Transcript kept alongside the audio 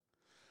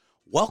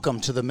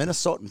Welcome to the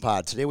Minnesotan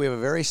Pod. Today we have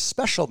a very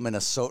special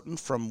Minnesotan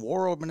from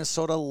Warroad,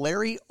 Minnesota,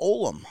 Larry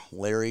Olam.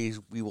 Larry,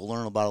 we will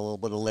learn about a little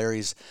bit of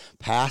Larry's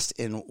past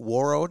in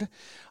Warroad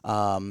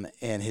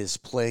and his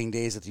playing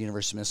days at the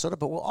University of Minnesota,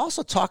 but we'll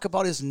also talk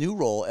about his new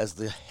role as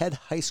the head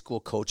high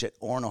school coach at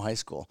Orono High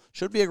School.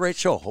 Should be a great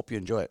show. Hope you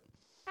enjoy it.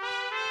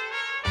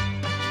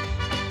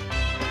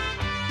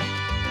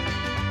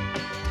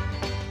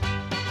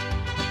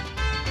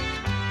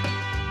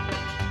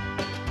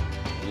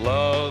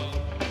 Love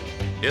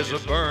is a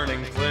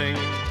burning thing,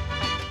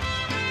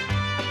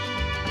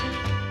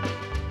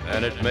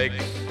 and it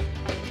makes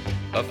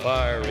a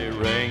fiery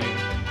ring.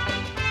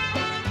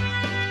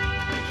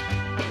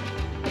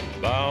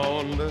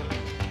 Bound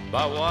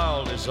by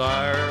wild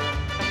desire,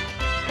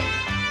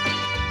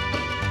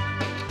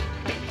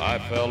 I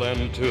fell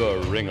into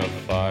a ring of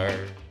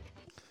fire.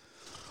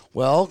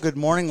 Well, good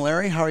morning,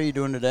 Larry. How are you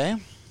doing today?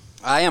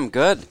 I am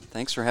good.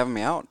 Thanks for having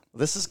me out.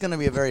 This is going to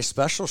be a very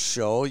special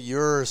show.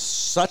 You're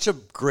such a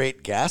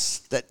great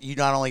guest that you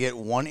not only get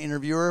one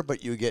interviewer,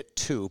 but you get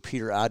two.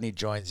 Peter Odney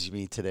joins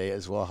me today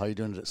as well. How are you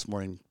doing this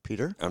morning,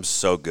 Peter? I'm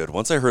so good.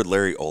 Once I heard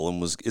Larry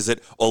Olam is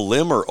it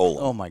Olim or Olam?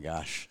 Oh, my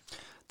gosh.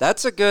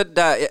 That's a good,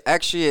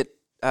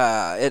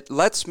 it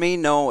lets me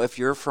know if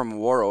you're from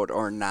Warroad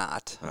or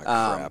not. Oh,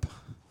 crap.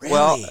 Really?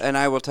 Well, and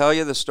I will tell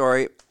you the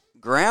story.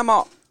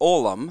 Grandma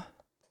Olam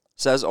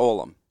says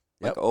Olam,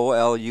 like Yep.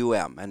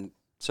 O-L-U-M. And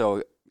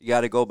so you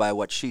got to go by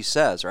what she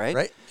says, right?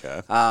 Right.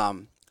 Okay.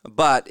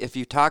 But if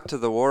you talk to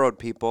the Warroad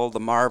people, the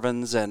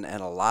Marvins and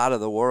a lot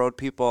of the Warroad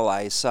people,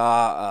 I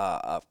saw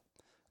a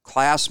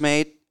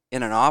classmate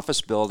in an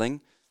office building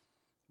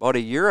about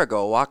a year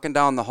ago walking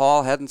down the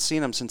hall, hadn't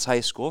seen him since high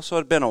school, so it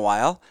had been a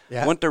while.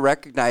 Yeah. Went to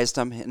recognize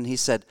him, and he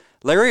said,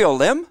 Larry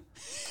Olim?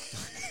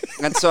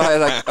 And so I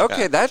was like,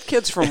 okay, that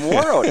kid's from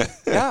Warroad.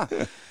 Yeah.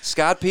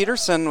 Scott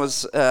Peterson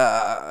was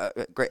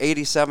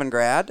 87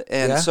 grad,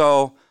 and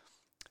Yeah.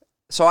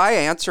 So I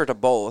answer to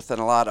both and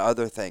a lot of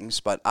other things,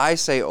 but I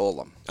say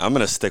Olam. I'm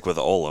going to stick with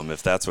Olam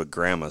if that's what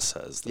Grandma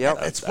says. Yep.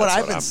 It's what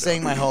I've been I'm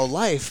saying doing. my whole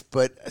life,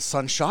 but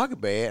son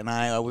Shagabe and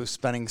I was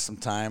spending some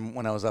time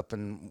when I was up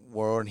in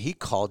Warroad, and he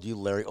called you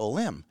Larry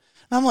Olim.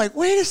 And I'm like,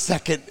 wait a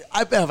second,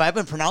 have I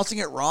been pronouncing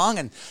it wrong?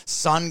 And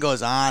son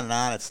goes on and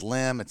on. It's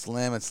Lim, it's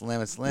Lim, it's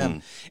Lim, it's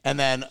Lim. And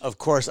then, of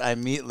course, I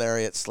meet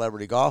Larry at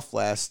Celebrity Golf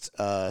last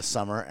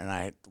summer, and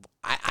I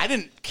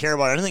didn't care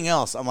about anything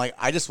else. I'm like,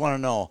 I just want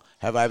to know,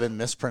 have I been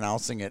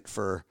mispronouncing it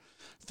for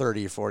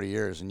 30 or 40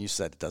 years? And you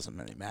said it doesn't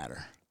really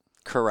matter.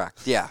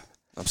 Correct. Yeah.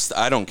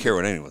 I don't care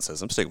what anyone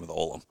says. I'm sticking with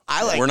Olam.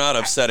 We're not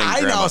upsetting I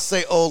Grandma. now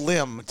say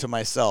Olim to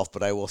myself,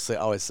 but I will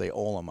always say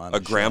Olam on A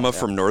the grandma show.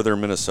 from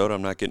northern Minnesota.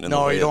 I'm not getting in the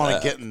No, way you don't of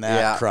want to that. get in that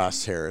Yeah.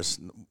 crosshairs.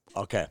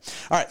 Okay.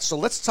 All right. So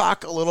let's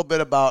talk a little bit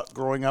about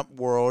growing up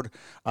Warroad.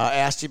 I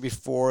asked you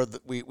before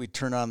that we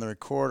turned on the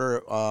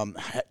recorder.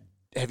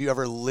 Have you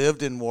ever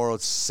lived in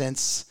Warroad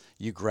since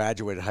you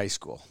graduated high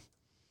school?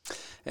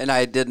 And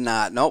I did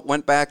not. Nope,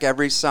 went back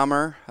every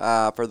summer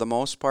for the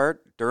most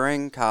part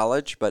during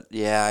college. But,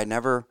 yeah, I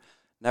never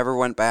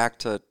went back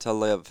to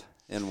live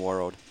in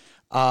Warroad.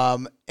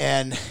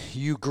 And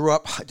you grew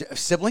up,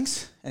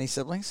 siblings? Any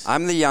siblings?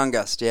 I'm the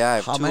youngest, yeah. I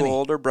have How two many?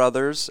 older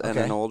brothers and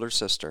Okay. an older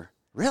sister.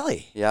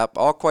 Really? Yep,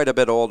 all quite a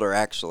bit older,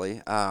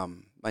 actually.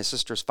 My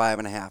sister's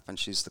 5.5, and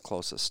she's the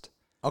closest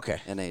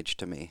Okay. in age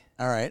to me.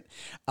 All right.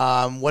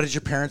 What did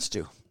your parents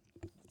do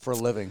for a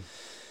living?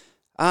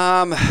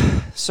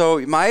 So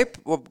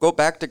we'll go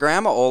back to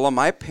Grandma Ola.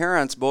 My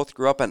parents both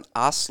grew up in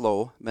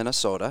Oslo,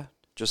 Minnesota,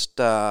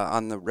 just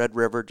on the Red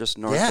River, just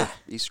north Yeah. of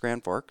East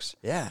Grand Forks.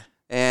 Yeah.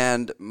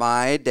 And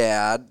my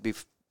dad,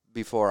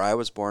 before I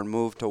was born,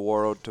 moved to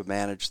Warroad to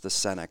manage the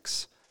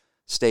Senex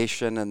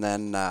station, and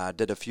then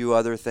did a few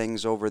other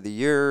things over the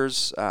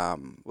years.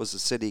 Was a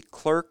city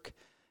clerk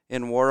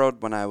in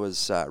Warroad when I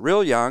was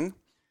real young.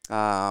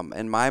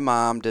 And my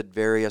mom did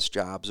various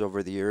jobs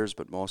over the years,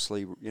 but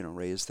mostly,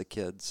 raised the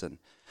kids. And,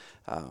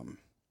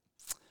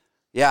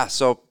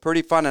 so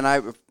pretty fun. And I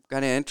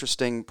kind of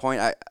interesting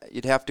point.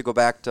 You'd have to go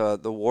back to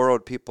the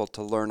Warroad people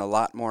to learn a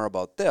lot more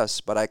about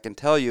this, but I can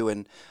tell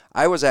you,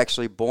 I was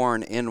actually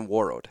born in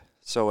Warroad.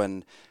 So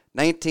in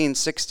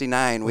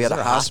 1969, we had there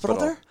a a hospital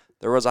hospital. there?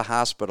 There was a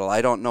hospital.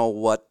 I don't know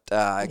what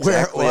Where it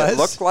exactly was? it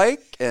looked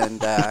like,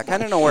 and I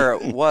kind of know where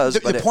it was.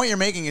 The but point you're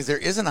making is there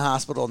isn't a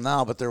hospital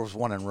now, but there was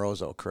one in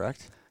Roseau,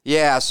 correct?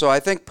 Yeah, so I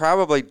think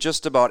probably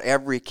just about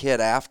every kid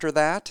after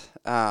that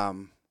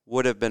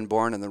would have been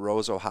born in the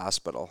Roseau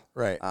Hospital.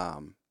 Right.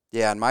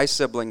 And my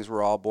siblings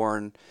were all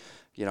born,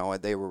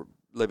 they were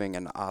living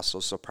in Oslo,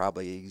 so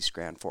probably East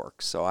Grand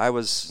Forks. So I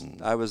was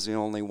the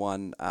only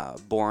one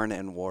born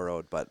in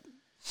Warroad, but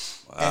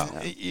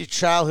And your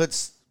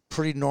childhood's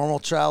pretty normal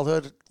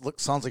childhood.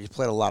 Sounds like you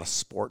played a lot of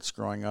sports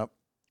growing up.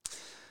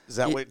 Is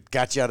that what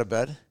got you out of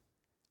bed?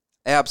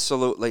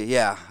 absolutely,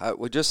 yeah.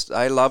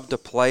 I loved to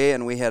play,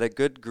 and we had a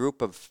good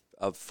group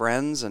of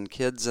friends and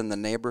kids in the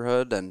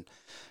neighborhood, and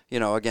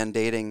again,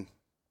 dating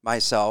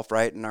myself,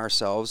 right, and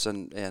ourselves,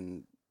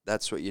 and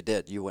that's what you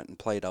did. You went and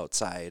played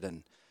outside,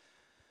 and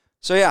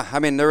So, yeah, I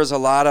mean, there was a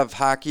lot of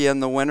hockey in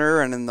the winter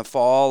and in the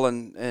fall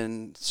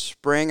and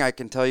spring. I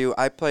can tell you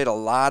I played a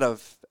lot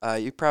of,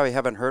 you probably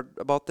haven't heard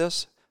about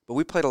this, but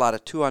we played a lot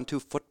of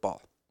 2-on-2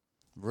 football.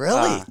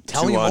 Really?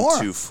 Tell me more.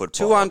 2-on-2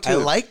 football. 2-on-2. I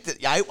liked it.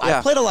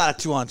 I played a lot of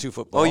 2-on-2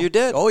 football. Oh, you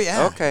did? Oh,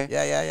 yeah. Okay.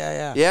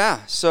 Yeah. Yeah,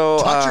 so.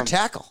 Touch or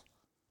tackle?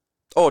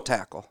 Oh,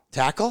 tackle.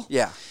 Tackle?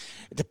 Yeah.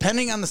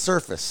 Depending on the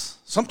surface.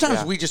 Sometimes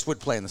Yeah. we just would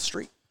play in the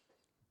street.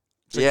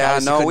 So Yeah,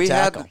 guys no, couldn't we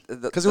had tackle. the-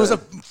 Because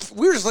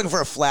we were just looking for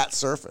a flat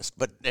surface,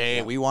 but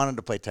hey, we wanted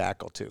to play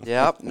tackle too.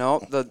 Yep, no,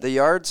 the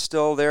yard's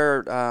still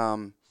there.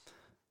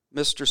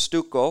 Mr.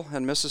 Stuckel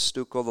and Mrs.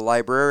 Stuckel, the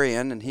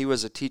librarian, and he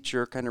was a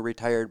teacher, kind of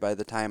retired by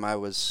the time I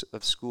was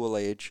of school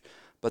age,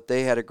 but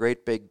they had a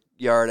great big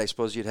yard. I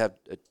suppose you'd have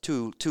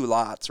two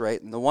lots, right?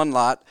 And the one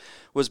lot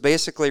was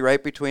basically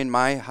right between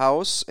my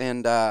house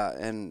and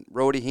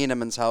Rhodey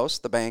Heeneman's house,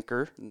 the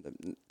banker,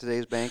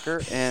 today's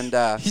banker,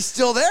 and He's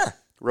still there.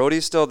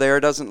 Rhodey's still there,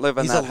 doesn't live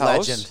in He's that a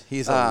house. legend.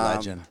 He's a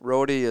legend.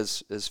 Rhodey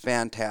is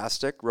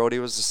fantastic.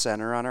 Rhodey was the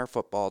center on our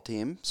football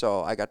team,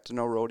 so I got to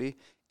know Rhodey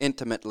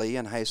intimately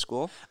in high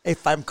school.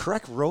 If I'm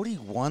correct, Rhodey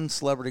won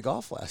celebrity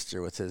golf last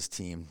year with his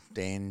team,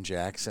 Dane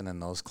Jackson and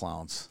those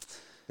clowns.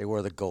 They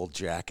wore the gold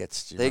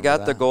jackets. Do you They remember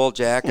got the that? gold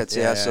jackets,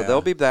 yeah, so Yeah.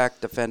 they'll be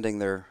back defending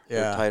their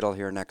Yeah. title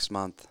here next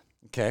month.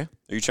 Okay. Are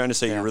you trying to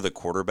say Yeah. you were the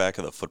quarterback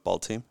of the football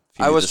team? If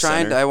you I knew was the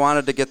trying center? to, I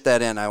wanted to get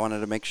that in. I wanted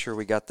to make sure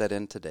we got that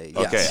in today.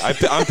 Yes.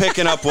 Okay, I'm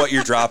picking up what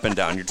you're dropping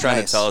down. You're trying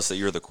Nice. to tell us that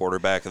you're the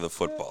quarterback of the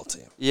football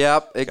team.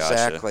 Yep,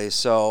 exactly.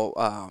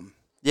 So,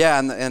 yeah,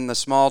 in the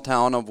small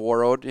town of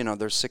Warroad,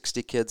 there's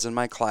 60 kids in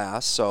my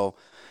class, so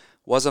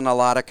wasn't a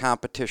lot of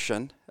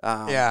competition.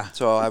 Yeah.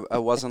 So I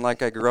wasn't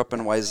like I grew up in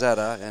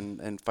Wyzetta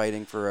and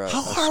fighting for a How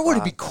a hard would it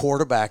spot. be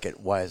quarterback at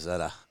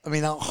Wyzetta? I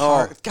mean, how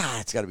hard?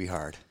 God, it's got to be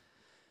hard.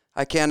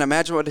 I can't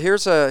imagine what.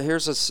 Here's a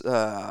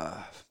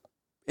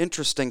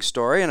interesting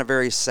story and a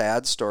very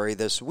sad story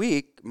this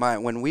week.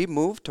 When we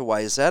moved to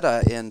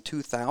Wyzetta in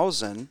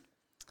 2000,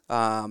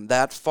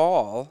 that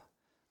fall,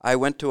 I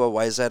went to a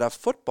Wyzetta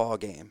football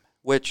game,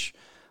 which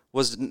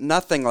was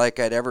nothing like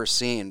I'd ever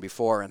seen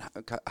before in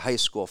high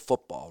school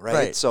football,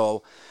 right?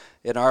 So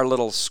in our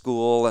little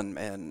school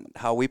and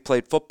how we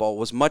played football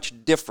was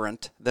much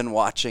different than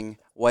watching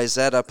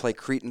Wyzetta play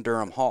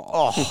Cretin-Durham Hall.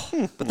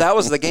 Oh, But that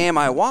was the game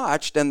I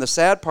watched, and the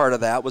sad part of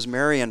that was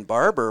Marion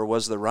Barber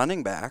was the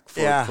running back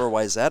for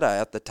Wyzetta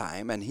at the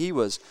time, and he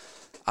was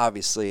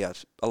obviously a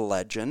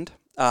legend.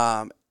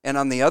 And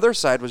on the other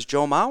side was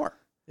Joe Mauer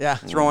yeah.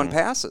 throwing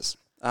passes.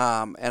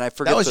 And I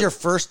forget That was your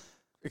first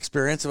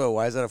experience of a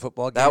Wyzetta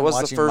football game? That was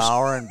the watching first-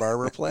 Maurer and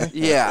Barber play?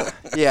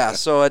 yeah.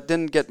 So it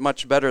didn't get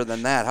much better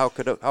than that. How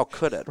could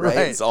it? Right.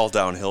 It's all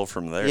downhill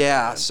from there.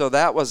 Yeah. man. So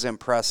that was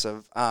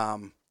impressive.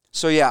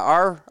 So yeah,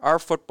 our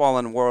football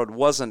in World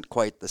wasn't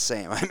quite the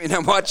same. I mean,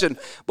 I'm watching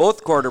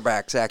both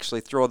quarterbacks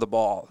actually throw the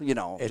ball.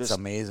 It's just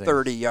amazing.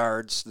 30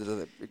 yards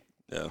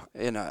Yeah.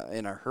 in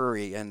a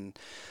hurry, and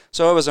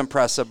so it was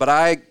impressive. But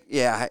I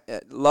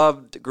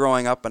loved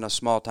growing up in a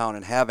small town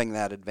and having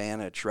that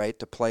advantage, right,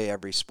 to play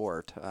every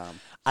sport.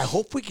 I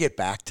hope we get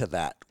back to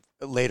that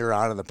later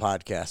on in the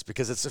podcast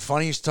because it's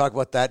funny you should talk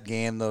about that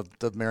game, the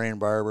Marion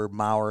Barber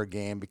Maurer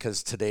game,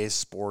 because today's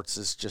sports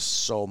is just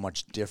so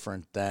much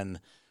different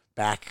than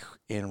back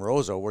in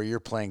Roseau where you're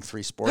playing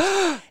three sports.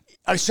 Sorry,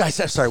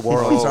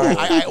 Warroad. Sorry.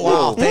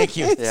 Wow, thank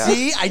you. Yeah.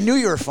 See, I knew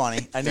you were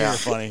funny. You were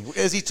funny.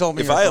 As he told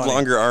me, If you were I had funny.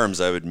 longer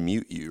arms, I would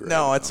mute you. Right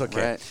No, now. it's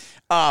okay.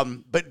 Right.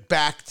 But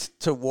back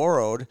to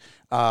Warroad,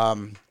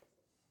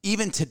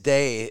 even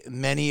today,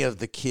 many of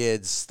the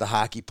kids, the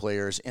hockey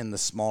players in the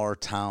smaller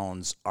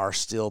towns are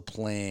still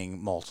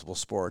playing multiple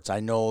sports. I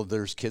know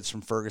there's kids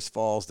from Fergus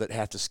Falls that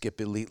have to skip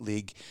Elite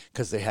League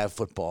because they have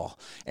football.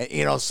 And,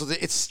 so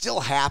it's still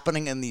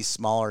happening in these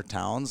smaller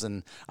towns,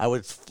 and I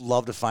would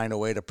love to find a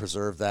way to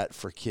preserve that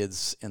for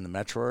kids in the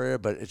metro area,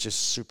 but it's just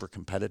super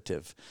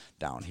competitive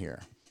down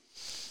here.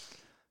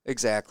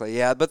 Exactly.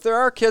 Yeah, but there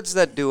are kids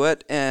that do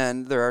it,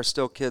 and there are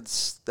still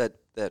kids that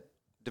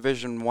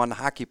Division I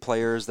hockey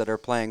players that are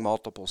playing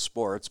multiple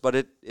sports, but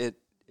it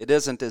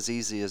isn't as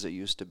easy as it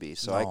used to be.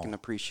 So I No. can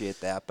appreciate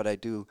that, but I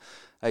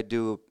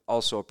do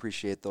also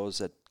appreciate those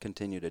that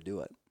continue to do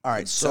it. All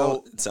right,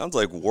 So so it sounds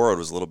like Warroad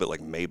was a little bit like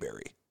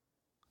Mayberry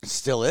it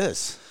still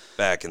is.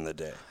 back in the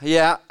day.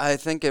 Yeah, I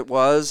think it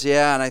was.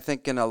 Yeah, and I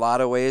think in a lot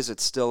of ways it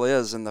still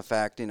is. In the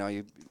fact,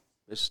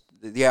 it's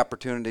the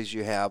opportunities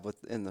you have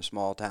in the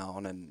small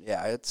town, and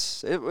yeah,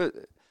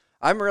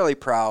 I'm really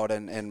proud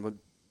and would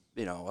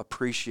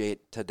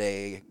appreciate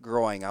today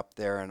growing up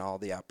there and all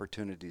the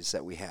opportunities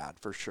that we had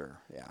for sure.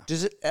 Yeah.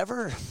 Does it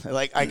ever,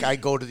 I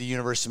go to the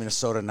University of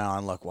Minnesota now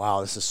and look,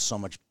 wow, this is so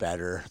much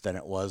better than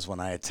it was when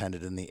I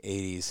attended in the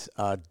 80s.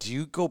 Do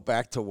you go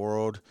back to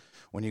Warroad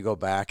when you go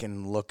back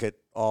and look at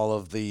all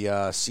of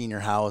the senior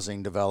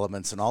housing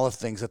developments and all the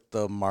things that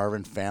the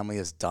Marvin family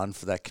has done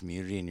for that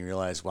community, and you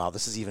realize, wow,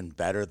 this is even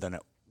better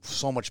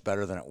so much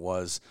better than it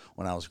was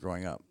when I was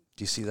growing up?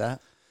 Do you see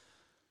that?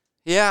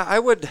 Yeah, I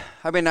would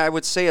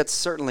say it's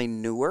certainly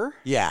newer.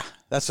 Yeah,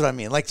 that's what I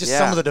mean. Like just Yeah.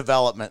 some of the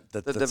development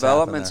The that's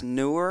development's happened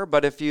newer,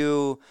 but if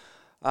you,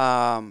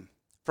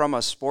 from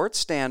a sports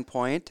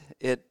standpoint,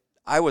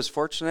 I was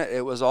fortunate.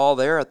 It was all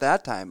there at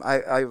that time.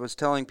 I was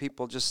telling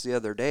people just the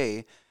other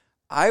day,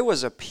 I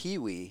was a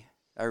peewee,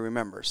 I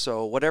remember.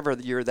 So whatever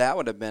the year that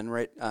would have been,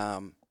 right?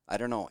 I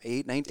don't know,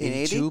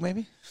 1980? 82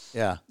 maybe?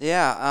 Yeah.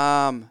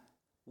 Yeah.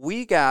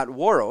 We got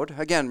Warroad.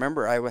 Again,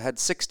 remember, I had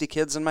 60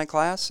 kids in my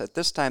class. At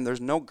this time, there's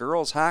no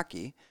girls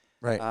hockey.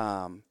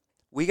 Right.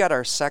 We got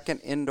our second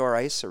indoor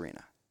ice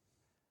arena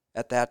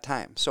at that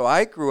time. So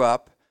I grew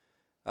up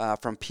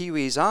from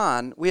peewees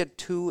on. We had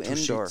two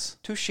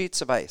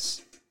sheets of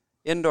ice,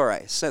 indoor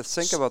ice. So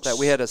think about that.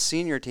 We had a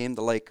senior team,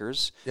 the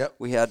Lakers. Yep.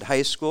 We had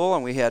high school,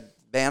 and we had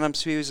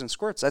Bantams, peewees, and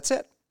squirts. That's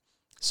it.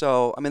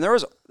 So I mean,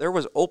 there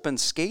was open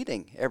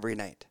skating every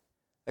night,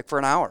 like for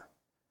an hour.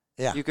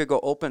 Yeah. You could go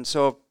open.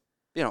 So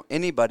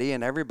anybody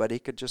and everybody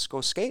could just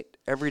go skate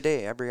every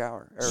day, every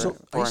hour. So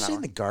are you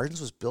saying the Gardens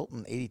was built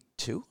in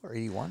 82 or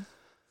 81?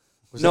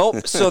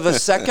 Nope. So the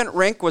second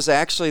rink was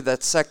actually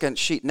that second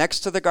sheet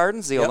next to the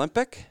Gardens, the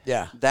Olympic.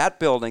 Yeah. That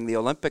building, the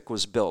Olympic,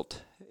 was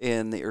built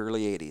in the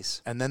early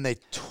 80s. And then they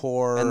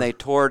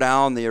tore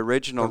down the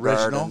original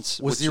Gardens.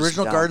 Was the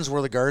original Gardens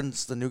where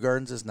the new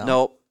Gardens is now?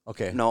 Nope.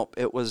 Okay. Nope.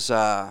 It was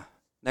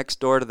next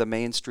door to the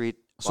Main Street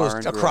So Bar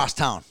it's and across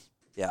town.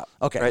 Yeah.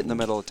 Okay. Right in the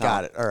middle of town.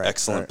 Got it. All right.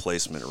 Excellent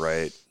placement,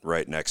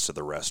 right next to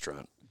the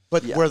restaurant.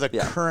 But where the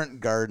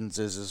current Gardens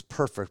is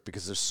perfect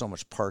because there's so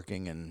much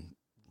parking and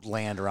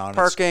land around.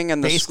 Parking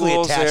and the basically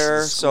school's attached to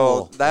there. the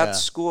school. So that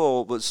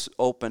school was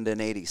opened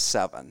in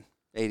 87.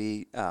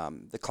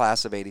 The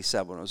class of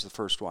 87 was the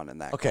first one in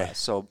that class.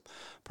 So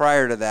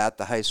prior to that,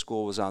 the high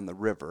school was on the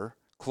river,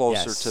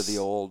 closer to the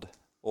old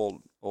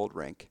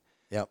rink.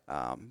 Yep.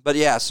 But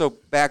yeah, so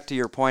back to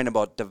your point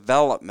about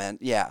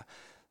development. Yeah,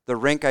 the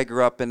rink I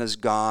grew up in is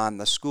gone.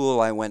 The school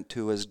I went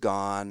to is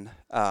gone.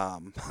 A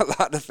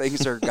lot of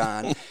things are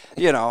gone.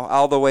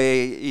 All the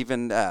way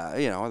even the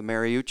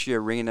Mariucci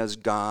Arena's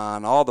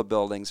gone. All the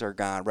buildings are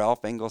gone.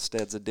 Ralph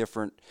Engelstad's a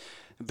different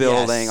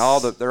building.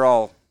 Yes. They're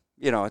all.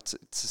 It's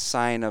a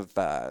sign of.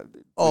 The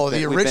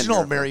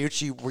original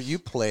Mariucci where you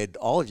played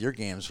all of your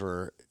games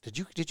were.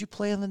 Did you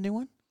play in the new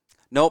one?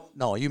 Nope.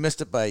 No, you missed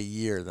it by a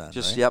year then.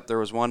 Just right? Yep. There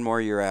was one more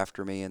year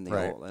after me in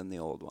the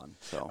old one.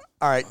 So.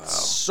 All right. Wow.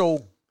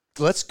 So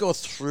let's go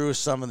through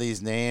some of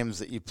these names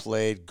that you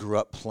grew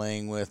up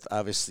playing with.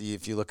 Obviously,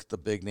 if you look at the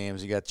big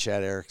names, you got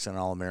Chad Erickson,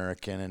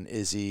 All-American, and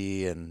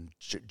Izzy, and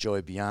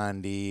Joey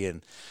Biondi,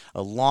 and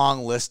a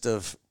long list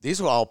of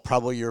these were all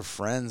probably your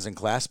friends and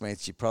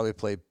classmates. You probably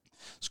played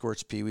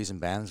Squirts, Peewees, and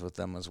bands with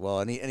them as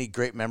well. Any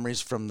great memories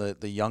from the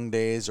young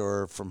days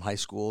or from high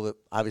school that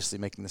obviously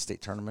making the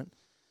state tournament?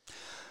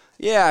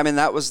 Yeah, I mean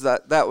that was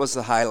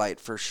the highlight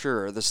for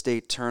sure, the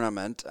state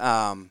tournament.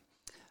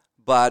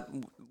 But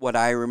what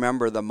I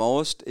remember the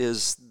most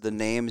is the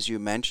names you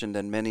mentioned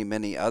and many,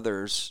 many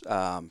others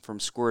from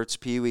Squirts,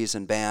 Peewees,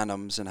 and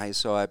Bantams and high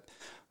school.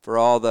 For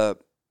all the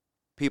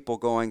people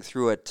going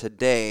through it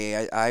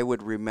today, I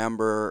would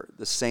remember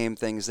the same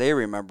things they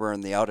remember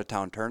in the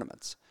out-of-town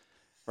tournaments,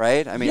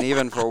 right? I mean,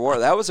 even for war,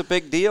 that was a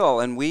big deal.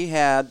 And we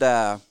had,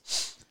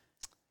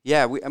 we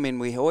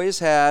always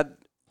had...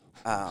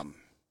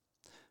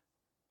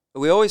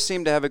 we always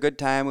seemed to have a good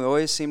time. We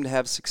always seemed to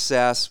have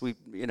success. We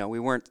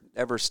weren't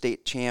ever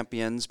state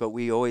champions, but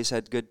we always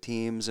had good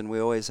teams and we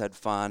always had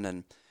fun.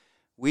 And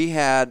we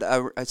had,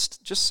 I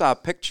just saw a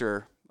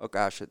picture,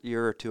 a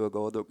year or two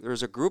ago. There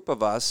was a group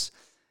of us,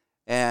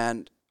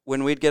 and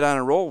when we'd get on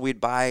a roll, we'd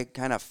buy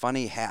kind of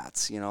funny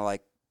hats,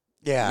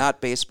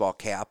 not baseball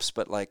caps,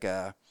 but like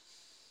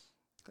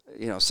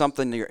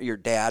something your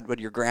dad, but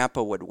your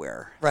grandpa would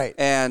wear. Right.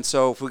 And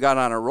so if we got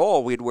on a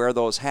roll, we'd wear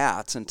those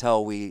hats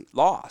until we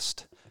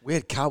lost. We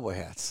had cowboy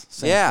hats.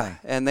 Same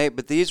thing.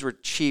 But these were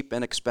cheap,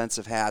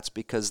 inexpensive hats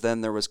because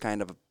then there was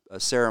kind of a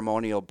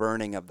ceremonial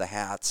burning of the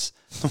hats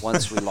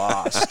once we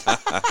lost.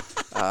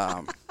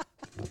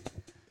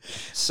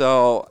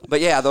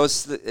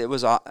 It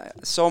was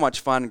so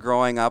much fun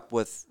growing up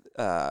with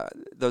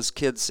those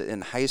kids in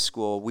high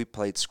school. We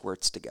played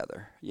Squirts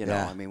together.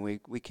 I mean,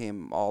 we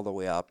came all the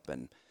way up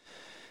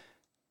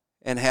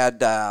and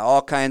had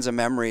all kinds of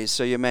memories.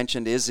 So you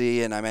mentioned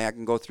Izzy, and I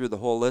can go through the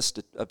whole list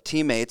of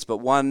teammates, but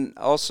one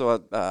also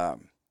a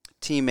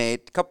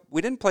teammate.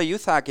 We didn't play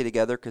youth hockey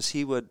together because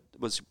he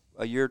was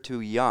a year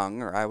too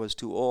young, or I was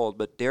too old,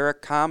 but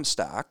Derek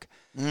Comstock.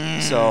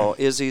 So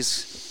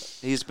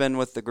he's been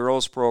with the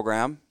girls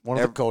program. One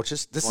of the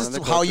coaches. This is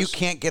how you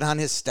can't get on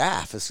his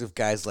staff is with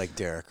guys like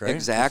Derek, right?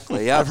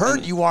 Exactly, yeah. I've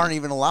heard you aren't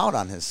even allowed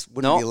on his,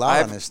 wouldn't be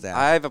allowed on his staff.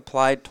 I've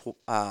applied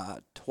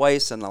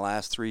twice in the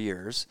last 3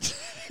 years.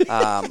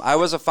 I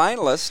was a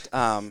finalist.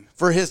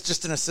 For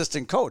just an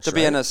assistant coach, to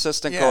be an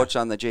assistant coach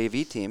on the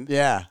JV team.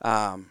 Yeah.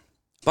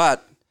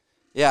 But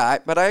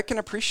I can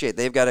appreciate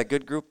they've got a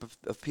good group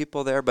of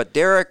people there. But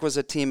Derek was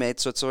a teammate,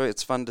 so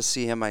it's fun to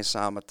see him. I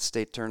saw him at the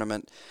state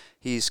tournament.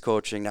 He's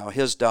coaching now.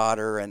 His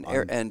daughter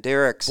and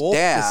Derek's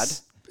dad,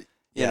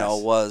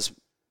 was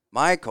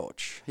my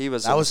coach. He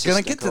was. I was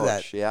going to get to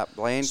that. Yeah,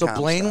 Blaine. So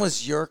Comstock. Blaine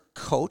was your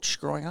coach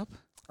growing up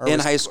in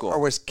high school, or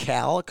was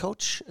Cal a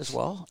coach as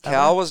well?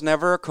 Cal was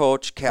never a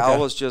coach. Cal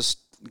was just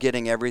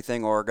getting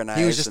everything organized.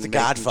 He was just and the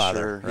making godfather,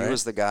 sure- right? He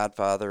was the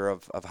godfather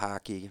of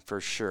hockey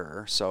for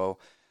sure. So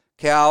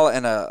Cal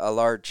and a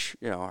large,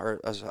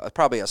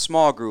 probably a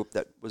small group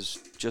that was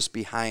just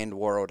behind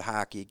Warroad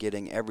Hockey,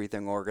 getting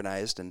everything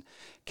organized. And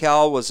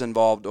Cal was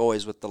involved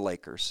always with the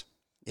Lakers.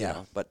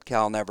 Yeah. But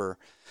Cal never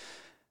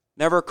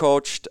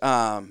coached.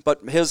 But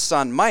his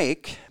son,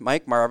 Mike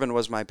Marvin,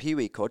 was my Pee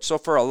Wee coach. So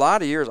for a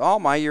lot of years, all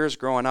my years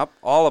growing up,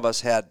 all of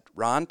us had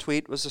Ron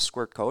Tweet was the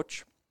squirt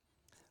coach.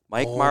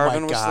 Mike Oh,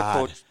 Marvin my was the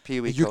God. coach,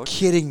 Pee Wee You're coach.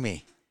 kidding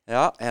me.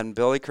 Yeah, and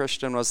Billy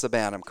Christian was the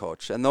Bantam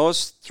coach. And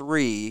those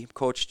three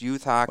coached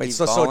youth hockey Wait,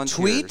 so volunteers.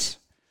 Tweet,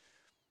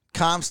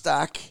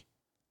 Comstock,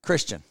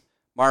 Christian.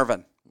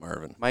 Marvin.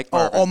 Mike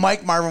Marvin. Oh,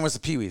 Mike Marvin was the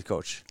Pee Wee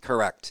coach.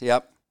 Correct,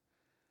 yep.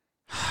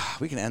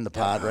 We can end the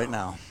pod right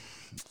now.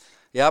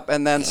 Yep,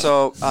 and then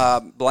so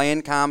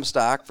Blaine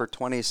Comstock for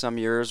 20-some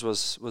years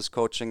was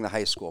coaching the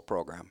high school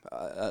program,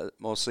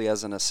 mostly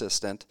as an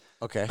assistant.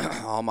 Okay.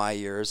 All my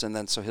years. And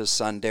then so his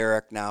son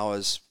Derek now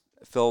has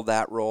filled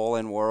that role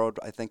in Warroad,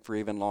 I think, for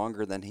even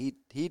longer than he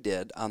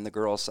did on the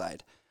girls'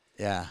 side.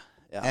 Yeah.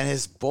 Yeah. And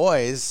his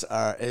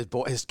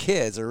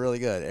kids are really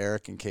good.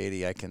 Eric and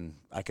Katie, I can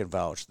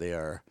vouch. They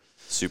are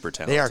Super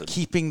talented. They are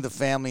keeping the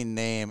family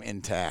name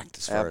intact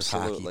as far as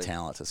Absolutely. hockey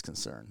talent is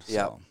concerned.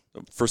 Yeah. So.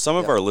 For some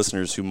of our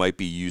listeners who might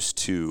be used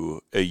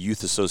to a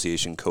youth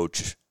association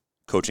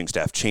coaching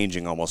staff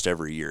changing almost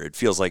every year, it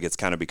feels like it's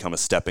kind of become a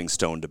stepping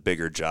stone to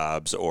bigger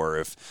jobs, or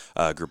if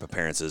a group of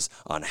parents is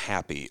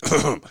unhappy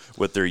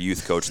with their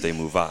youth coach, they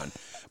move on.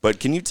 But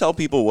can you tell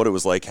people what it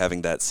was like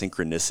having that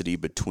synchronicity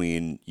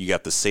between, you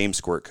got the same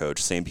squirt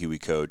coach, same Pee Wee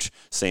coach,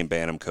 same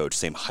Bantam coach,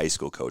 same high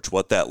school coach,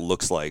 what that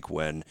looks like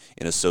when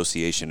an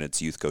association, its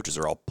youth coaches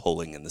are all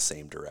pulling in the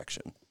same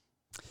direction?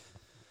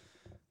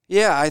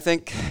 Yeah, I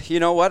think, you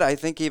know what, I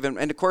think even,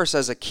 and of course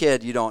as a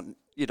kid you don't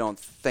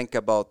think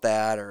about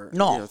that or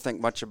think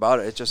much about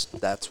it. It's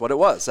just, that's what it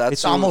was. That's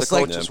It's who almost the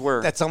like coaches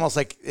were. That's almost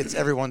like it's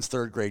everyone's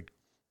third grade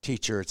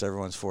teacher. It's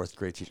everyone's fourth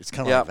grade teacher. It's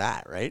kind of like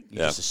that, right? You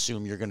just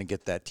assume you're going to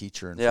get that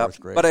teacher in fourth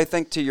grade. But I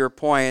think to your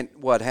point,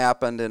 what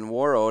happened in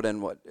Warroad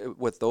and what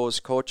with those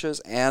coaches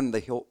and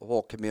the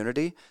whole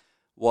community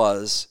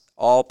was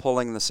all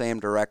pulling the same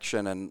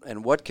direction.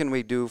 And what can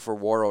we do for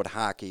Warroad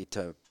hockey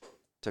to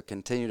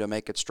continue to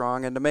make it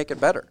strong and to make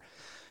it better?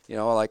 You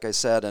know, like I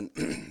said, and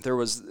there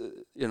was,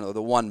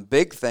 the one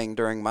big thing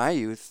during my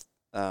youth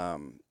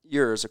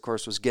years, of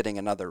course, was getting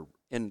another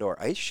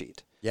indoor ice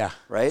sheet. Yeah.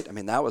 Right? I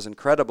mean, that was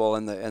incredible.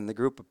 And the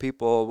group of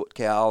people,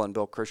 Cal and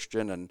Bill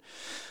Christian and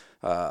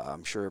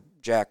I'm sure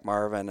Jack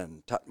Marvin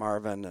and Tut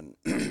Marvin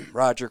and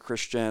Roger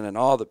Christian and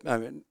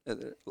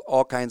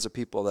all kinds of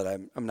people that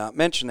I'm not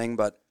mentioning,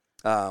 but,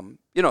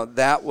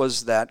 that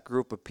was that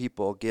group of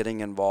people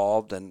getting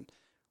involved and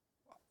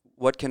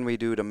what can we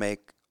do to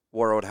make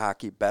Warroad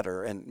hockey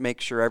better and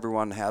make sure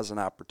everyone has an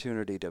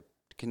opportunity to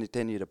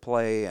continue to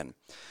play. And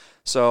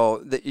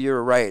so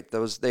you're right.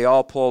 They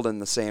all pulled in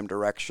the same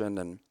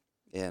direction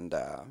and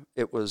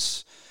it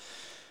was,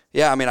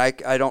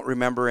 I don't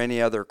remember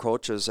any other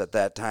coaches at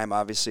that time.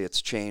 Obviously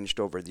it's changed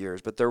over the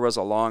years, but there was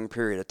a long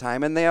period of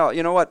time and they all,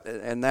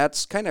 and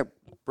that's kind of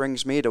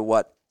brings me to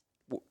what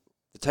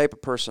the type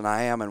of person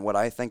I am and what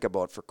I think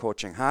about for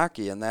coaching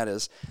hockey. And that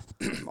is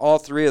all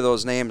three of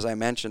those names I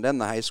mentioned and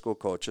the high school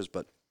coaches,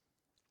 but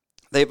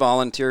they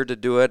volunteered to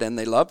do it and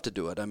they love to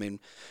do it. I mean,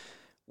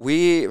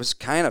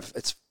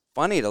 it's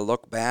funny to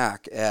look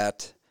back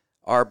at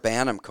our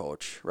Bantam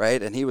coach,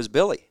 right? And he was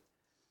Billy.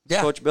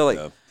 Yeah. Coach Billy.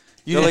 Yeah.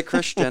 Billy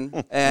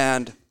Christian.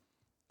 And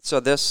so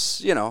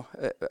this,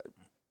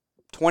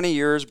 20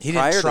 years He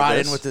prior to didn't trot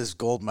this. in with his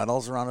gold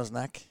medals around his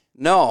neck?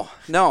 No.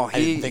 I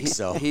didn't think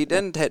so. He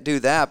didn't do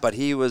that, but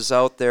he was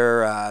out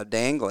there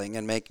dangling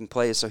and making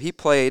plays. So he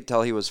played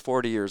till he was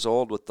 40 years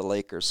old with the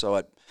Lakers.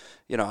 So,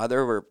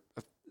 there were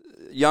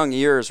young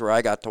years where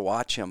I got to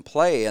watch him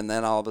play, and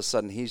then all of a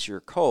sudden he's your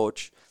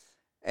coach,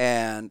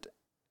 and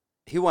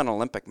he won an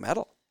Olympic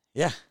medal.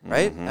 Yeah.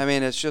 Right? Mm-hmm. I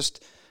mean, it's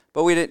just,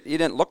 but you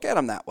didn't look at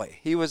him that way.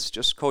 He was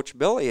just Coach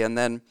Billy, and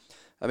then,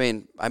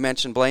 I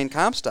mentioned Blaine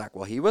Comstock.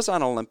 Well, he was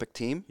on an Olympic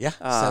team. Yeah,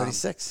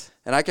 76.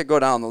 And I could go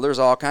down. There's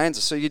all kinds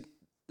of. So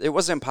it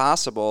was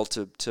impossible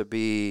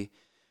to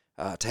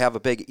have a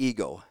big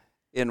ego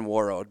in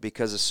Warroad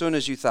because as soon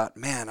as you thought,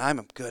 man, I'm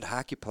a good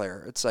hockey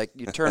player, it's like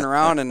you turn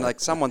around and like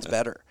someone's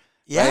better.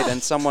 Yeah. Right?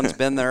 And someone's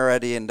been there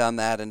already and done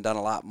that and done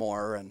a lot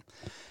more. And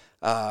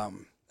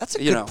that's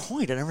a good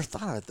point. I never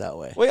thought of it that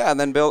way. Well, yeah. And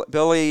then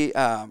Billy,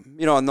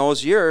 in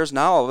those years,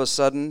 now all of a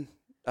sudden,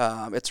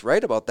 it's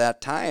right about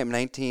that time,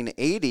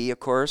 1980, of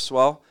course.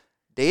 Well,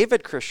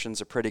 David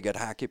Christian's a pretty good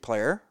hockey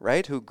player,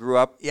 right? Who grew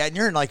up. Yeah, and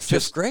you're in like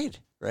fifth grade,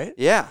 right?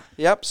 Yeah.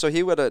 Yep. So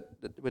he would have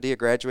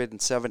graduated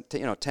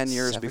in 10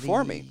 years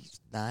before me.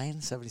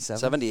 77?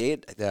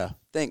 78, Yeah. I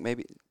think,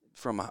 maybe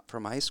from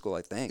high school,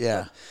 I think.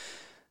 Yeah. But,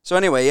 so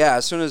anyway, yeah,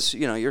 as soon as,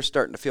 you're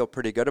starting to feel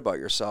pretty good about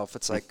yourself,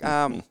 it's like,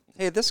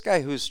 hey, this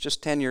guy who's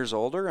just 10 years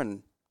older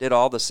and did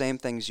all the same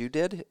things you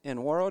did in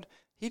Warroad,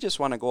 he just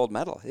won a gold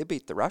medal. He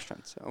beat the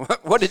Russians.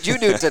 What did you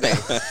do today?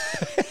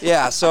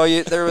 Yeah, so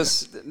there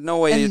was no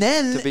way And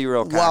then, to be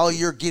real cocky. while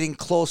you're getting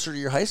closer to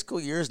your high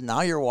school years,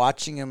 now you're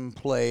watching him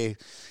play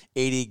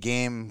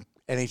 80-game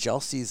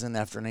NHL season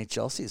after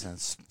NHL season.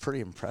 It's pretty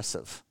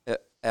impressive.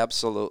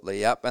 Absolutely,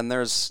 yep. And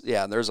there's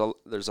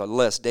a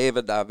list.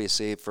 David,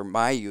 obviously, for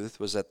my youth,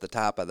 was at the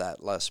top of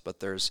that list,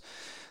 but there's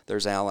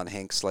Alan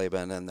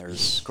Hanksleben, and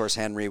there's, of course,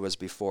 Henry was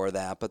before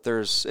that. But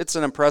it's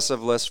an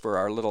impressive list for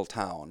our little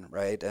town,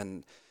 right?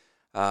 And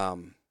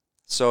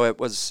so it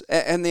was,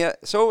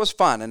 so it was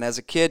fun. And as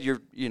a kid,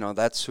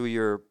 that's who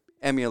you're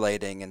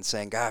emulating and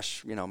saying,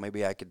 gosh,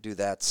 maybe I could do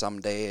that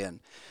someday.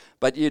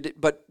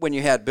 But when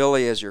you had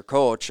Billy as your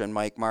coach and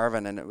Mike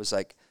Marvin, and it was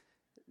like,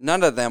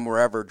 none of them were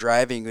ever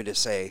driving you to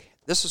say,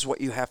 this is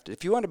what you have to,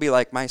 if you want to be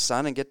like my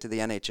son and get to the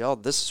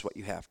NHL, this is what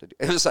you have to do.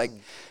 It was like,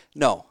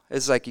 no,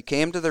 it's like you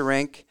came to the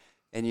rink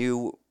and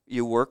you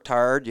worked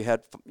hard,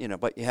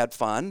 but you had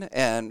fun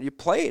and you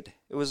played.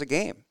 It was a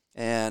game.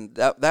 And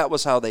that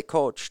was how they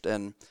coached.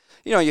 And,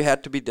 you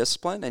had to be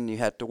disciplined and you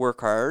had to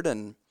work hard,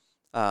 and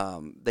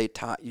they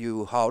taught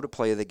you how to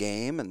play the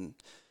game, and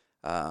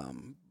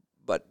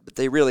but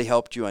they really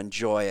helped you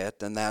enjoy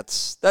it. And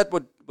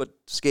what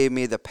gave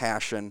me the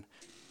passion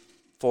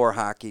for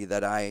hockey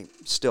that I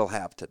still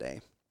have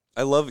today.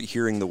 I love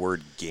hearing the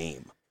word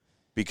game,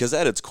 because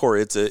at its core,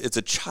 it's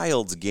a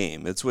child's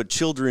game. It's what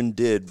children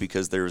did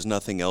because there was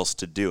nothing else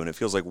to do. And it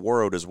feels like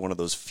Warroad is one of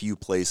those few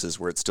places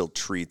where it still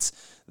treats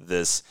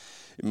this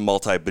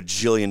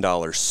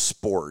multi-bajillion-dollar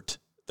sport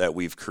that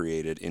we've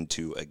created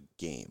into a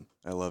game.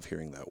 I love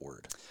hearing that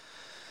word.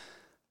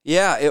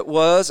 Yeah, it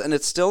was, and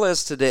it still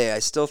is today. I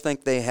still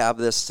think they have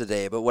this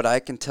today. But what I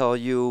can tell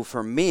you,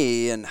 for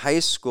me in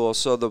high school,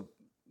 so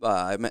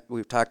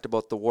we've talked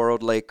about the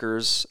Warroad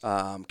Lakers,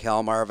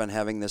 Cal Marvin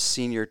having this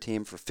senior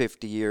team for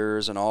 50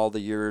 years, and all the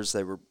years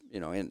they were,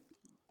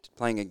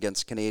 playing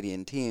against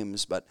Canadian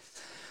teams. But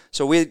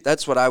so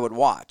that's what I would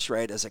watch,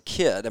 right? As a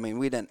kid, I mean,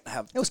 we didn't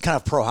have. It was kind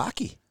of pro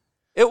hockey.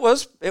 It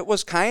was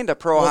kind of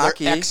pro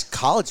hockey. They're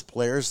ex-college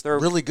players. They're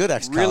really good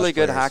ex-college really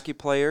good players. hockey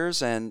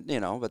players, and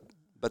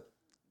but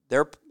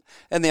they're.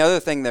 And the other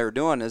thing they were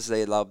doing is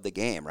they loved the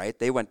game, right?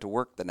 They went to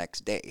work the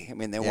next day. I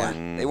mean, they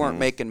weren't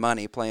making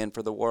money playing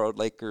for the Warroad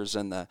Lakers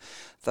and the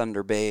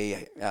Thunder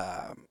Bay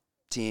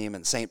team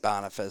and St.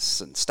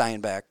 Boniface and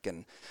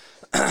Steinbeck,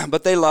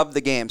 but they loved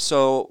the game.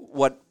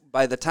 So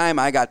by the time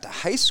I got to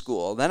high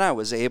school, then I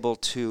was able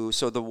to.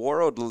 So the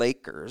Warroad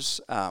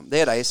Lakers, they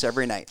had ice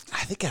every night.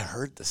 I think I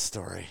heard this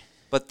story.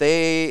 But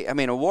a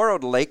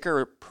Warroad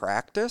Laker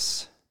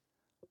practice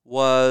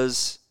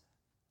was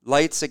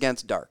lights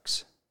against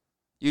darks.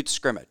 You'd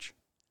scrimmage.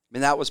 I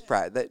mean, that was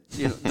practice.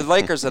 The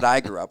Lakers that I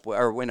grew up with,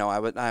 or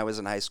I was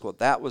in high school,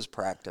 that was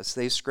practice.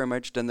 They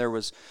scrimmaged, and there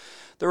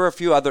were a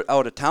few other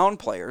out-of-town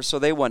players, so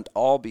they wouldn't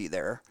all be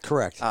there.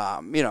 Correct.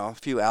 A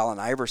few Allen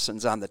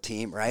Iversons on the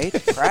team, right?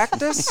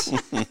 Practice.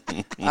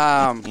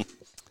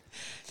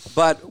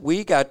 But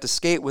we got to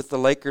skate with the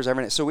Lakers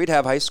every night. So we'd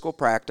have high school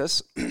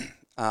practice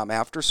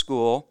after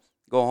school,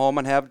 go home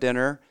and have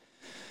dinner,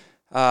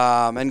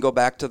 and go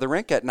back to the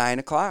rink at 9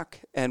 o'clock,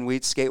 and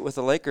we'd skate with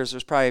the Lakers.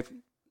 There's probably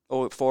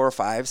 4 or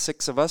 5,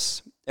 6 of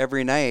us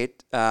every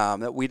night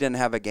that we didn't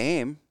have a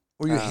game.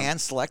 Were you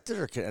hand selected,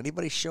 or could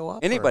anybody show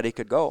up? Anybody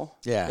could go.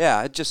 Yeah.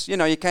 Yeah. It just, you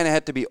kind of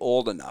had to be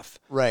old enough.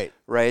 Right.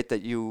 Right,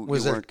 that you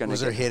weren't going to. Was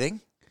there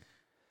hitting?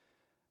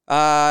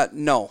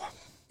 No.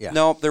 Yeah.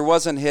 No, there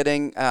wasn't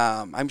hitting.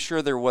 I'm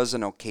sure there was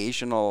an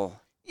occasional.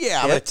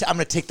 Yeah, I'm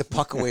gonna take the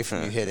puck away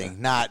from you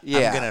hitting. Not.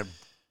 Yeah. I'm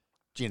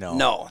gonna.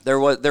 No, there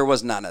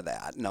was none of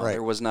that. No, right.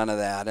 There was none of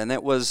that, and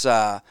it was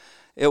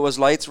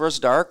lights versus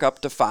dark up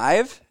to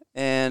 5,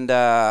 and 2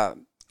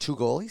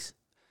 goalies.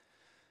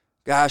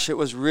 Gosh, it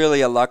was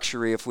really a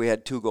luxury if we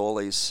had 2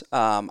 goalies.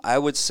 I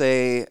would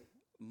say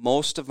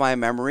most of my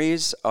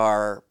memories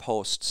are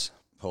posts.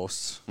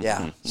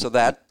 Yeah, so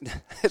that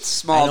it's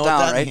small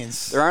town, right?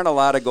 Means. There aren't a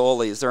lot of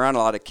goalies. There aren't a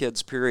lot of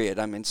kids, period.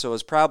 I mean, so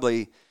it's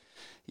probably,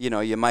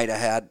 you might have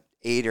had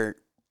 8 or,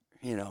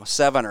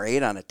 7 or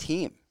 8 on a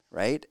team,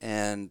 right?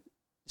 And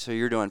so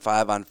you're doing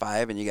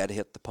 5-on-5, and you got to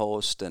hit the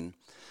post and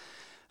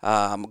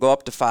go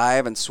up to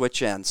 5 and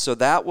switch ends. So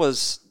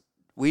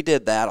we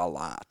did that a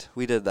lot.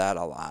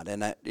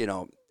 And,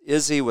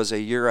 Izzy was a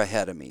year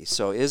ahead of me.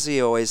 So Izzy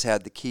always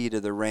had the key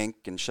to the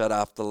rink and shut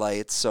off the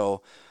lights.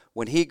 So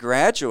when he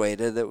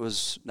graduated, it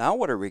was, now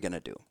what are we going to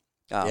do?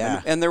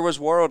 And there was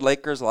Warroad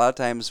Lakers. A lot of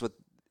times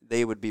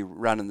they would be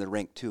running the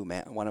rink too.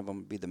 One of them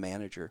would be the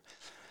manager.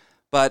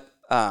 But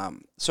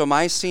so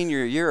my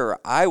senior year,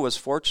 I was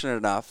fortunate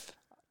enough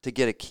to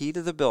get a key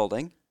to the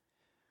building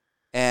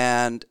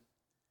and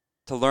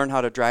to learn how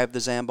to drive the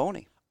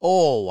Zamboni.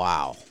 Oh,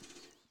 wow.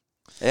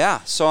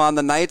 Yeah, so on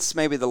the nights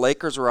maybe the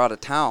Lakers were out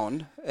of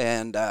town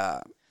and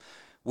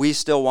we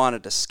still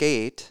wanted to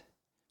skate,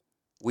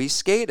 we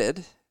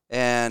skated,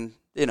 and,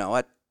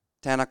 at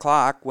 10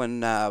 o'clock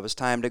when it was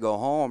time to go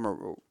home,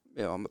 or,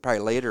 probably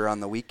later on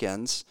the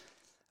weekends,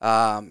 you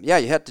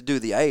had to do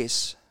the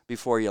ice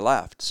before you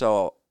left.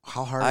 So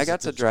how hard I is got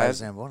it to drive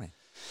Zamboni?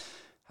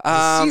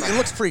 It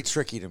looks pretty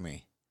tricky to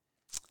me.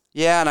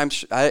 Yeah, and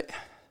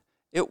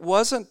it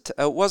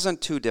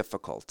wasn't too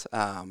difficult,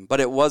 but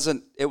it was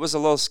a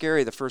little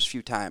scary the first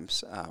few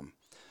times,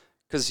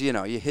 because you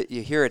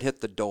hear it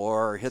hit the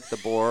door or hit the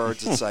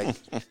boards. It's like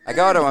I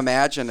got to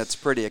imagine it's a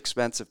pretty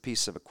expensive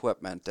piece of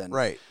equipment, and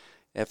Right.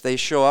 if they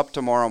show up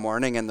tomorrow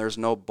morning and there's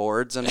no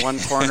boards in one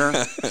corner,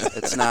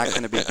 it's not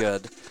going to be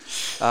good.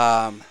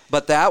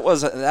 But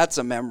that's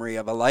a memory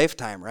of a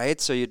lifetime, right?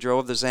 So you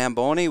drove the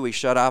Zamboni, we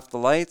shut off the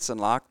lights and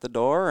locked the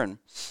door, and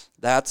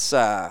that's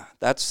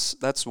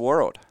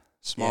Warroad,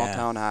 small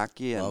town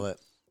hockey. And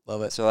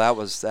Love it. so that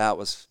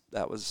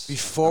was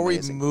Before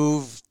amazing. we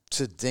moved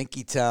to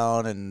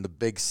Dinkytown and the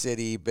big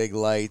city, big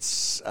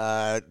lights,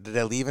 did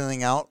I leave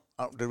anything out?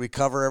 Did we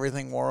cover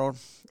everything, Warroad?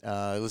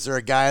 Was there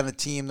a guy on the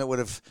team that would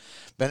have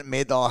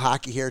made the all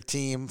hockey hair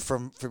team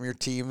from your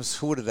teams?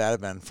 Who would that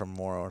have been from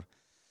Warroad?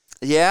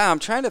 Yeah, I'm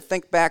trying to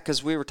think back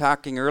because we were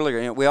talking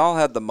earlier. We all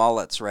had the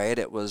mullets, right?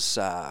 It was,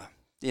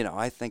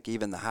 I think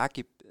even the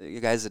hockey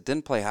guys that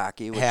didn't play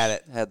hockey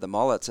had the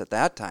mullets at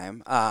that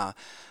time.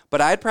 But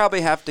I'd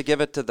probably have to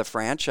give it to the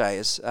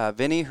franchise.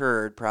 Vinny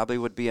Hurd probably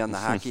would be on the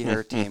hockey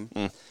hair team.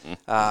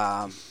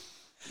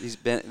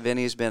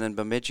 Vinny's been in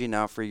Bemidji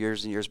now for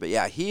years and years. But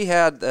yeah,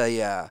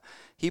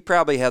 he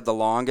probably had the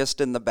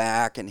longest in the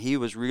back, and he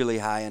was really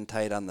high and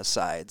tight on the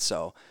side.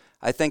 So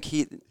I think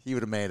he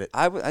would have made it.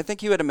 I think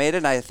he would have made it,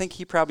 and I think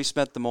he probably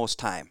spent the most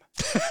time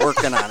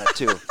working on it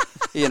too.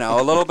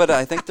 A little bit.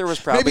 I think there was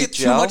probably maybe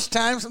gel. too much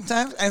time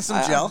sometimes, and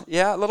some gel.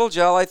 Yeah, a little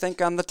gel. I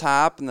think on the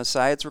top, and the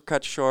sides were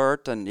cut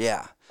short, and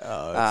yeah.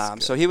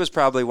 So he was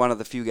probably one of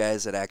the few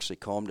guys that actually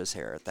combed his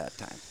hair at that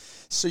time.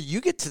 So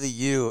you get to the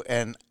U,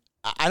 and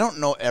I don't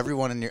know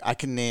everyone in your. I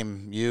can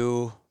name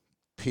you,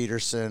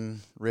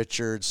 Peterson,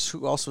 Richards.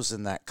 Who else was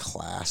in that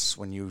class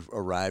when you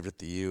arrived at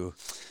the U?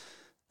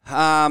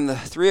 The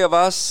three of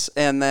us,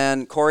 and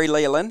then Corey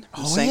Leyland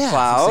from St.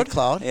 Cloud. St.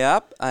 Cloud.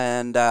 Yep,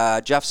 and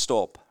Jeff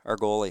Stolp, our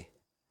goalie.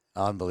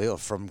 Unbelievable.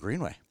 From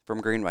Greenway.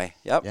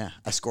 Yep. Yeah,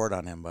 I scored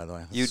on him, by the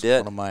way. You did.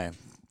 One of my Name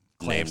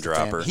claims to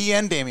dropper. fame. He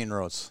and Damian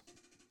Rhodes.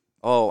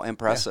 Oh,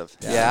 impressive.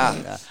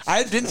 Yeah.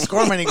 I didn't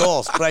score many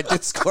goals, but I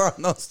did score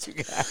on those two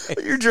guys.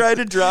 You're trying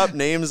to drop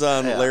names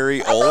on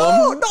Larry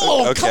Olam?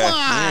 No, Okay. come on.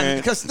 All right.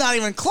 Because it's not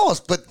even close.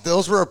 But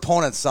those were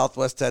opponents.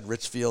 Southwest had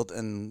Richfield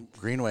and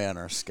Greenway on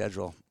our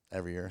schedule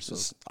every year. So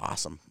it's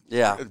awesome.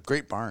 Yeah.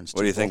 Great barns.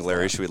 What do you think,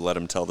 Larry? Should we let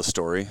him tell the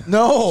story?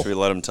 No. Should we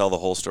let him tell the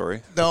whole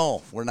story?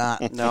 No, we're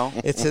not. No?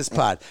 It's his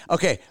pod.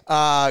 Okay.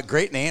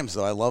 Great names,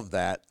 though. I love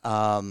that.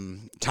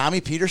 Tommy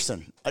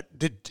Peterson.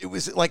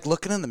 Was it like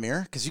looking in the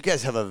mirror? Because you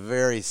guys have a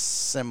very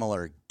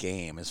similar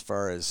game as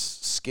far as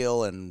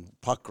skill and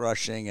puck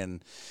rushing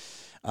and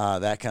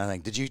that kind of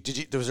thing. Did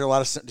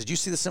you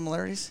see the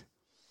similarities?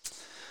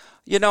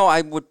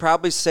 I would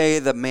probably say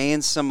the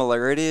main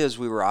similarity is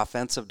we were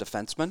offensive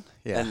defensemen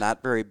and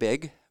not very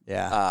big,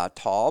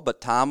 tall. But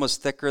Tom was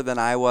thicker than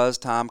I was.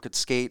 Tom could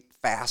skate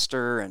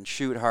faster and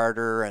shoot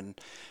harder, and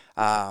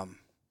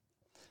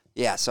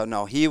so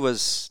no, he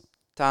was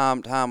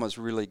Tom was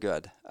really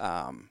good.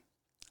 I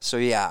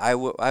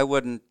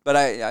wouldn't, but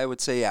I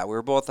would say we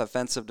were both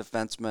offensive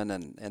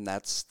defensemen, and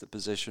that's the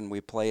position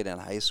we played in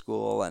high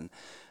school, and.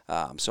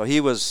 So he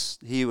was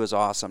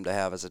awesome to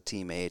have as a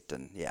teammate,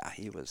 and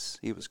he was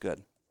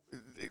good.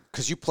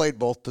 Because you played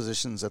both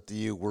positions at the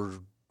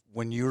U.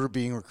 When you were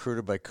being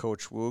recruited by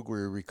Coach Woog,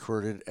 were you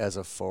recruited as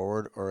a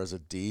forward or as a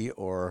D,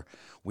 or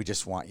we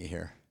just want you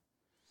here?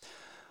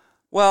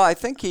 Well, I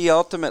think he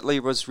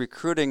ultimately was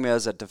recruiting me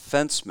as a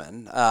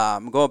defenseman.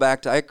 Going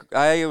back to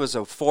I was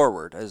a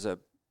forward as a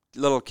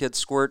little kid,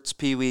 squirts,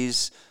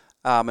 peewees,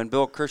 and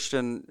Bill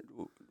Christian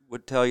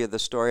would tell you the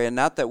story. And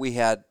not that we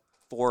had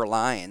 4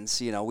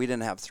 lines, we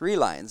didn't have 3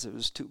 lines. It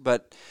was 2,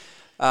 but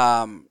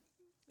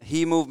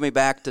he moved me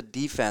back to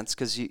defense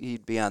because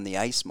he'd be on the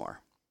ice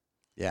more.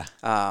 Yeah.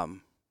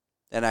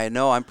 And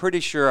I'm pretty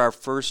sure our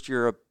first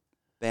year of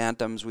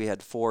Bantams we had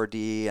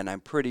 4D, and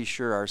I'm pretty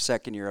sure our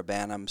second year of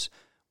Bantams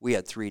we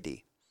had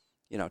 3D.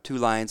 2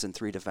 lines and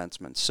 3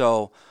 defensemen.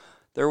 So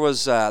there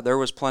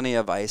was plenty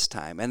of ice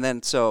time, and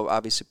then so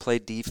obviously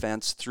played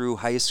defense through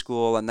high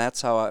school, and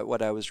that's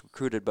what I was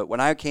recruited. But when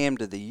I came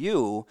to the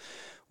U,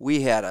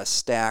 we had a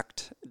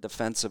stacked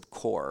defensive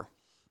core.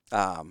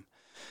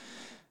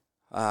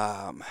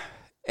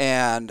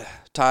 And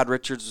Todd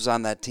Richards was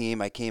on that team.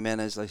 I came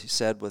in, as you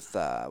said, with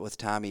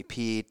Tommy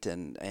Pete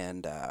and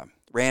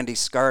Randy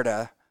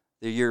Scarta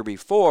the year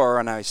before,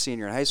 and I was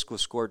senior in high school,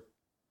 scored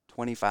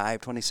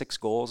 25, 26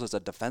 goals as a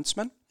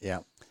defenseman. Yeah.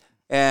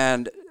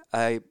 And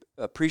I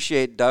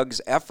appreciate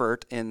Doug's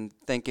effort in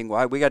thinking,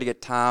 well, we got to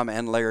get Tom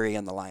and Larry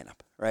in the lineup,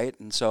 right?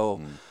 And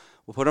so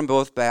we'll put them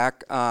both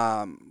back.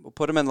 We'll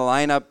put them in the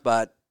lineup,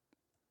 but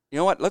you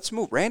know what? Let's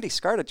move. Randy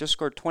Scarta just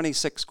scored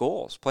 26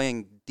 goals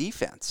playing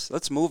defense.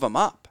 Let's move him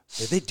up.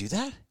 Did they do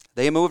that?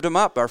 They moved him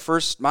up.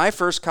 My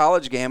first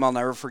college game, I'll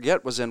never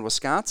forget, was in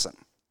Wisconsin.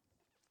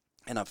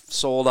 In a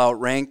sold-out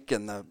rink,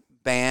 and the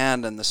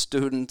band and the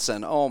students,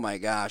 and oh my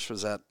gosh,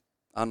 was that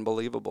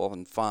unbelievable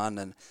and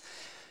fun.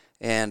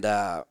 And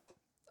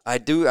I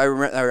do.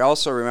 I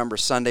also remember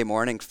Sunday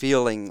morning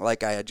feeling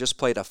like I had just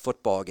played a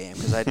football game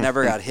because I'd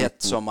never got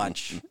hit so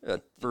much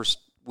first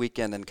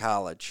weekend in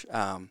college.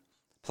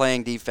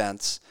 Playing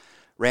defense,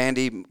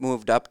 Randy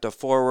moved up to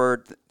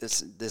forward.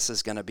 This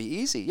is going to be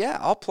easy. Yeah,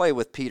 I'll play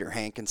with Peter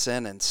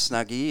Hankinson and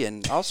Snuggie,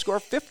 and I'll score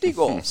 50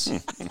 goals.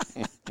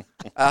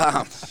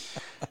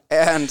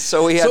 And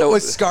so we had. So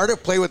was Scar to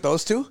play with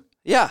those two?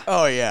 Yeah.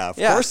 Oh yeah, of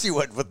course you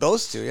would with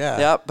those two. Yeah.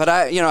 Yeah, but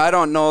I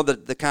don't know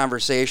the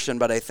conversation,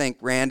 but I think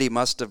Randy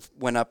must have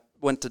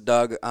went to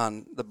Doug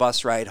on the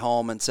bus ride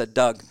home and said,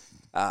 "Doug,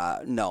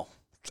 no,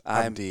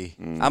 I'm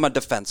a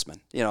defenseman.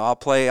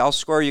 I'll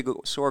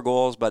score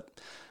goals,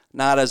 but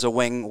not as a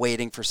wing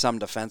waiting for some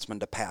defenseman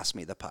to pass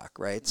me the puck,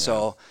 right?"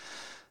 Yeah.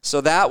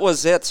 So that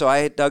was it.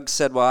 So Doug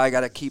said, "Well, I'd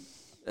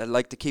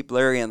like to keep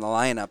Larry in the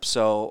lineup."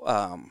 So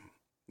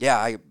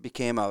I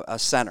became a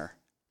center,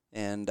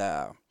 and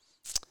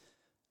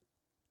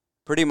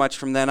pretty much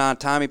from then on,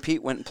 Tommy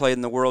Pete went and played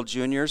in the World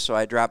Juniors, so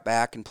I dropped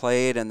back and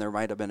played, and there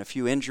might have been a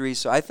few injuries.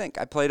 So I think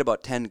I played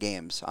about 10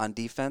 games on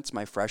defense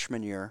my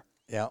freshman year.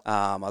 Yeah.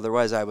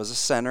 Otherwise, I was a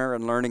center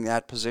and learning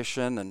that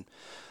position. And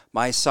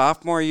my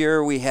sophomore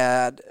year, we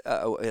had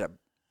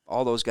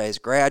all those guys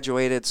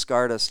graduated,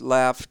 Scartus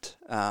left.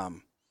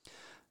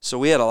 So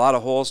we had a lot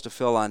of holes to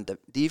fill on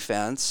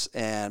defense,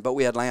 but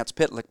we had Lance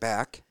Pitlick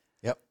back.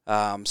 Yep.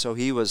 So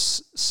he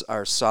was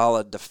our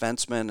solid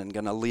defenseman and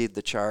going to lead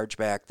the charge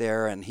back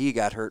there, and he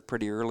got hurt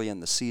pretty early in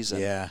the season.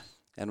 Yeah.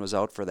 And was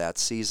out for that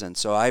season.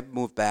 So I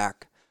moved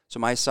back. So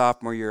my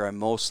sophomore year, I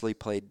mostly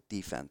played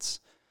defense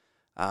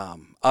out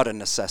of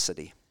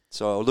necessity.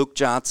 So Luke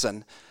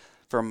Johnson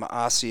from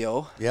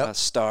Osseo, a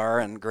star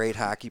and great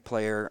hockey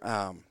player,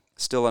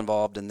 still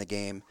involved in the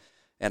game,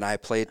 and I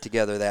played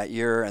together that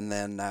year. And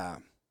then,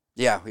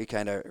 we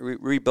kind of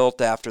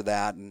rebuilt after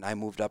that, and I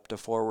moved up to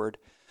forward.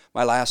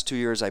 My last 2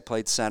 years I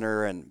played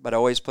center, but I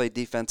always played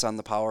defense on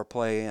the power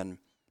play and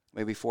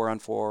maybe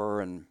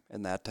 4-on-4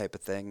 and that type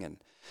of thing.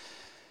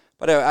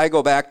 But I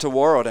go back to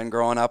Warroad and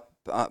growing up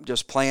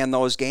just playing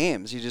those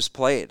games. You just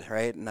played,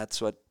 right? And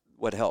that's what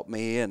helped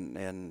me,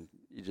 and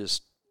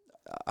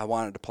I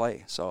wanted to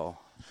play. So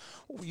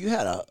you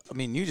had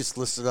you just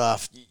listed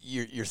off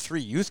your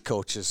 3 youth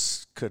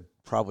coaches could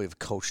probably have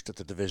coached at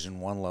the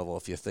Division I level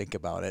if you think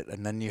about it,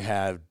 and then you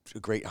had a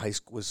great high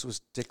school. Was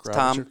Dick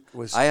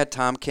Roberts? I had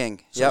Tom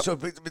King.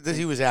 But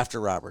he was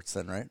after Roberts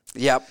then, right?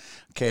 Yep.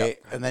 Okay, yep.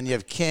 And then you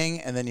have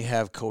King, and then you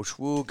have Coach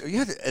Woog.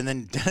 And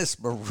then Dennis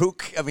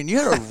Marouk. You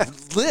had a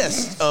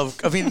list of.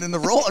 In the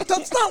role.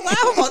 Let's not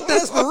laugh about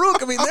Dennis Marouk.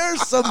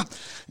 There's some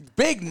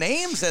big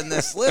names in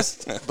this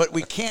list, but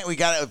we can't. We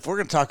got. If we're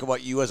going to talk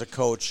about you as a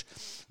coach,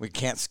 we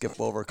can't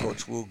skip over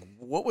Coach Woog.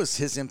 What was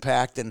his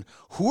impact, and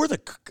who are the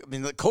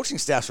coaching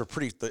staffs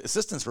the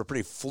assistants were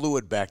pretty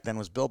fluid back then.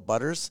 Was Bill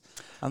Butters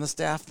on the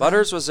staff then?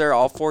 Butters was there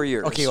all 4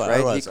 years. Okay,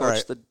 right? He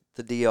coached the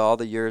D all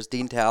the years.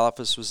 Dean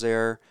Talifas was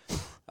there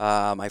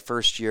my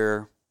first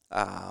year.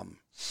 Mark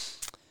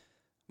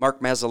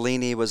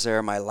Mazzolini was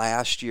there my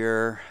last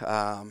year.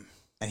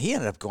 And he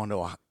ended up going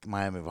to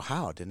Miami of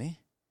Ohio, didn't he?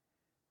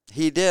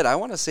 He did. I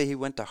want to say he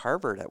went to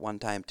Harvard at one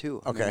time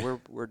too. Okay,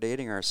 we're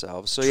dating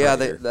ourselves. So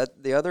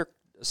the other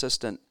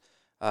assistant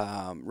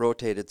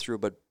rotated through,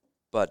 but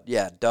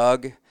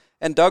Doug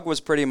was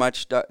pretty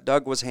much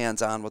Doug was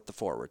hands on with the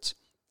forwards.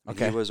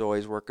 Okay, he was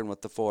always working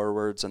with the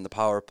forwards and the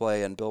power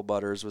play, and Bill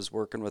Butters was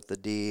working with the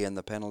D and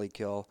the penalty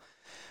kill.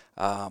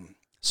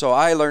 So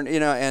I learned,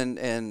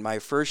 and my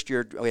first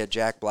year we had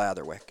Jack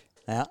Blatherwick.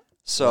 Yeah.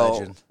 So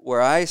legend.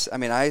 Where I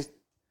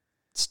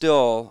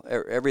still,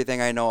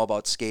 everything I know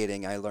about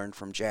skating, I learned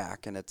from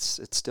Jack, and it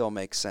still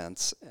makes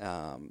sense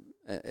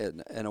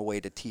in a way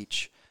to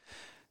teach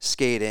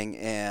skating.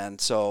 And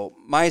so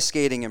my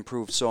skating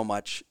improved so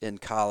much in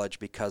college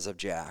because of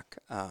Jack.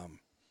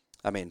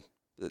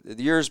 The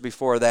years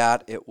before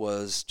that, it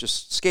was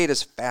just skate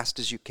as fast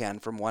as you can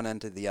from one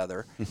end to the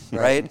other,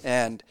 right?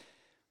 And,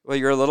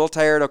 you're a little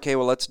tired. Okay,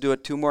 let's do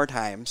it 2 more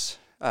times.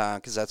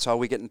 Because that's how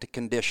we get into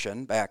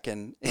condition back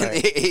in the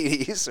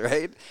 80s,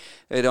 right?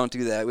 They don't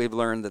do that. We've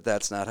learned that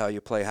that's not how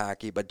you play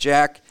hockey. But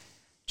Jack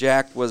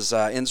was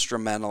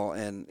instrumental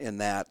in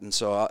that,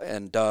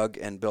 and Doug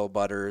and Bill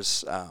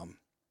Butters,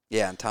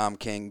 and Tom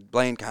King,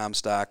 Blaine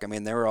Comstock.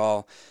 They were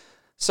all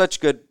such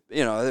good.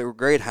 They were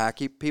great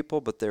hockey people,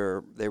 but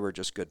they were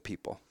just good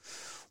people.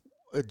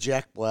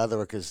 Jack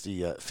Blatherwick is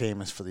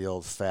famous for the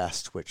old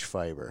fast twitch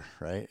fiber,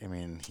 right?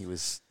 He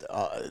was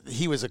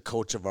a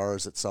coach of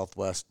ours at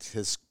Southwest.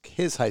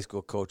 His high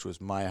school coach was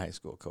my high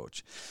school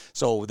coach,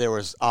 so there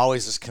was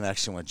always this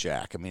connection with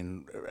Jack.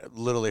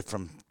 Literally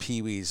from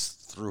Pee-wees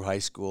through high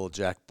school,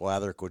 Jack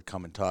Blatherwick would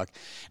come and talk,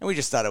 and we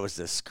just thought it was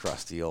this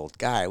crusty old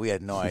guy. We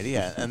had no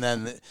idea, and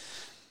then.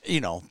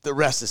 The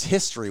rest is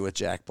history with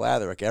Jack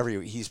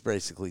Blatherwick. He's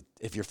basically,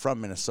 if you're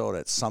from Minnesota,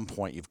 at some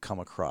point you've come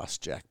across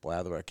Jack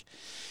Blatherwick.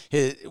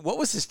 What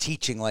was his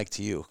teaching like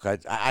to you?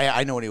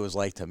 I know what he was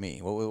like to me.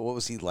 What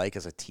was he like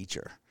as a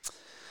teacher?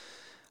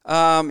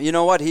 You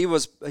know what? He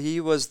was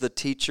the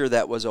teacher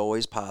that was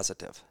always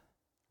positive,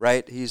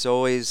 right? He's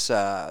always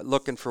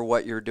looking for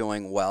what you're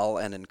doing well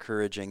and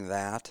encouraging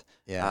that.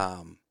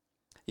 Yeah.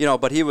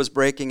 But he was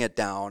breaking it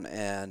down,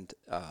 and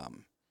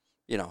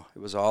it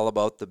was all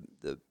about the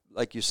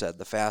like you said,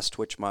 the fast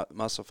twitch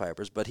muscle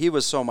fibers. But he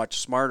was so much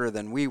smarter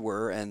than we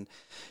were, and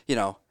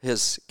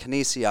his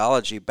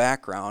kinesiology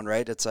background,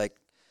 right? It's like,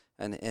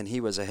 and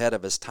he was ahead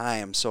of his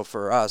time. So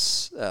for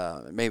us,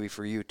 maybe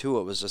for you too,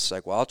 it was just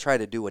like, well, I'll try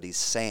to do what he's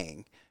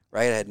saying,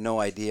 right? I had no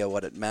idea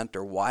what it meant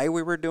or why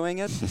we were doing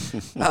it.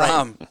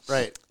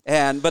 Right.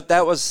 But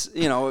that was,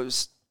 it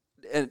was.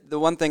 And the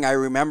one thing I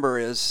remember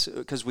is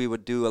because we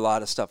would do a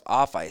lot of stuff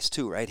off ice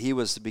too, right? He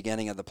was the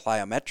beginning of the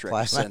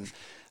plyometrics and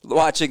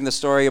watching the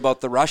story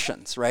about the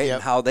Russians, right,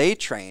 and how they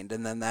trained,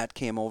 and then that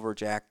came over.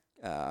 Jack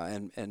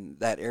and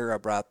that era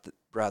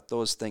brought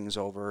those things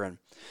over,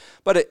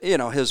 but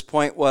his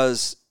point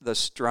was the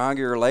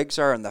stronger your legs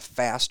are and the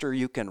faster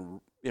you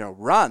can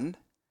run,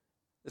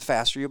 the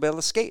faster you'll be able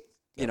to skate.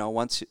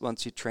 Once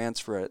you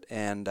transfer it,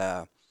 and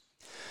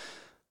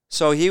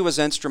so he was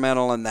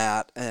instrumental in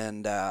that,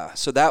 and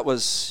so that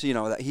was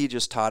that he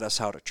just taught us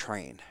how to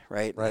train,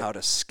 right? And how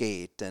to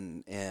skate,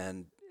 and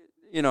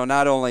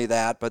not only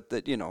that, but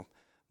that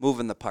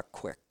moving the puck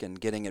quick and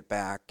getting it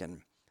back.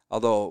 And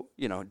although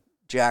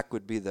Jack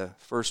would be the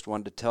first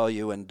one to tell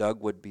you, and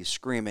Doug would be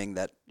screaming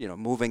that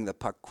moving the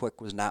puck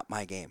quick was not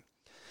my game.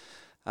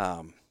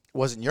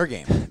 Wasn't your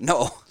game?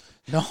 No.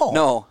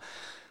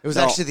 It was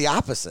actually the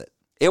opposite.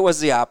 It was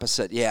the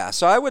opposite, yeah.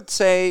 So I would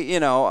say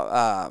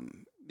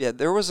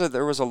there was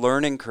a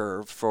learning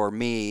curve for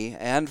me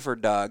and for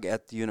Doug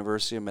at the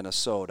University of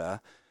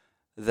Minnesota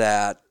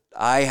that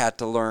I had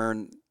to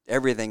learn.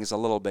 Everything's a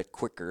little bit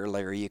quicker,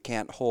 Larry. You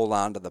can't hold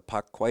on to the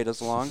puck quite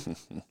as long.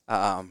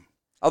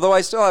 Although I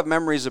still have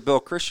memories of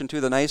Bill Christian,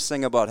 too. The nice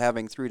thing about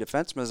having 3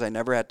 defensemen is I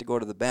never had to go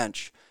to the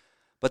bench.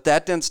 But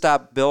that didn't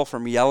stop Bill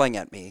from yelling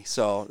at me.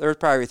 So there was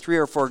probably 3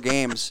 or 4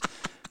 games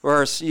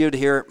where you'd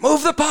hear,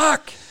 "Move the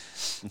puck!"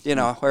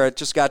 Where it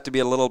just got to be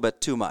a little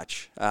bit too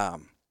much.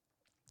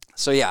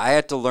 So, yeah, I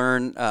had to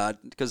learn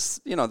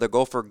because, the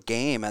Gopher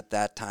game at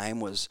that time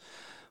was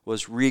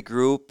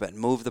regroup and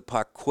move the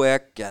puck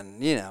quick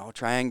and,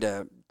 trying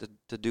to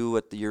do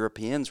what the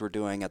Europeans were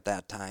doing at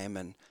that time.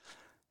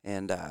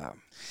 And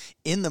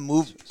in the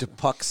move to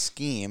puck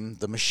scheme,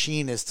 the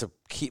machine is to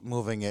keep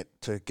moving it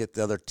to get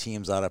the other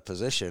teams out of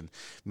position.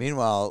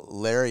 Meanwhile,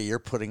 Larry, you're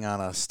putting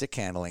on a stick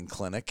handling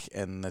clinic,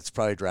 and it's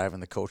probably driving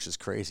the coaches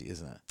crazy,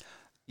 isn't it?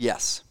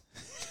 Yes.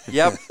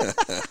 Yep.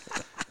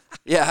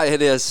 Yeah,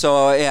 it is.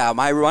 So, yeah,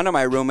 one of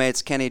my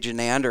roommates, Kenny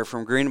Janander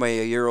from Greenway,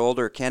 a year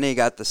older, Kenny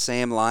got the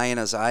same line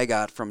as I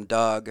got from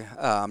Doug,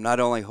 not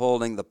only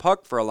holding the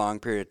puck for a long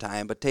period of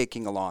time, but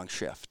taking a long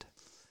shift.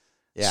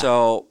 Yeah.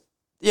 So,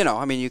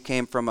 you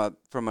came from a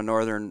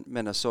northern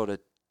Minnesota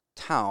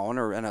town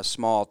or in a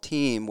small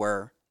team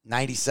where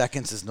 90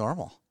 seconds is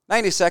normal.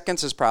 90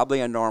 seconds is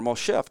probably a normal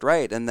shift,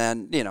 right? And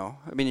then,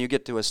 you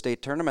get to a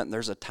state tournament and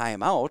there's a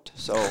timeout.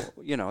 So,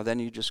 then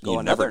you just go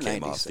another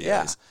 90 seconds.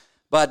 Yeah.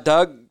 But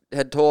Doug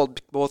had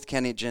told both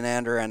Kenny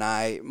Janander and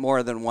I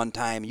more than one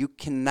time, you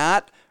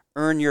cannot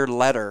earn your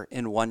letter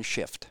in one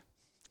shift.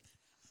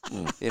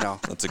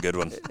 That's a good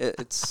one.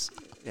 It's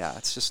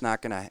just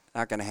not gonna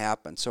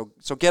happen. So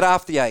get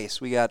off the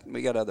ice. We got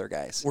other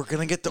guys. We're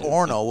gonna get to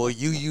Orono. Will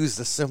you use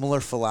the similar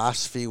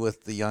philosophy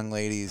with the young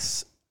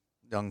ladies,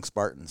 young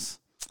Spartans?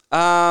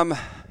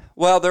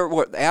 Well, there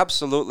would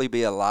absolutely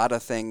be a lot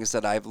of things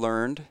that I've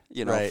learned,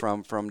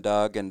 from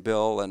Doug and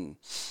Bill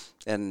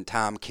and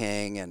Tom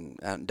King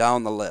and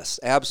down the list.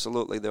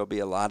 Absolutely, there'll be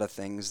a lot of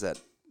things that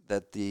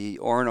the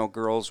Orono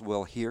girls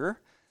will hear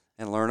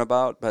and learn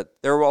about. But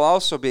there will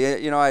also be,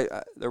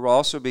 there will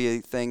also be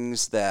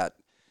things that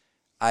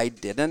I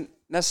didn't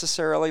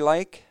necessarily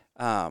like,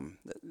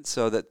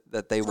 so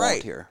that they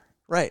won't hear.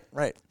 Right.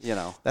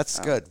 That's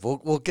good.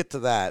 We'll get to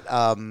that.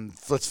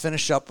 Let's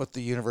finish up with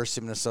the University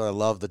of Minnesota. I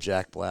love the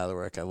Jack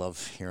Blatherwick. I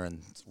love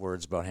hearing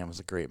words about him. He's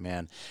a great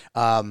man.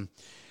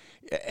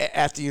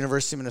 At the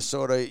University of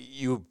Minnesota,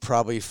 you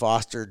probably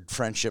fostered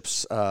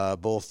friendships.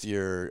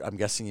 I'm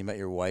guessing you met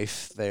your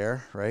wife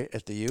there, right,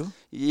 at the U?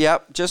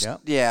 Yep.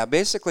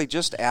 Basically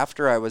just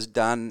after I was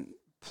done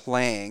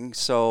playing.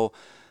 So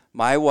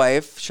my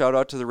wife, shout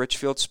out to the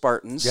Richfield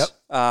Spartans. Yep.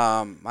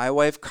 My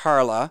wife,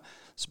 Carla,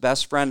 his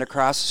best friend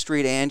across the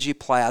street, Angie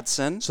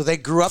Pladson. So they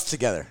grew up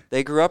together.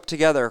 They grew up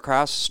together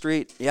across the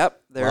street. Yep.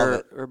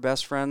 They're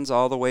best friends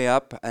all the way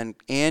up. And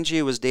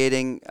Angie was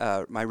dating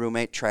my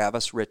roommate,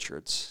 Travis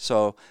Richards.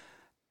 So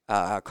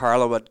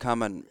Carla would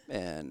come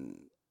and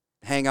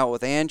hang out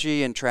with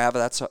Angie and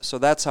Travis.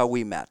 That's how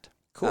we met.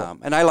 Cool.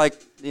 And I like,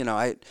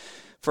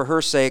 for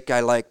her sake, I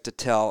like to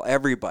tell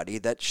everybody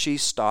that she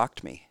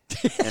stalked me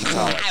in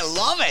college. I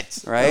love it.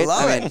 Right? I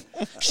love it.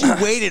 She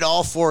waited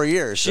all 4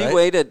 years. She right?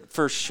 waited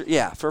for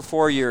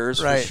 4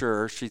 years right.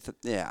 for sure.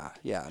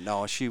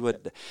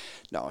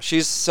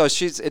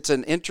 It's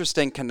an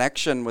interesting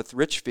connection with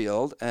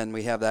Richfield, and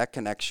we have that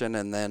connection.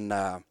 And then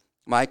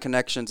my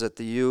connections at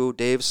the U,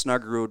 Dave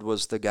Snuggerud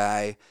was the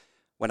guy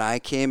when I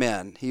came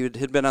in. He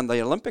had been on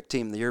the Olympic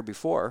team the year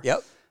before.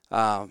 Yep.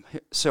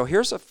 So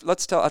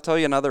I'll tell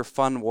you another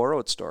fun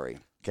Warroad story.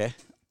 Okay.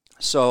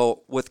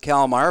 So with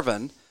Cal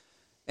Marvin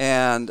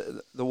and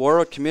the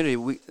Warroad community,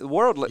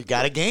 You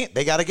got a game.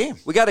 They got a game.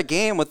 we got a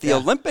game with the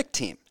Olympic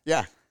team.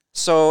 Yeah.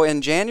 So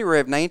in January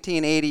of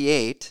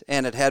 1988,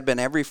 and it had been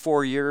every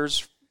 4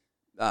 years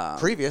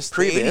Previous.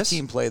 The 80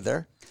 team played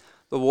there.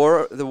 the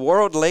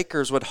Warroad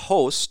Lakers would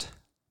host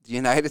the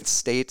United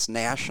States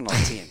national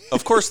team.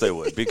 Of course they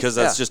would, because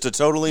that's just a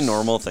totally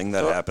normal thing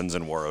that happens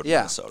in Warroad,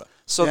 Minnesota.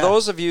 So Yeah.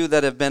 those of you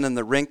that have been in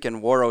the rink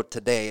in Warroad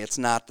today, it's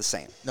not the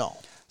same. No.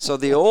 So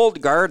the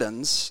old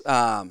gardens,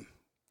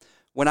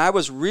 when I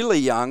was really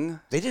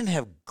young, They didn't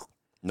have.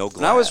 No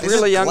glass. when I was There's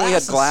really young, we glass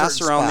had in glass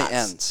certain around spots. the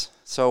ends.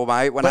 So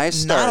when But I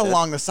started, not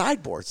along the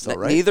sideboards, though,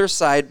 right? neither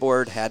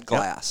sideboard had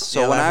glass.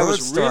 So Yeah, when I've I heard was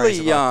really stories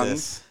about young,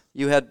 this.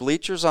 you had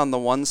bleachers on the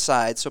one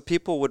side, so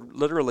people would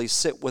literally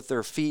sit with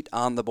their feet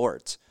on the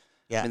boards.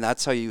 Yeah. I mean,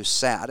 that's how you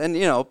sat. And,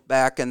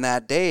 back in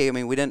that day, I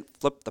mean, we didn't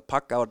flip the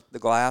puck out the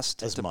glass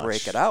As to much.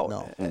 break it out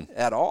No.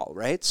 at all,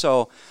 right?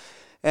 So,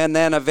 and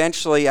then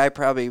eventually I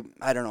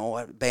don't know,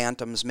 what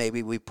Bantams,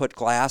 maybe we put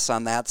glass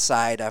on that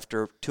side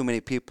after too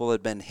many people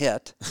had been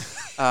hit.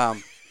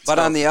 But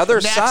on the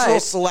other Natural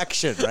side,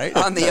 selection, right?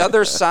 on the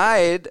other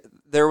side,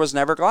 there was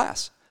never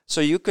glass.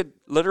 So you could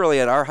literally,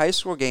 at our high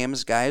school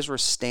games, guys were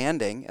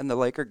standing in the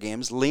Laker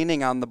games,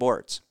 leaning on the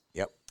boards.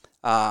 Yep.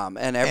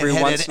 And every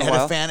And once in a had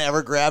while, a fan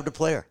ever grabbed a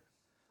player?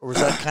 Or was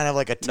that kind of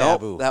like a no,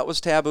 taboo? that was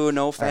taboo.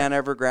 No fan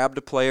ever grabbed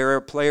a player.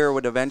 A player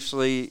would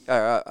eventually,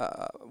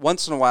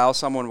 once in a while,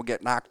 someone would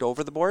get knocked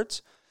over the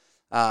boards.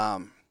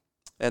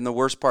 And the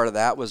worst part of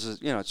that was,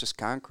 it's just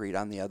concrete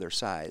on the other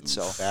side.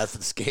 So Bad for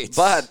the skates.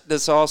 But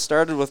this all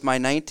started with my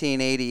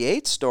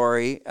 1988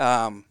 story.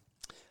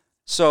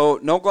 So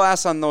no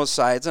glass on those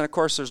sides, and of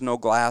course there's no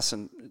glass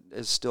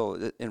is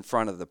still in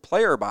front of the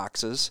player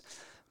boxes.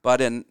 But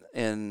in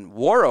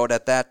Warroad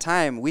at that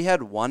time, we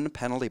had one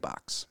penalty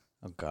box.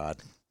 Oh, God.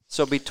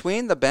 So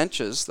between the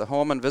benches, the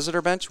home and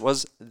visitor bench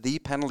was the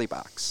penalty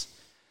box.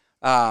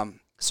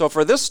 So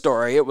for this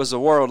story, it was the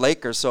Warroad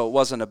Lakers, so it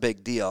wasn't a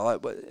big deal.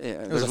 It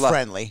was a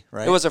friendly,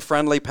 right? It was a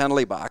friendly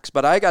penalty box,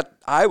 but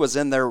I was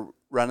in there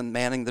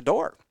manning the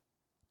door.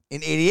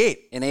 In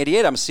 88. In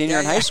 88, I'm a senior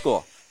in high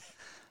school.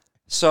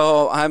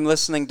 So I'm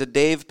listening to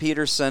Dave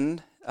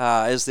Peterson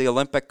as the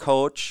Olympic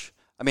coach.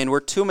 I mean, we're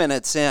 2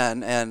 minutes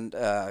in, and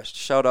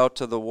shout out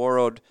to the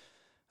Warroad,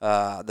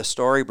 the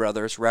Story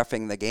brothers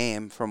reffing the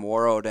game from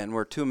Warroad, and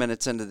we're 2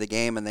 minutes into the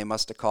game, and they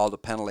must have called a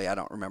penalty. I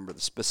don't remember the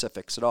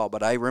specifics at all,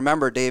 but I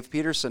remember Dave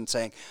Peterson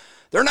saying,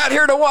 "They're not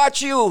here to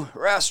watch you,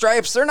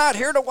 Stripes. They're not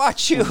here to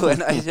watch you."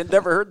 And I had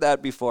never heard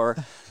that before.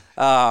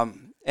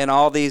 And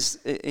all these,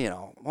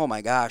 oh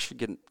my gosh.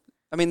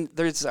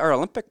 There's our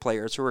Olympic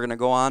players who are going to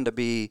go on to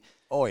be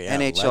NHL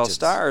legends.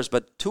 stars,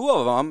 but two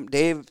of them,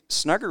 Dave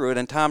Snuggerud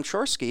and Tom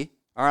Shorsky,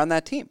 are on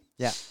that team.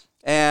 Yeah.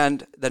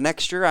 And the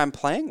next year I'm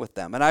playing with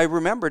them. And I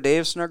remember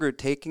Dave Snuggerud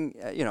taking,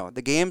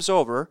 the game's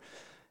over,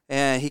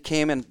 and he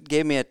came and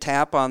gave me a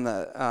tap on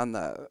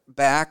the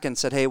back and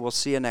said, "Hey, we'll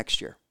see you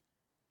next year."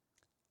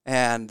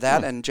 And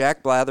and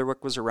Jack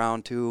Blatherwick was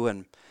around too,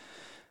 and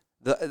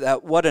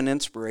that what an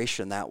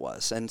inspiration that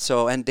was.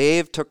 And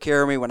Dave took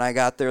care of me when I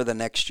got there the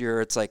next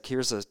year. It's like,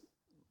 here's a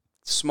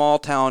small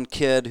town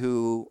kid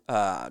who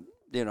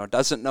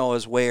doesn't know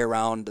his way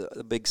around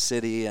the big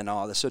city and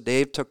all this. So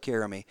Dave took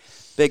care of me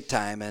big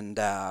time, and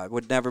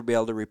would never be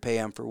able to repay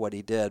him for what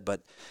he did.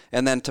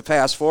 And then to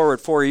fast forward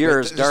 4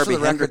 years, Just for Darby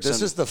the record, Hendrickson.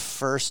 this is the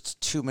first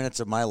 2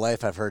 minutes of my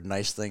life I've heard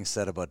nice things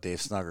said about Dave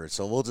Snuggerud.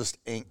 So we'll just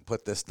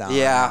put this down.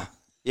 Yeah.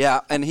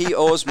 Yeah, and he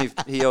owes me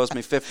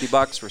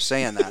 $50 for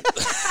saying that.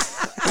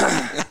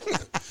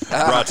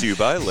 Brought to you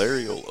by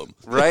Larry Olam.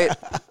 Right?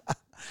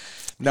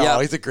 No,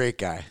 Yeah. he's a great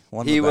guy.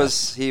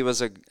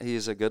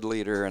 He's a good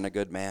leader and a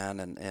good man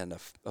and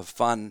a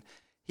fun.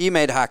 He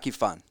made hockey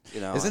fun,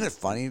 Isn't it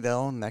funny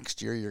though?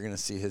 Next year you're going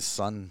to see his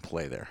son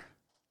play there.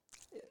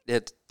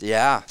 It's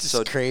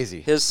Just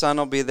crazy. His son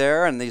will be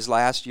there, and these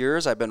last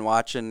years I've been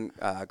watching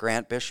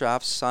Grant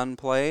Bischoff's son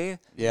play.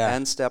 Yeah.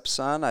 And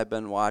stepson. I've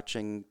been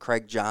watching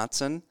Craig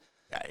Johnson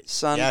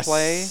son Yes.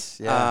 play.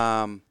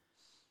 Yeah.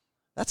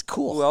 That's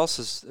cool. Who else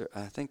is there?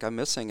 I think I'm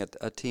missing a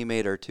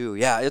teammate or two.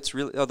 Yeah, it's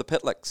really the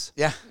Pitlicks.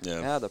 Yeah.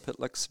 Yeah, the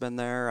Pitlick's been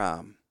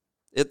there.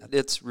 It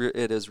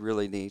is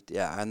really neat.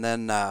 Yeah, and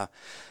then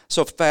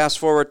so fast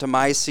forward to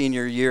my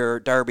senior year,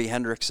 Darby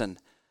Hendrickson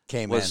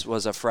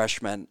was a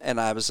freshman,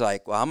 and I was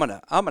like, well, I'm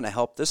gonna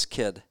help this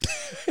kid,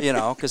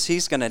 because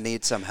he's gonna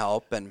need some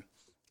help, and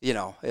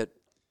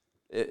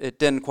it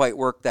didn't quite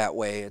work that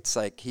way. It's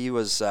like he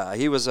was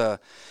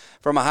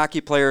from a hockey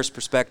player's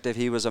perspective,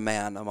 he was a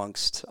man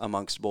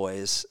amongst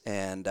boys,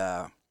 and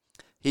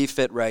he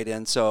fit right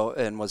in.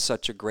 And was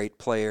such a great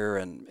player,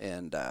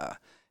 and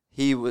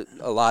he was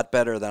a lot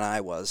better than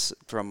I was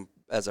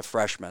as a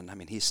freshman. I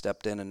mean, he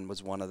stepped in and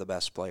was one of the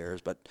best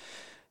players. But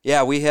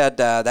yeah, we had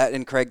that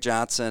in Craig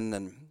Johnson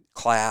and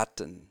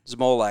Klatt and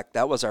Zmolek.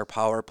 That was our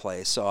power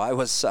play. So I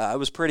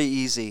was pretty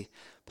easy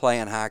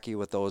playing hockey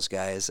with those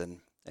guys, and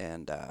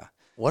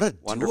what a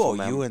wonderful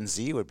duo. U and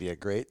Z would be a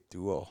great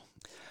duo.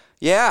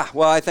 Yeah,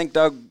 well, I think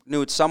Doug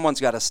knew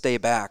someone's got to stay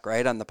back,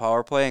 right, on the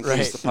power play in case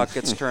Right. the puck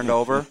gets turned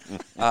over.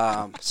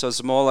 So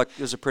Zamola,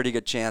 there's a pretty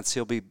good chance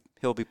he'll be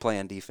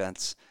playing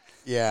defense.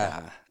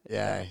 Yeah.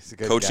 Yeah. He's a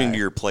good Coaching guy. to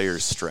your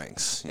players'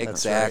 strengths.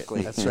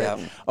 Exactly. That's right.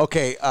 Yeah.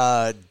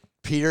 Okay,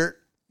 Peter,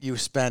 you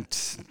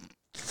spent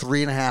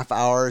 3.5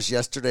 hours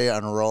yesterday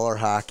on roller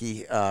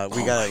hockey. We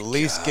got to at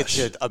least get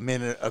you a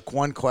minute,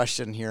 one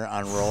question here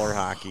on roller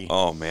hockey.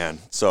 Oh, man.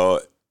 So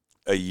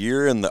a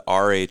year in the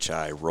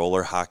RHI,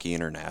 Roller Hockey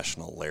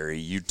International, Larry,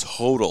 you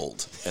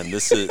totaled, and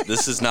this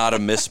is not a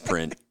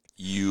misprint,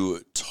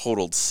 you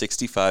totaled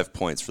 65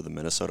 points for the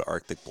Minnesota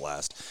Arctic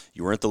Blast.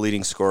 You weren't the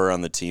leading scorer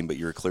on the team, but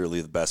you were clearly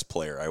the best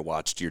player. I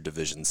watched your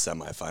division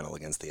semifinal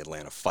against the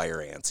Atlanta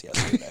Fire Ants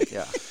yesterday.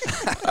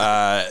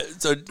 Yeah.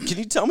 So can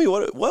you tell me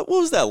what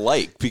was that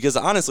like? Because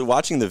honestly,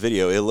 watching the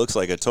video, it looks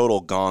like a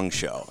total gong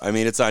show. I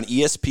mean, it's on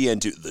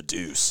ESPN, The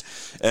Deuce,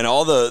 and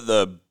all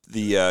the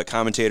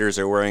commentators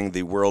are wearing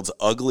the world's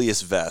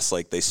ugliest vests,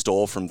 like they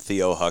stole from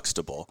Theo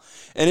Huxtable,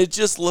 and it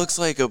just looks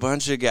like a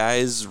bunch of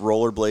guys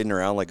rollerblading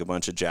around like a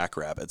bunch of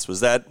jackrabbits. Was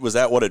that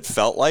what it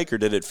felt like, or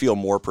did it feel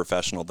more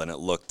professional than it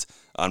looked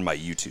on my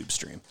YouTube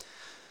stream?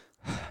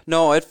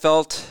 No, it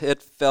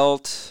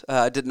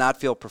did not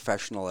feel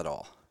professional at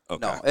all.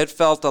 Okay. No, it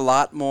felt a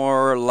lot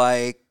more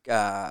like,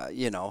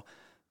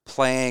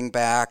 playing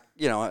back,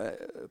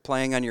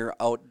 playing on your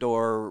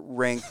outdoor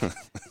rink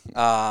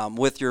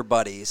with your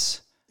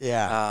buddies.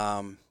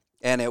 Yeah.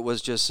 And it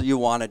was just, you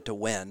wanted to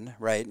win,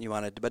 right?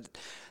 And but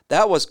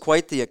that was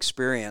quite the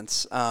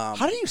experience. How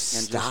do you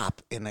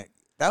stop in it?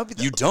 That would be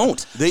the, You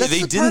don't. They that's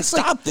the didn't part,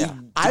 stop. Like,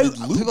 They did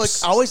people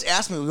loops. always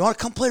ask me, "We want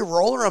to come play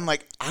roller?" I'm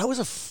like, I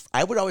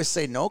would always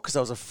say no because I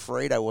was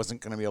afraid I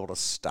wasn't going to be able to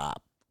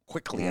stop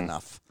quickly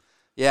enough.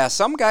 Yeah,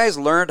 some guys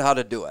learned how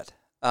to do it.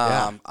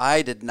 Yeah.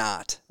 I did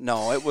not.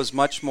 No, it was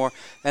much more,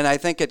 and I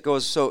think it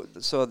goes so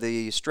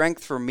the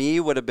strength for me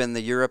would have been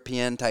the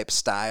European type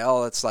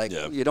style. It's like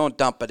you don't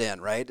dump it in,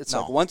 right? It's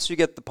like once you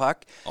get the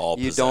puck, All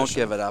you don't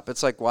possession. give it up.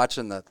 It's like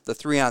watching the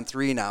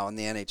 3-on-3 now in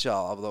the NHL,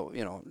 although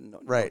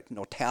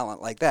no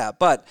talent like that.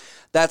 But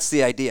that's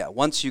the idea.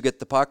 Once you get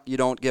the puck, you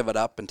don't give it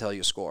up until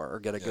you score or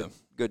get a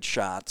good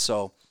shot.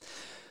 So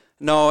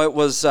no, it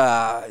was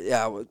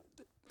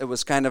it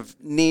was kind of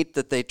neat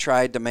that they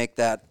tried to make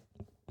that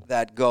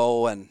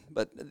go,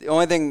 but the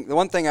one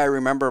thing I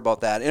remember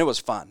about that, and it was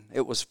fun.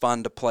 It was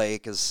fun to play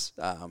because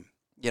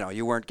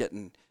you weren't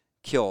getting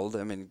killed.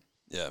 I mean,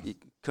 you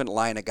couldn't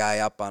line a guy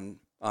up on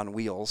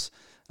wheels.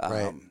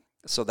 Right.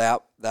 So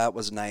that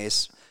was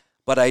nice.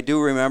 But I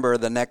do remember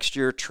the next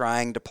year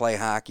trying to play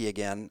hockey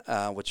again,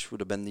 which would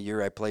have been the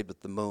year I played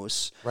with the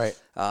Moose. Right.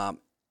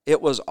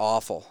 It was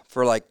awful.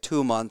 For like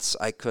 2 months,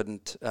 I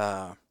couldn't.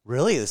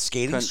 Really, the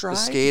skating stride. The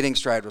skating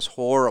stride was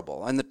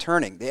horrible, and the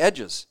turning, the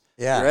edges.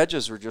 Yeah. Your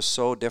edges were just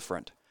so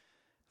different.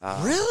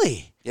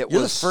 Really? You're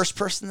the first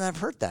person that I've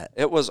heard that.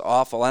 It was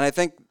awful. And I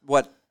think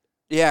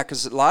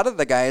because a lot of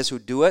the guys who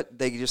do it,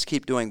 they just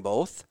keep doing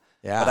both.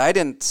 Yeah. But I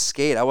didn't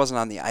skate. I wasn't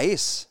on the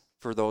ice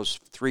for those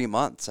 3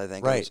 months, I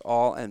think. Right. It was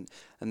all, and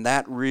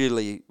that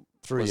really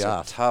Threw was you a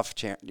off. tough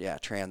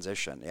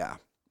transition. Yeah.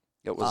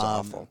 It was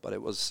awful, but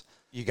it was.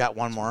 You got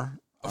one more?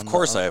 Of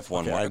course, I have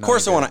one okay, more. I Of know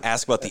course, you I did. want to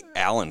ask about the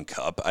Allen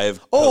Cup. I have.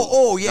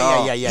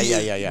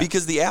 Yeah.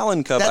 Because the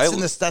Allen Cup,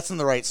 That's in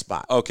the right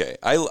spot. Okay,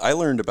 I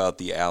learned about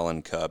the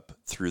Allen Cup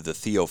through the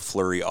Theo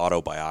Fleury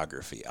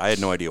autobiography. I had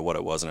no idea what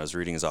it was, and I was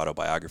reading his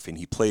autobiography, and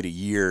he played a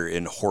year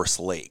in Horse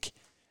Lake,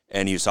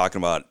 and he was talking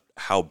about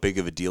how big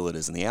of a deal it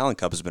is. And the Allen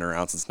Cup has been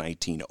around since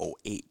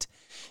 1908,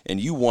 and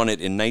you won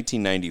it in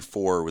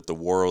 1994 with the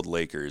World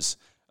Lakers.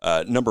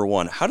 Number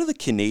one, how do the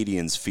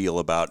Canadians feel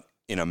about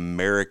an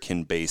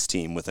American-based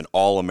team with an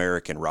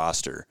all-American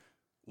roster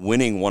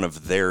winning one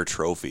of their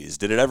trophies?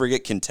 Did it ever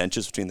get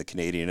contentious between the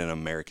Canadian and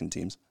American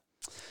teams?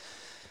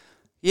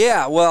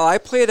 Yeah, well, I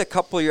played a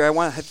couple years. I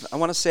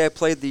want to say I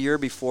played the year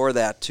before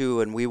that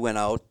too, and we went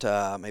out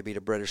maybe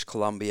to British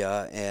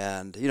Columbia,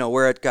 and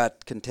where it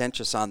got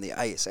contentious on the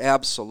ice.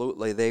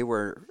 Absolutely, they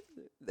were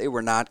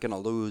not going to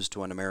lose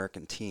to an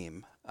American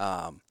team.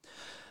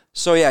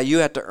 So yeah, you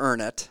had to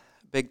earn it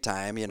big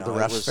time. The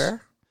refs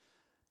fair?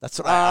 That's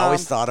what I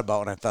always thought about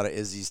when I thought of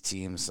Izzy's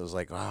teams. So I was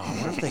like, wow, I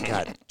wonder if they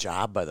got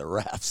jobbed by the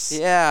refs.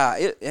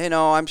 Yeah,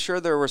 I'm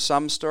sure there were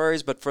some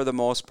stories, but for the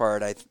most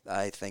part,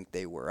 I think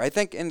they were. I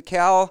think in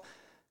Cal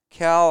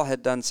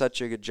had done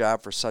such a good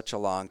job for such a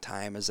long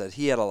time, is that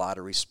he had a lot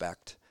of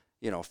respect,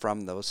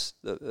 from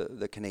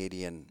the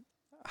Canadian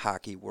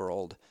hockey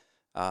world.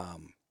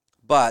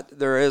 But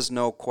there is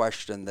no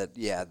question that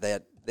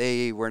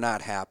they were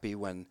not happy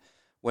when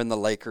the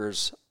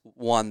Lakers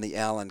won the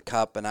Allen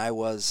Cup, and I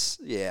was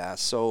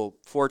so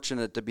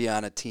fortunate to be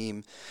on a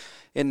team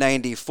in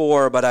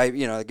 '94. But I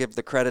give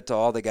the credit to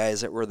all the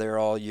guys that were there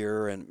all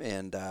year,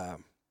 and there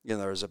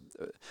was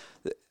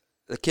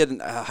a kid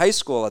in high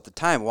school at the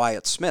time,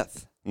 Wyatt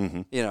Smith.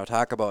 Mm-hmm.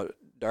 Talk about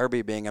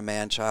Darby being a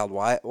man-child.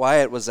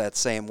 Wyatt was that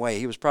same way.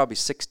 He was probably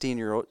 16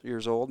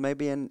 years old,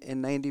 maybe in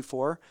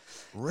 '94.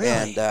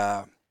 Really?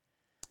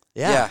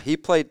 And he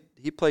played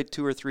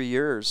 2 or 3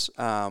 years.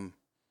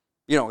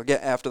 again,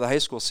 after the high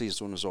school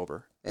season was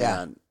over.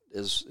 Yeah. And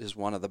is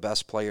one of the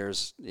best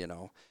players,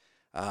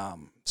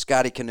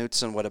 Scotty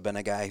Knutson would have been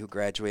a guy who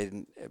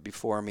graduated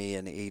before me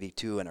in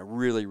 '82, and a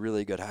really,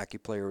 really good hockey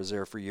player, was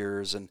there for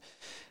years,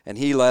 and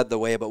he led the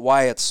way. But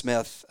Wyatt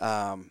Smith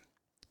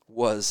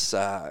was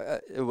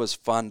it was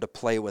fun to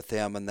play with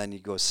him, and then you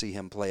go see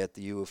him play at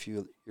the U a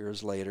few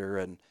years later,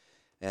 and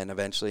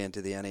eventually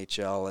into the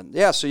NHL,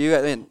 and so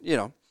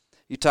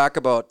you talk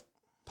about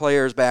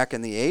players back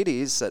in the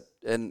 '80s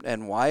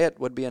and Wyatt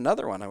would be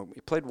another one.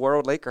 He played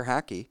World Laker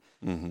hockey,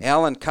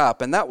 Allen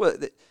Cup, and that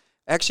was.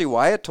 Actually,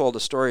 Wyatt told a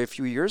story a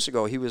few years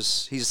ago.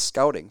 He's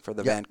scouting for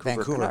the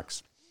Vancouver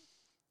Canucks,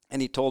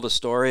 and he told a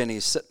story. And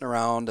he's sitting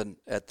around and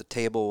at the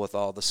table with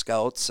all the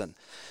scouts, and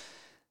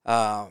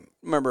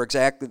remember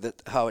exactly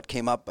how it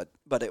came up.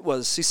 But it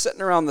was he's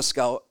sitting around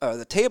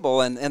the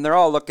table, and they're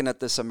all looking at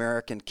this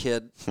American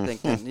kid,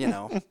 thinking,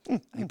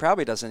 he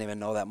probably doesn't even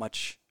know that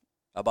much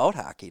about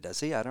hockey,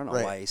 does he? I don't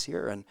know why he's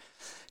here. And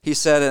he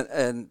said,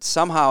 and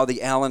somehow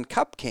the Allen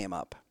Cup came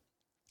up.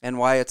 And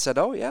Wyatt said,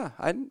 "Oh yeah,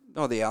 I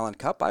know the Allen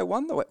Cup. I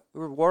won we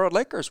were World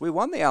Lakers. We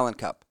won the Allen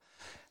Cup."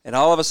 And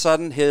all of a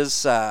sudden,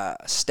 his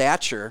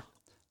stature,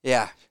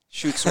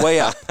 shoots way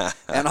up.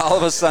 And all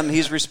of a sudden,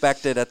 he's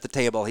respected at the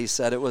table. He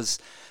said it was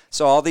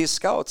so all these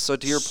scouts. So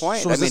to your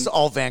point, So is this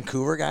all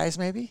Vancouver guys,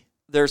 maybe?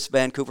 There's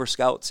Vancouver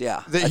Scouts.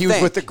 Yeah, He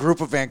was with the group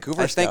of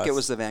Vancouver Scouts. I think it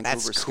was the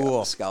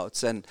Vancouver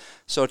Scouts. And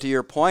so to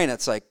your point,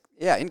 it's like,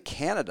 in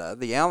Canada,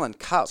 the Allen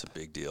Cup It's a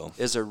big deal.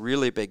 Is a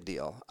really big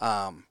deal.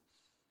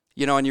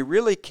 And you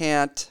really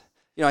can't,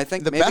 I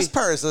think the best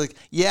part is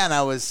and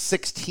I was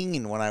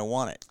 16 when I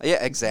won it.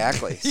 Yeah,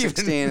 exactly.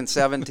 16 and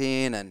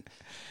 17. And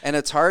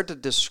it's hard to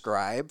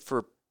describe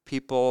for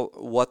people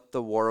what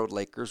the World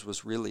Lakers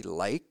was really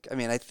like. I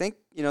mean, I think,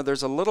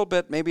 there's a little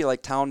bit maybe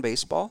like town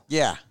baseball.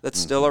 Yeah. That's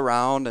still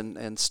around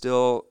and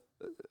still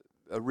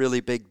a really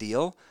big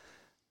deal.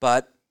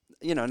 But,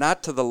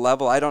 not to the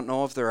level, I don't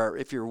know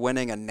if you're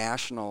winning a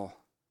national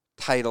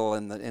title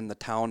in the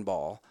town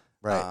ball.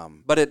 Right.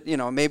 But it,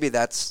 maybe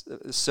that's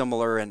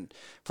similar, and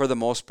for the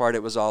most part,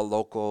 it was all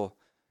local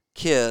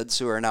kids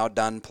who are now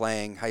done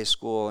playing high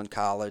school and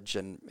college,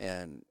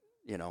 and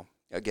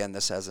again,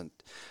 this hasn't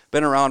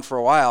been around for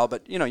a while,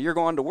 but you're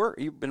going to work.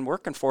 You've been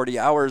working 40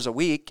 hours a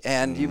week,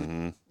 and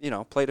you've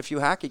played a few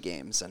hockey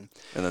games, and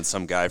then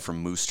some guy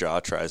from Moose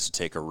Jaw tries to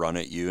take a run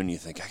at you, and you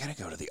think, I gotta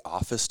go to the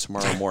office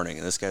tomorrow morning,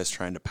 and this guy's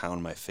trying to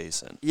pound my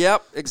face in.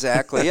 Yep,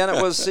 exactly. And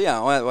it was,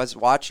 I was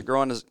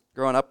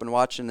growing up and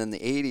watching in the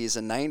 80s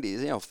and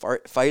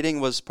 90s,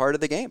 fighting was part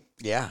of the game.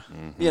 Yeah.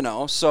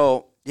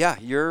 So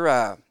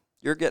you're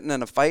getting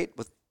in a fight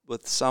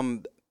with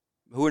some,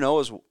 who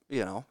knows,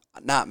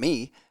 not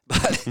me,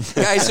 but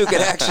guys who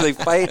could actually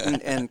fight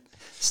and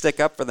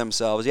stick up for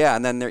themselves. Yeah,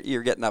 and then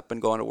you're getting up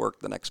and going to work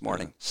the next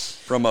morning.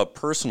 From a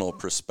personal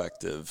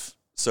perspective,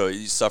 so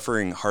you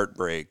suffering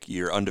heartbreak,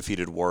 your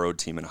undefeated Warroad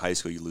team in high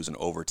school, you lose in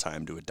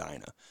overtime to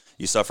Edina.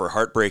 You suffer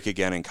heartbreak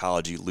again in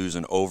college, you lose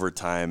in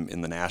overtime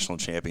in the national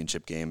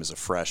championship game as a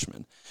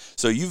freshman.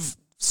 So you've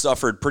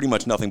suffered pretty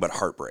much nothing but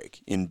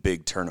heartbreak in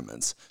big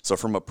tournaments. So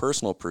from a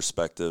personal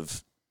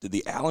perspective, did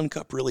the Allen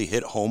Cup really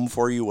hit home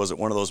for you? Was it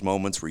one of those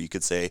moments where you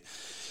could say,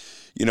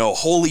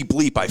 holy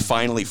bleep, I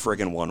finally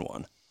friggin' won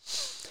one?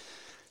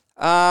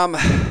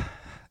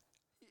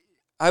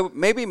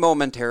 Maybe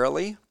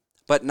momentarily,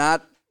 but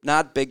not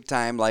big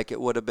time like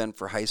it would have been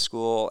for high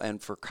school and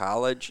for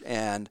college.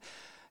 And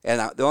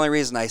the only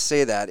reason I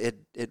say that,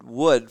 it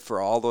would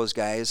for all those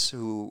guys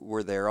who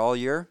were there all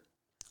year.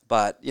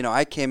 But,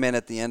 I came in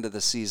at the end of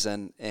the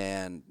season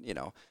and,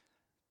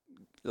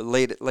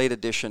 late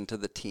addition to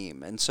the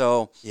team. And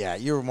so... Yeah,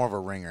 you were more of a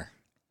ringer.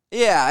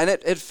 Yeah, and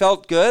it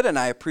felt good, and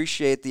I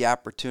appreciate the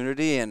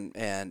opportunity,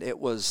 and it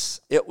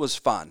was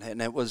fun. And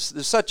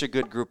there's such a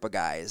good group of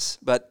guys.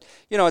 But,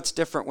 it's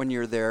different when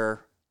you're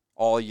there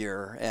all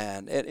year.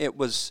 And it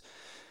was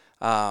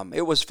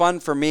fun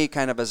for me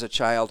kind of as a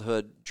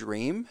childhood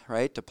dream,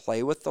 right, to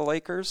play with the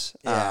Lakers.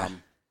 Yeah.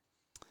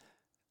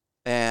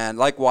 And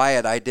like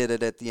Wyatt, I did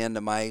it at the end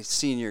of my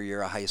senior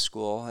year of high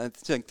school. I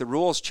think the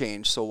rules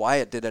changed, so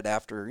Wyatt did it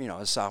after,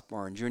 his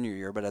sophomore and junior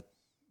year, but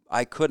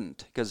I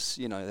couldn't because,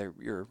 I don't know.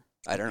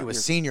 It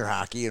was senior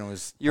hockey, and it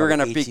was you were going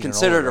to be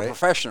considered older, right? a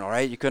professional,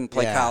 right? You couldn't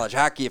play college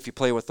hockey if you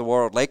play with the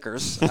World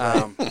Lakers.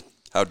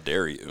 How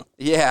dare you?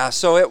 Yeah,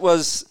 so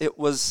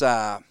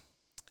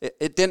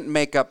it didn't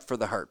make up for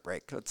the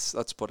heartbreak.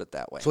 Let's put it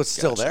that way. So it's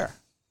still there.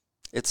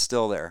 It's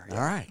still there. Yeah.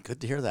 All right,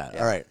 good to hear that.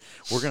 Yeah. All right,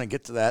 we're going to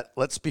get to that.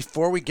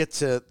 Before we get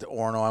to the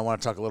Orono, I want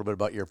to talk a little bit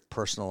about your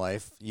personal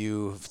life.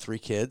 You have 3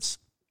 kids,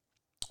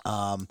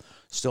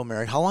 still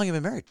married. How long have you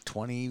been married?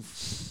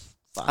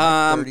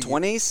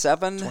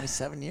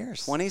 27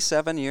 years.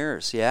 27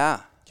 years, yeah.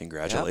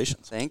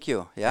 Congratulations. Yep. Thank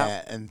you.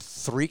 Yeah. And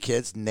 3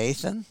 kids.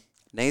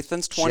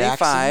 Nathan's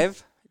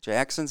 25,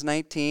 Jackson's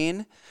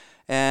 19,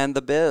 and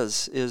the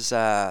Biz is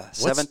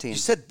 17. You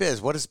said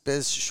Biz. What is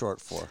Biz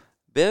short for?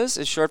 Biz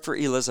is short for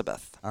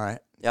Elizabeth. All right.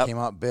 Yep. Came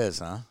out Biz,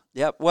 huh?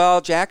 Yep.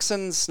 Well,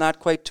 Jackson's not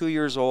quite 2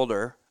 years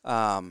older. You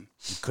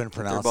couldn't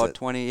They're pronounce about it.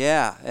 20,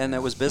 yeah, and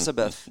it was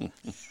Elizabeth.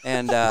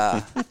 And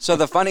so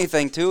the funny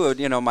thing too,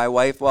 my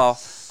wife,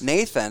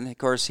 Nathan, of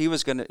course, he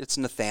was it's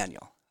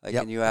Nathaniel. Like,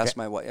 Yep, and you asked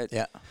okay. my wife.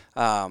 Yeah.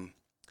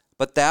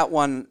 But that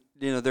one,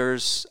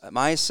 there's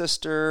my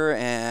sister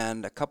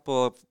and a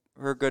couple of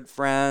her good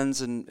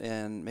friends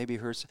and maybe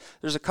hers.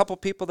 There's a couple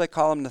people that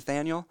call him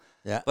Nathaniel.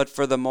 Yeah. But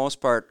for the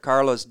most part,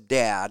 Carla's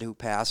dad, who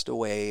passed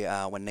away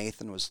when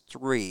Nathan was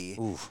 3,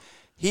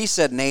 he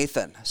said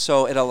Nathan.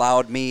 So it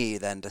allowed me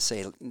then to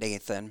say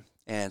Nathan.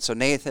 And so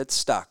Nathan, it's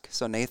stuck.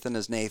 So Nathan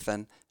is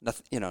Nathan.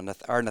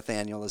 Our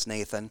Nathaniel is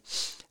Nathan.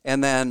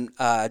 And then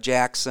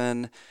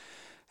Jackson.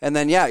 And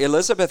then,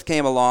 Elizabeth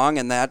came along,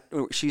 and that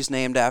she's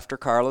named after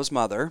Carla's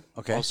mother.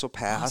 Okay. Also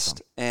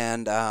passed.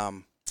 Awesome.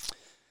 And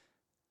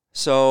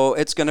so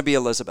it's going to be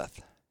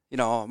Elizabeth.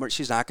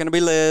 She's not going to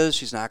be Liz.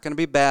 She's not going to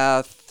be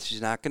Beth.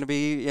 She's not going to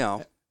be,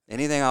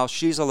 anything else.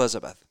 She's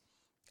Elizabeth.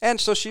 And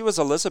so she was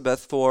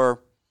Elizabeth for,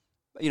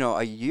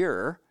 a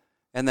year.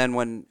 And then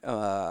when,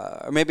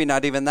 or maybe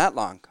not even that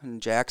long,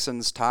 and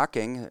Jackson's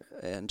talking,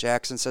 and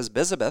Jackson says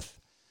Bizabeth,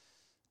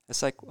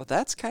 it's like, well,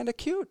 that's kind of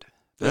cute.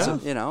 Yeah.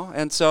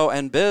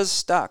 And Biz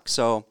stuck.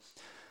 So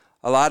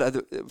a lot of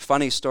the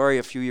funny story,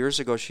 a few years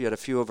ago, she had a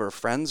few of her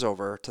friends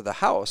over to the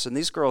house, and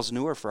these girls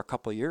knew her for a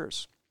couple of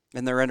years.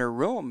 And they're in her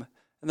room,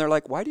 and they're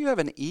like, why do you have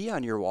an E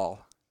on your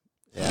wall?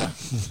 Yeah.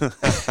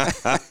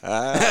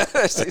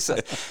 She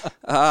said,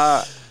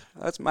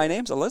 my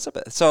name's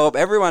Elizabeth. So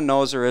everyone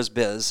knows her as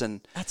Biz,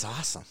 and That's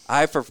awesome.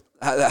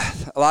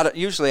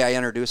 usually I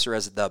introduce her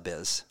as the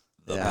Biz.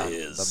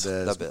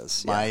 The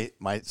Biz.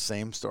 My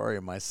same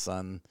story. My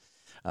son,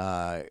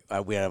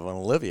 we have an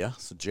Olivia.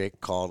 So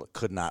Jake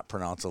could not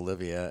pronounce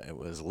Olivia. It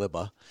was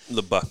Libba.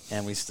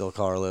 And we still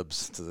call her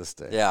Libs to this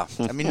day. Yeah.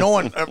 I mean, no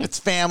one, it's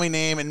family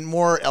name, and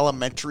more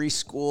elementary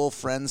school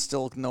friends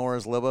still know her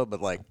as Libba,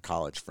 but like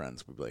college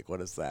friends would be like,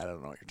 what is that? I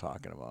don't know what you're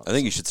talking about. I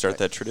think you should start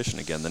that tradition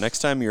again. The next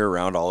time you're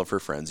around all of her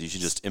friends, you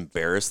should just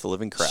embarrass the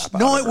living crap out of her.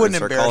 No, it wouldn't and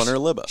start embarrass.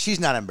 calling her Libba. She's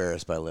not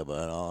embarrassed by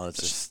Libba at all. It's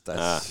just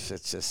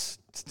it's just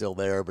still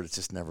there, but it's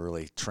just never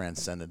really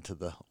transcended to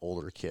the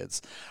older kids.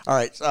 All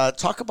right,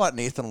 talk about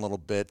Nathan a little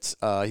bit.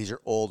 He's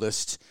your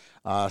oldest,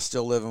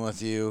 still living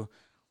with you.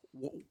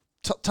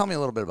 Tell me a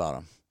little bit about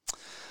him.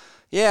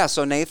 Yeah,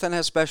 so Nathan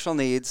has special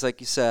needs,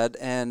 like you said,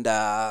 and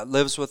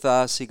lives with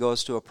us. He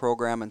goes to a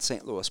program in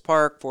St. Louis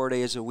Park 4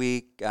 days a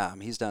week.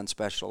 He's done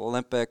Special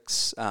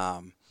Olympics.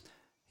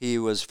 He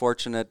was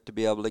fortunate to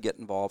be able to get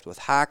involved with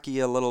hockey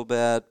a little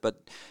bit,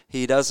 but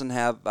he doesn't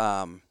have,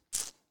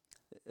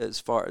 as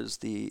far as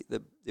the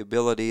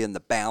ability and the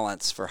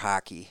balance for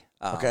hockey.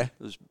 Okay.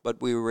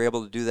 But we were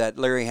able to do that.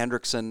 Larry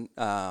Hendrickson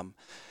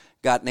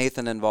got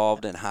Nathan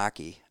involved in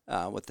hockey.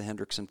 With the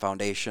Hendrickson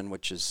Foundation,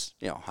 which is,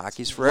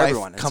 hockey's for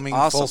everyone. It's coming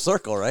awesome. full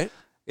circle, right?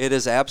 It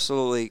is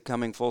absolutely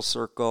coming full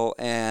circle.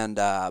 And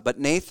but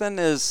Nathan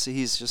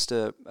he's just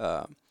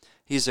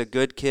he's a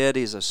good kid.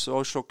 He's a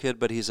social kid,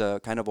 but he's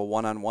a kind of a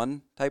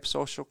one-on-one type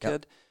social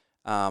kid.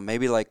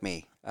 Maybe like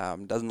me.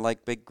 Doesn't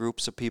like big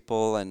groups of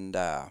people, and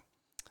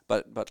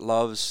but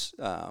loves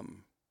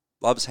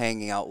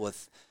hanging out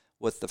with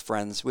the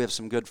friends. We have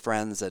some good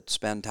friends that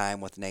spend time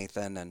with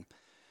Nathan,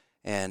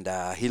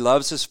 and he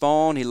loves his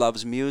phone. He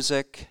loves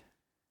music.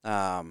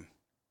 And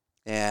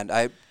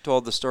I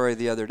told the story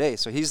the other day.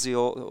 So he's the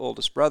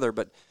oldest brother,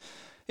 but,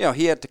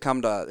 he had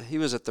to he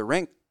was at the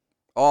rink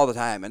all the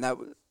time. And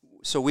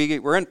so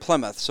we're in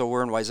Plymouth, so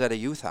we're in Wayzata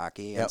Youth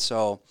Hockey. Yep. And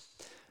so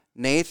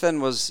Nathan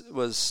was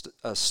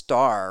a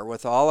star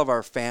with all of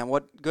our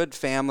what good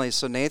families.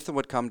 So Nathan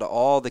would come to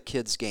all the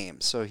kids'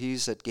 games. So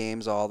he's at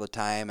games all the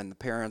time, and the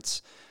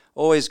parents,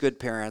 always good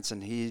parents,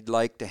 and he'd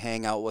like to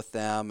hang out with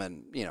them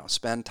and,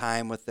 spend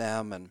time with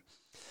them and,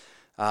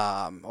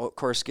 of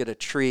course, get a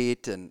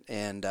treat.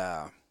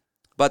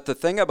 But the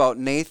thing about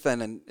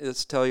Nathan, and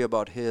let's tell you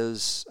about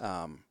his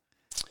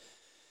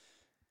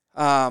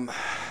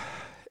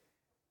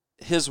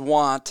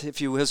want,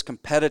 his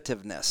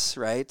competitiveness,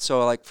 right?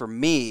 So, like for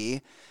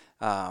me,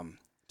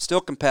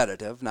 still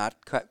competitive, not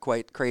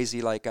quite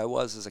crazy like I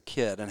was as a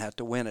kid and had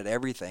to win at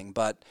everything,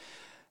 but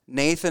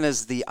Nathan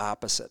is the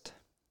opposite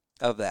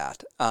of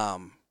that.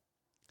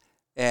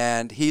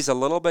 And he's a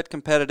little bit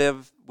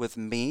competitive with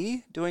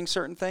me doing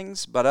certain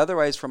things, but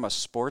otherwise from a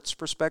sports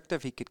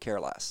perspective, he could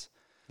care less.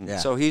 Yeah.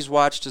 So he's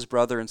watched his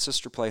brother and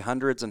sister play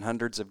hundreds and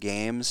hundreds of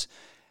games,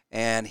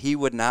 and he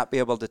would not be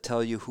able to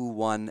tell you who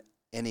won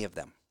any of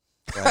them.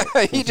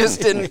 Right. He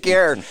just didn't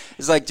care.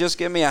 He's like, just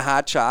give me a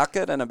hot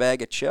chocolate and a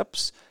bag of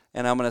chips,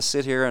 and I'm going to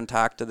sit here and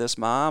talk to this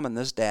mom and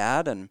this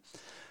dad. And,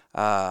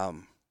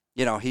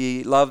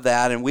 he loved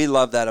that, and we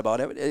love that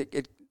about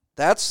it.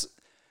 That's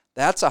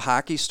a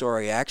hockey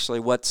story, actually.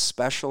 What's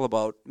special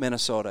about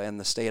Minnesota and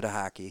the state of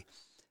hockey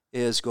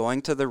is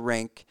going to the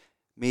rink,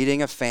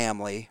 meeting a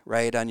family,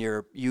 right, on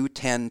your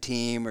U10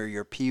 team or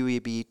your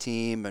PWB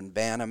team and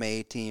Bantam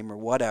A team or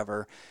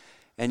whatever,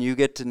 and you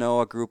get to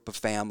know a group of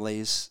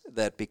families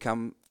that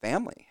become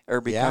family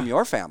or become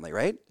your family,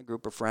 right? A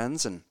group of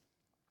friends, and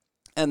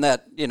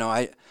that,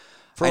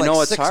 For I like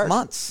know it's 6 hard.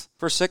 months.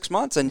 For 6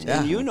 months.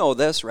 And you know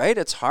this, right?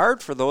 It's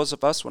hard for those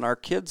of us when our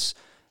kids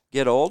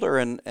get older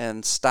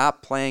and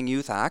stop playing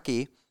youth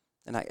hockey.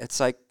 And it's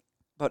like,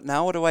 but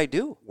now what do I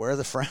do? Where are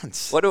the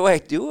friends? What do I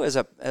do as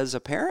a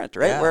parent,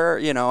 right? Yeah. Where,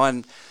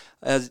 and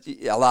as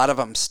a lot of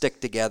them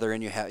stick together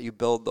and you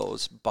build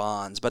those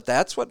bonds. But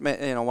that's what,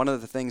 one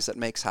of the things that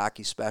makes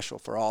hockey special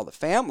for all the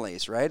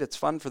families, right? It's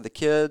fun for the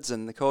kids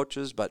and the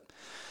coaches, but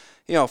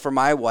for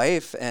my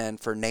wife and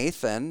for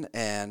Nathan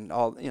and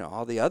all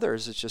the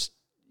others, it's just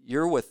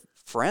you're with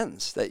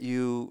friends that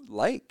you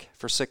like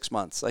for 6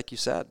 months, like you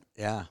said.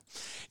 Yeah.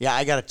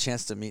 I got a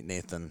chance to meet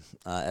Nathan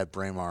at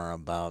Braemar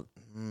about,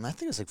 I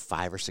think it was like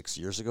 5 or 6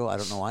 years ago. I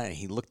don't know why. And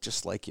he looked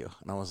just like you.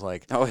 And I was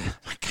like, oh yeah.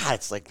 My God,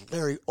 it's like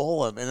Larry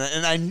Olam.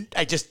 And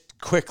I just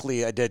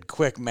I did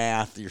quick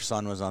math. Your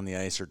son was on the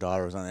ice, your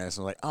daughter was on the ice.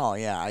 I was like, oh,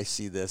 yeah, I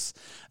see this.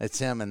 It's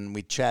him. And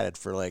we chatted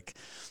for like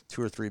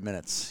 2 or 3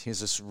 minutes. He's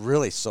this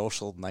really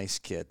social, nice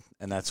kid.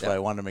 And that's why I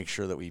wanted to make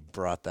sure that we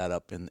brought that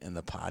up in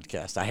the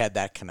podcast. I had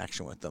that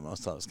connection with them. I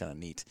thought it was kind of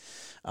neat.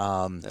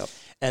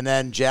 And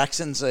then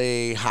Jackson's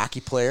a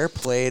hockey player,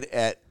 played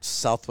at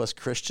Southwest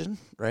Christian,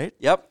 right?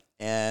 Yep.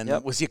 And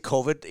was he a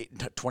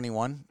COVID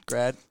 21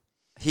 grad?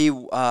 He,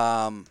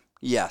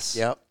 yes.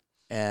 Yep.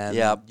 And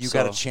you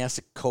got a chance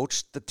to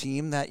coach the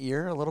team that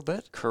year a little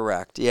bit?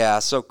 Correct. Yeah.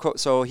 So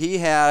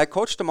I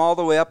coached him all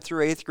the way up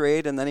through 8th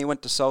grade, and then he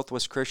went to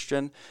Southwest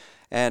Christian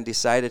and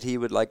decided he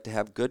would like to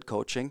have good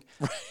coaching.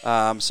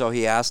 So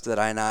he asked that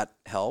I not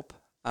help.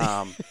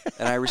 And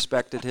I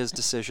respected his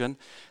decision.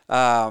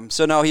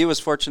 So no, he was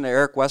fortunate.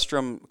 Eric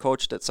Westrom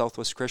coached at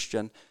Southwest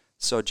Christian.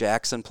 So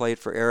Jackson played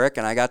for Eric,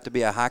 and I got to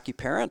be a hockey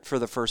parent for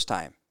the first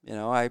time.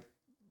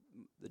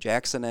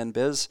 Jackson and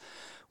Biz,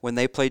 when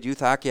they played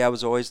youth hockey, I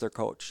was always their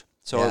coach.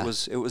 So it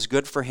was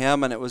good for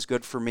him, and it was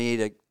good for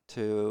me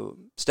to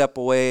step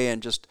away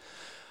and just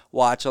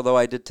watch. Although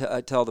I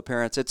tell the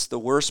parents, it's the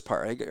worst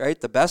part,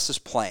 right? The best is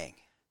playing.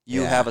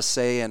 You have a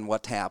say in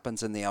what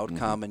happens in the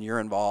outcome, and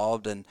you're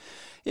involved. And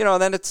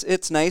then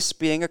it's nice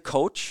being a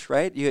coach,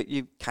 right?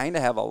 You kind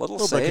of have a little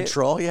say, bit of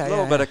control, a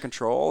little bit of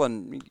control,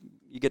 and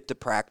you get to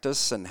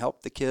practice and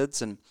help the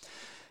kids, and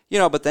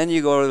But then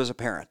you go as a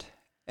parent,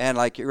 and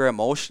like you're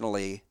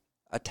emotionally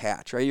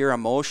attached, right? You're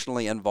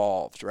emotionally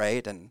involved,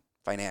 right? And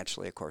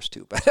financially, of course,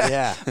 too. But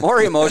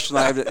more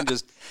emotionally,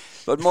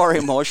 more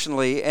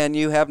emotionally, and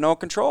you have no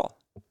control,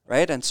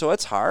 right? And so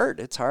it's hard.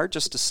 It's hard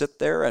just to sit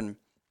there and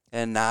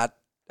not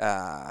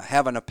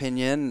have an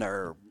opinion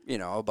or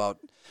about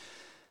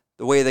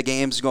the way the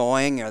game's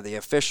going or the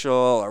official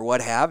or what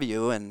have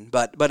you.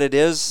 But it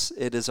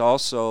is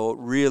also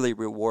really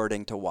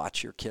rewarding to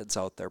watch your kids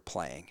out there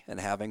playing and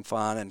having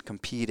fun and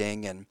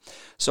competing. And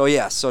so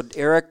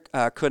Eric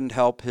couldn't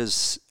help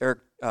Eric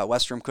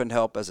Westrom couldn't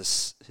help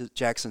as his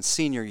Jackson's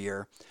senior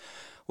year,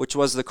 which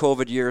was the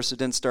COVID year, so it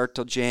didn't start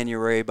till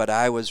January. But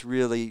I was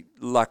really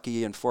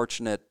lucky and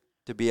fortunate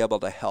to be able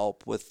to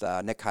help with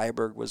Nick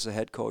Heiberg was the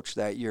head coach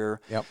that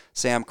year. Yep.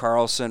 Sam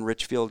Carlson,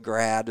 Richfield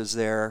grad, is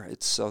there.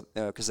 It's so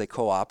because they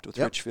co-opt with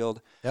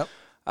Richfield. Yep.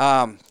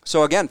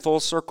 So again, full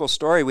circle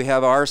story. We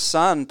have our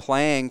son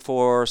playing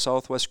for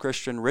Southwest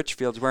Christian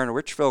Richfield. He's wearing a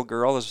Richfield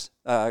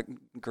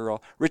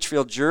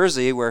Richfield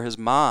jersey where his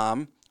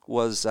mom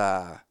was,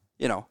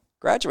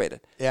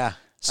 graduated. Yeah.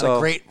 So and a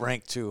great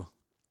rank too.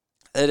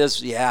 It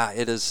is. Yeah.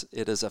 It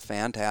is a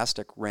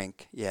fantastic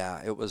rink.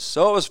 Yeah. It was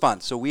fun.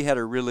 So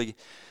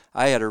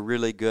I had a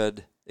really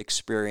good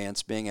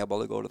experience being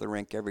able to go to the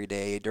rink every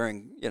day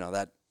during,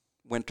 that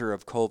winter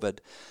of COVID,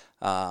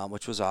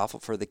 which was awful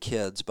for the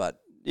kids.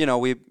 But,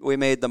 we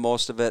made the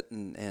most of it.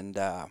 And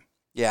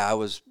I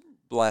was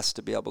blessed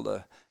to be able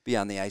to be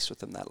on the ice with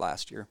them that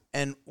last year.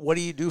 And what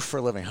do you do for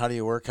a living? How do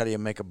you work? How do you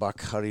make a buck?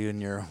 How do you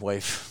and your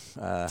wife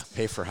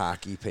pay for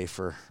hockey, pay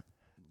for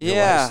the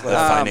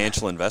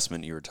financial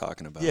investment you were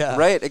talking about? Yeah.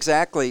 Right,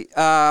 exactly.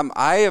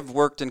 I have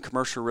worked in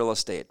commercial real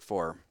estate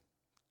for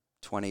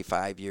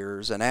 25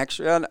 years. And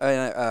actually,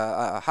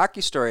 a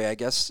hockey story, I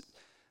guess,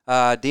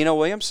 Dino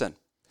Williamson.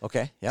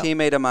 Okay, yeah.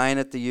 Teammate of mine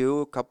at the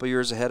U, a couple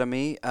years ahead of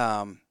me.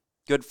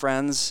 Good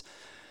friends,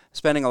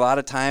 spending a lot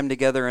of time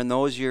together in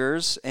those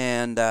years,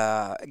 and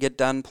get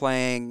done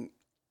playing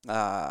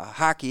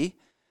hockey.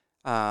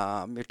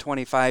 You're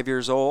 25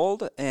 years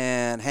old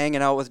and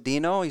hanging out with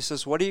Dino. He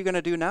says, "What are you going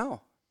to do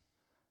now?"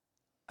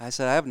 I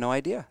said, "I have no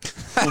idea."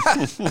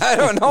 I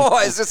don't know.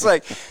 It's just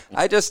like,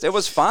 it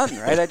was fun,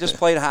 right? I just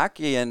played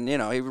hockey and,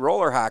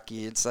 roller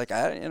hockey. It's like,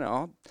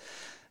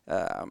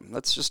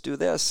 let's just do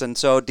this. And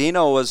so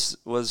Dino was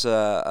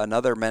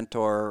another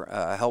mentor,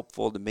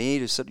 helpful to me,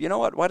 who said, "You know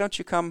what, why don't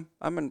you come?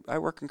 I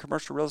work in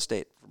commercial real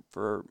estate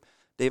for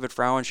David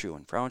Frauenschuh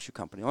and Frauenschuh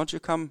Company. Why don't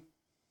you come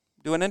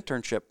do an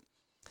internship?"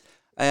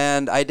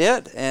 And I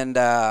did, and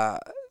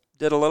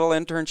did a little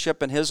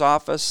internship in his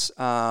office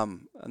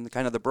on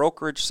kind of the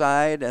brokerage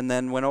side, and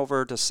then went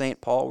over to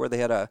St. Paul where they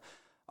had a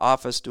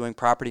office doing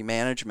property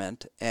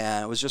management,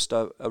 and it was just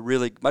a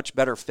really much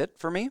better fit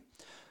for me.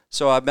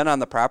 So I've been on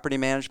the property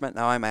management.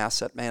 Now I'm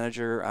asset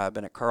manager. I've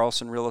been at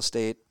Carlson Real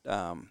Estate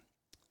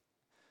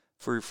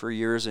for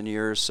years and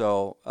years.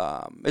 So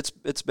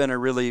it's been a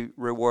really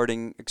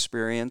rewarding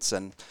experience,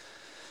 and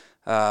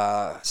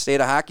state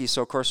of hockey.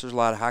 So of course there's a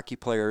lot of hockey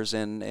players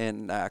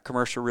in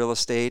commercial real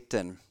estate,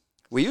 and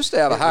we used to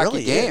have a hockey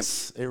really game.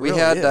 is. It We really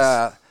had is.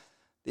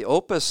 The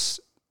Opus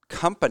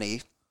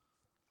company.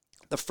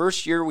 The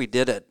first year we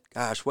did it,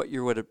 gosh, what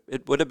year would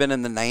it would have been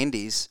in the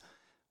 90s.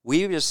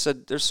 We just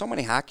said, there's so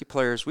many hockey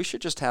players, we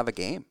should just have a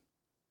game.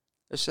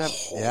 Let's have,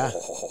 Yeah.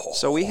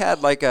 So we had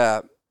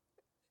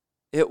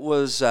it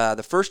was,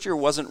 the first year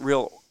wasn't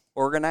real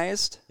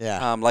organized,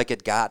 Yeah. like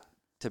it got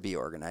to be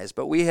organized.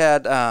 But we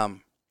had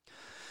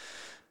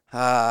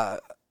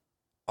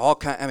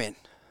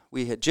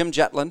we had Jim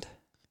Jetland.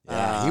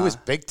 Yeah, he was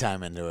big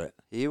time into it.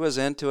 He was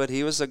into it.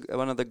 He was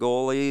one of the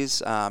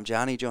goalies.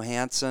 Johnny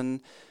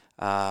Johansson,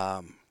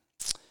 and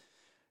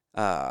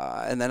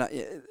then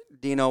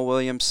Dino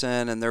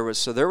Williamson, and there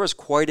was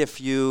quite a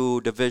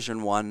few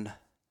Division I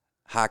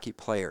hockey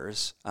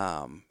players,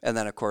 and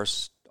then of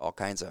course all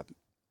kinds of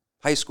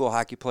high school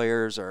hockey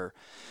players.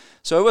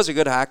 So it was a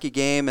good hockey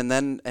game, and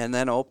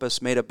then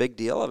Opus made a big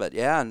deal of it,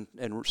 and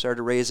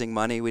started raising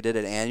money. We did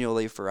it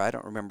annually for I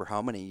don't remember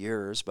how many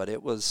years, but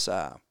it was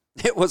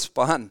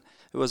fun.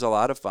 It was a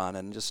lot of fun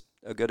and just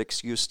a good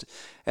excuse.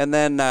 And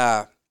then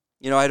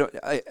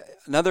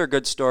another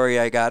good story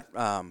I got.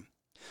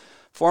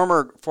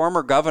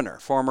 Former governor,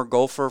 former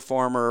gopher,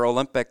 former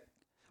Olympic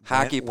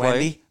hockey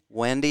player,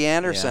 Wendy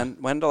Anderson.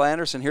 Yeah. Wendell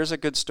Anderson. Here's a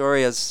good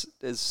story as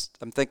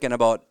I'm thinking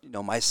about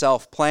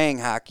myself playing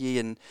hockey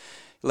in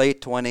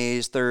late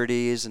 20s,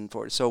 30s, and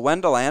 40s. So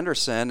Wendell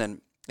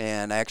Anderson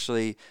and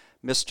actually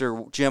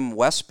Mr. Jim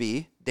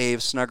Westby, Dave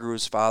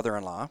Snuggerud's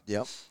father-in-law.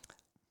 Yep.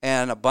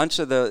 And a bunch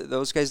of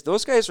those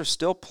guys are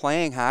still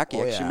playing hockey.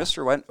 Oh, actually, yeah.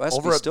 Mr.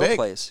 Westby still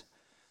plays.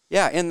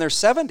 Yeah, in their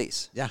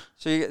 70s. Yeah.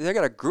 So they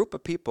got a group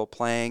of people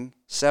playing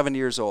 7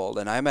 years old,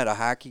 and I'm at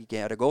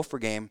a Gopher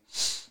game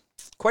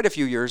quite a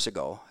few years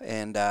ago,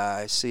 and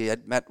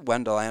I'd met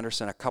Wendell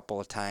Anderson a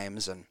couple of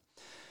times, and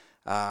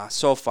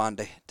so fun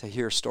to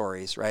hear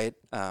stories, right?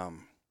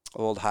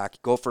 Old hockey,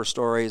 Gopher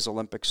stories,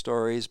 Olympic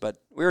stories. But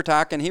we were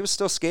talking. He was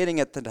still skating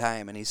at the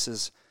time, and he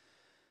says,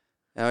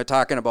 we're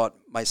talking about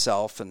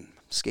myself and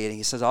skating.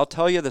 He says, "I'll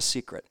tell you the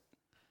secret."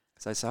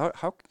 So I said,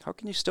 how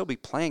can you still be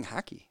playing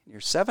hockey in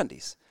your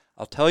 70s?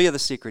 I'll tell you the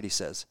secret, he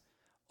says.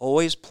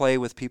 Always play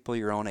with people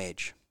your own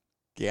age.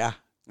 Yeah.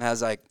 And I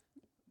was like,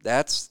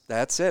 that's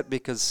it,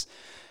 because,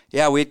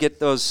 we'd get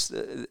those,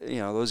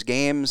 those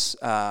games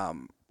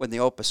when the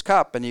Opus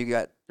Cup, and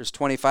there's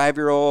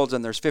 25-year-olds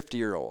and there's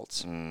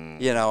 50-year-olds,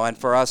 and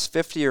for us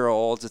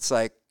 50-year-olds, it's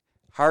like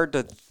hard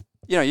to,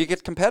 you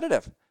get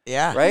competitive.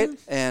 Yeah. Right?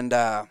 And,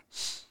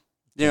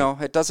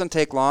 it doesn't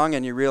take long,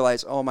 and you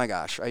realize, oh my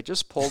gosh, I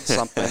just pulled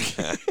something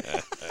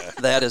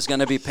that is going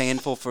to be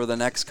painful for the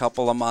next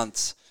couple of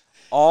months.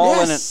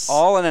 All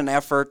in an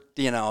effort,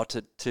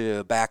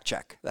 to back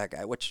check that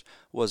guy, which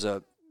was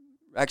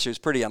actually it was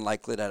pretty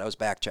unlikely that I was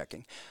back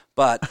checking,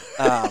 but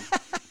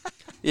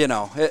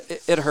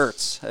it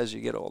hurts as you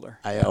get older.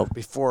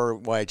 Before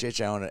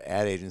YHH, I owned an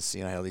ad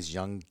agency, and I had all these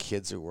young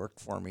kids who worked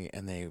for me,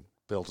 and they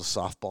built a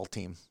softball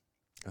team.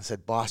 I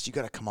said, "Boss, you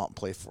got to come out and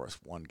play for us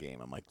one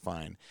game." I'm like,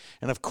 "Fine."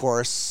 And of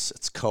course,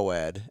 it's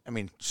co-ed. I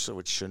mean, so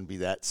it shouldn't be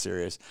that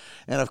serious.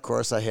 And of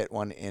course, I hit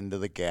one into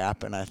the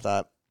gap, and I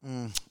thought,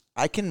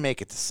 I can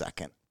make it to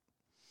second.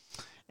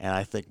 And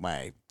I think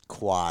my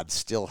quad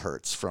still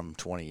hurts from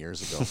 20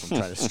 years ago from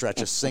trying to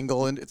stretch a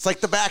single. And it's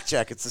like the back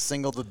check. It's a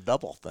single to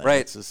double thing.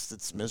 Right.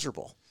 It's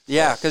miserable.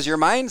 Yeah, because your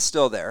mind's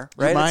still there,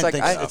 right? Your mind it's like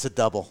thinks it's a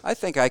double. I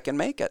think I can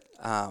make it,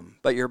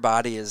 but your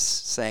body is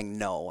saying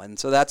no, and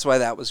so that's why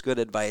that was good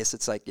advice.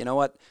 It's like, you know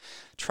what,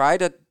 try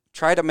to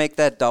make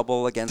that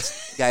double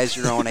against guys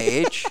your own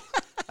age,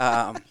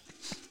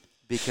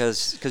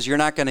 because you're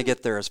not going to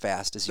get there as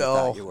fast as you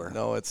thought you were.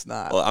 No, it's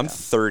not. Well, I'm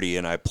 30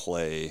 and I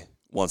play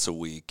once a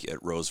week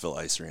at Roseville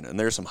Ice Arena, and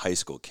there's some high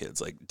school kids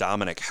like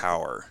Dominic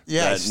Hauer.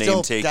 Yeah, that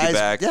name take guys, you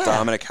back. Yeah.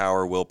 Dominic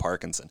Hauer, Will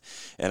Parkinson,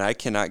 and I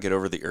cannot get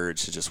over the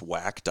urge to just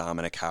whack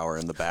Dominic Hauer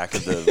in the back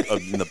of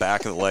in the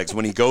back of the legs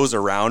when he goes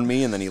around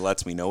me, and then he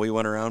lets me know he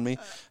went around me.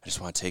 I just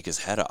want to take his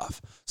head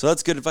off. So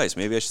that's good advice.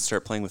 Maybe I should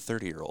start playing with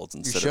 30-year-olds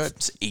instead of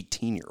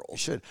 18-year-olds. You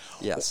should.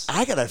 Yes.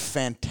 I got a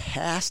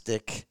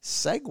fantastic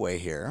segue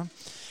here.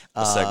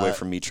 A segue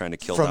from me trying to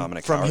kill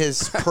Dominic from Hauer.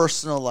 his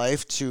personal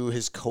life to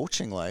his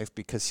coaching life,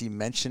 because he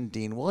mentioned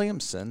Dean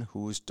Williamson,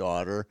 whose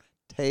daughter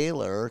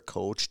Taylor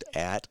coached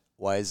at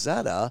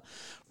Wayzata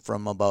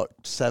from about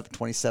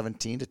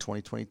 2017 to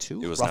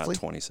 2022. It was roughly. not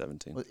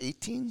 2017. Was it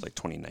 18? Like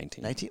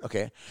 2019. 19?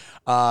 Okay.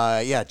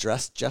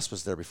 Jess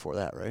was there before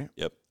that, right?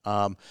 Yep.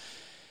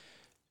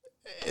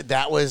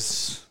 That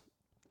was,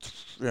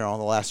 in the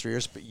last 3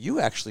 years, but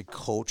you actually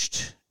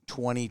coached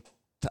 2000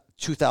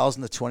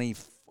 to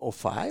 2005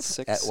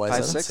 at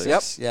Wayzata? 6.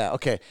 Yep. Yeah.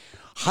 Okay.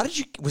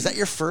 Was that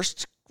your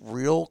first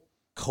real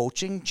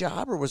coaching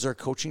job, or was there a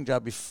coaching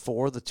job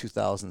before the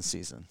 2000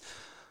 season?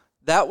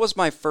 That was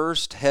my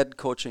first head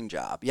coaching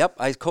job. Yep,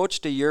 I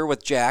coached a year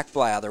with Jack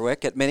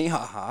Blatherwick at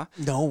Minnehaha.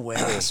 No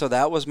way. So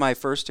that was my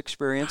first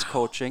experience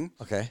coaching.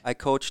 Okay. I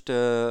coached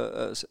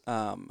a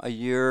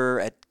year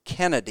at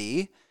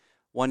Kennedy,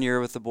 1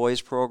 year with the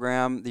boys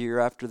program, the year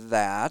after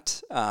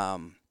that.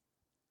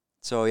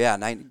 So,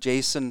 yeah,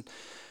 Jason,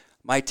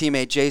 my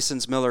teammate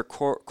Jason's Miller,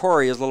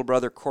 Corey, his little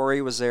brother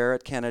Corey was there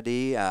at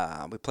Kennedy.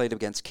 We played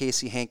against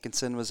Casey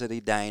Hankinson, was at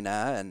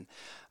Edina. And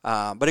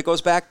but it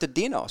goes back to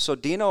Dino. So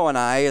Dino and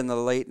I in the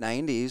late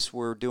 90s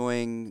were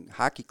doing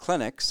hockey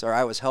clinics, or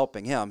I was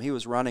helping him. He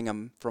was running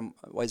them from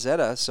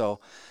Wayzata, so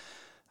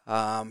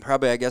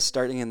probably, I guess,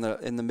 starting in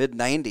the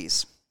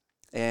mid-90s.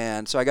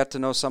 And so I got to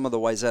know some of the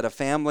Wayzata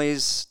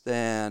families.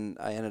 Then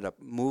I ended up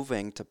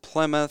moving to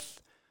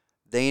Plymouth.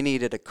 They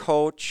needed a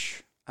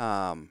coach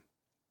for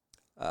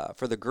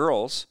the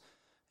girls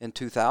in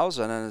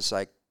 2000, and it's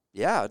like,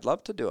 yeah, I'd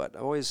love to do it. I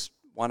always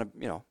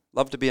want to,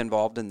 love to be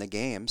involved in the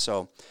game.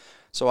 So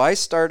I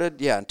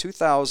started, in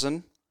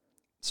 2000.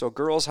 So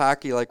girls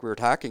hockey, like we were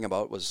talking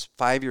about, was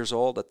 5 years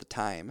old at the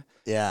time.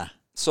 Yeah.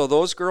 So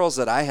those girls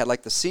that I had,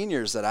 like the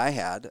seniors that I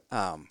had,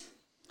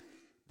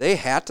 they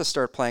had to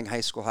start playing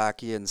high school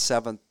hockey in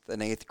 7th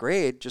and 8th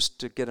grade just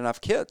to get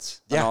enough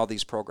kids on all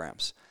these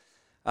programs.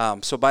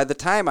 So by the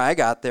time I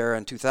got there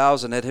in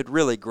 2000, it had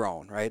really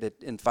grown, right?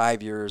 In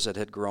 5 years, it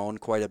had grown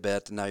quite a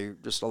bit. And now you're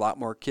just a lot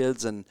more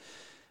kids and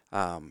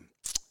a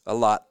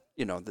lot,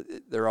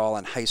 they're all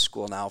in high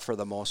school now for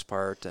the most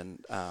part.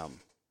 And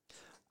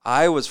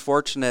I was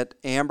fortunate,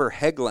 Amber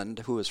Hegland,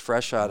 who was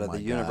fresh out of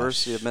the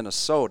University of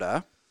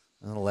Minnesota.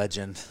 A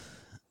legend.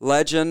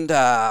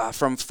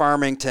 From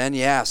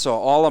Farmington, so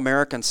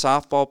All-American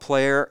softball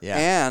player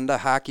and a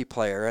hockey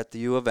player at the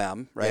U of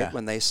M, right,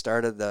 when they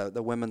started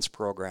the women's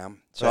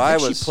program. So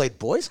she played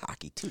boys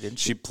hockey too, didn't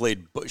she?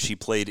 She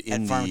played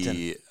in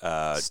the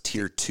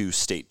Tier 2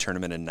 state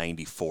tournament in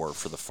 '94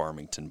 for the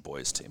Farmington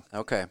boys team.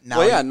 Okay.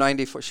 Now,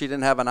 94, she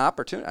didn't have an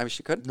opportunity. I mean,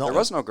 she couldn't. There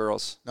was no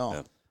girls.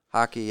 No.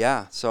 Hockey,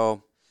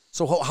 So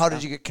how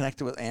did you get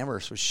connected with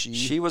Amber? Was she?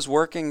 She was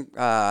working.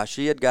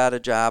 She had got a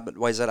job at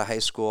Wayzata High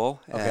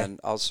School and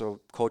also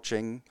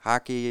coaching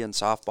hockey and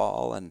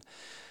softball, and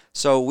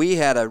so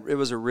it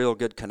was a real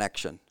good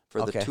connection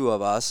for the two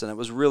of us, and it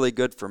was really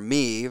good for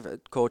me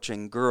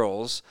coaching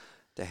girls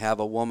to have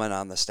a woman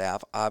on the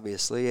staff,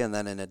 obviously, and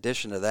then in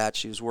addition to that,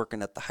 she was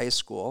working at the high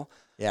school.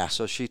 Yeah.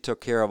 So she took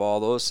care of all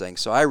those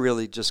things. So I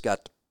really just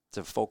got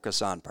to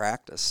focus on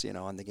practice,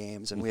 on the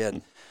games, and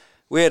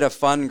we had a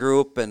fun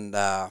group and.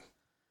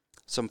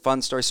 Some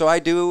fun stories. So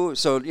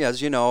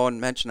as you know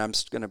and mentioned, I'm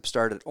going to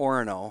start at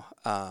Orono.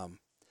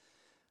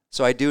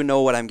 So I do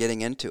know what I'm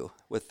getting into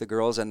with the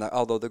girls, and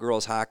although the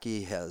girls'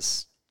 hockey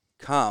has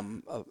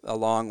come a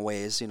long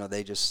ways,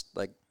 they just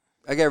like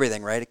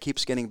everything, right? It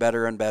keeps getting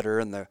better and better,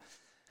 and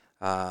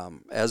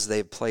as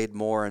they've played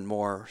more and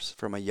more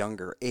from a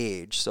younger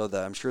age, so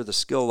I'm sure the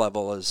skill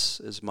level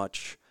is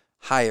much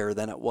higher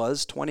than it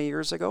was 20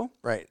 years ago.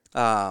 Right.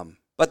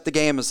 But the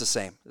game is the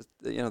same.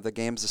 The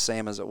game's the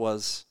same as it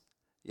was.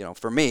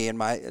 For me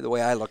and the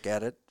way I look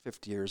at it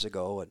 50 years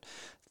ago, and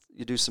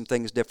you do some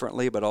things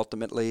differently, but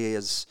ultimately,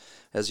 as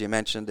you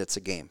mentioned, it's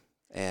a game.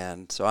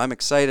 And so I'm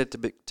excited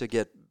to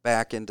get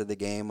back into the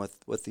game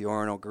with the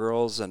Orono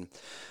girls. And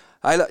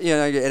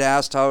it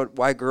asked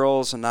why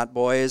girls and not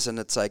boys, and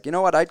it's like,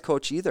 I'd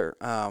coach either.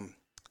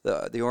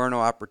 The Orono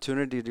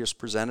opportunity just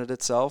presented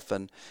itself,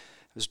 and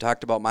it was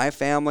talked about my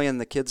family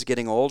and the kids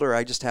getting older.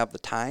 I just have the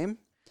time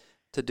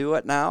to do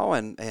it now,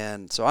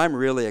 and so I'm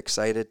really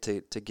excited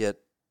to get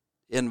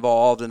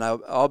involved, and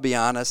I'll be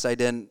honest, I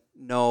didn't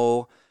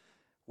know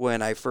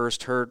when I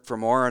first heard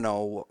from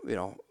Orono,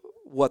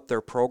 what their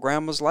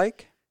program was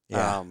like.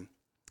 Yeah.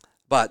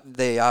 But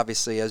they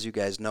obviously, as you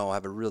guys know,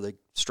 have a really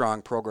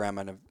strong program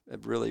and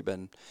have really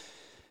been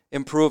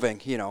improving,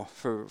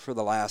 for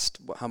the last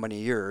how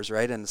many years,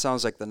 right? And it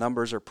sounds like the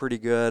numbers are pretty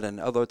good,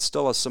 and although it's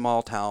still a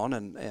small town,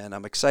 and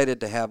I'm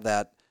excited to have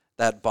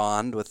that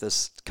bond with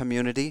this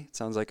community. It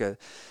sounds like a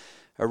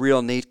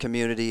real neat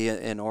community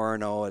in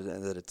Orono,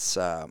 and that it's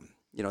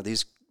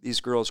these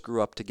girls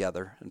grew up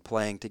together and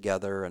playing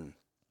together, and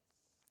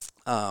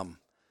I'm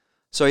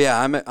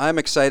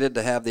excited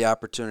to have the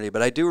opportunity.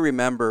 But I do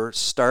remember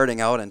starting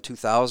out in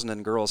 2000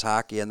 in girls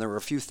hockey, and there were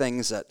a few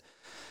things that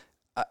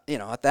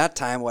at that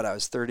time, I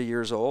was 30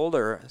 years old,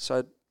 so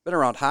I'd been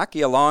around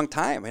hockey a long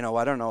time. I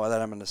don't know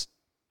that I'm going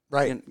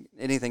to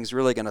anything's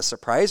really going to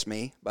surprise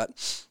me,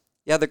 but.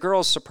 Yeah, the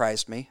girls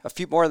surprised me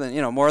more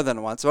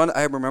than once. So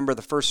I remember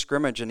the first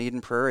scrimmage in Eden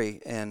Prairie,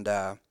 and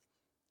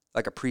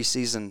like a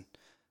preseason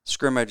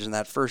scrimmage in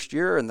that first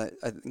year, and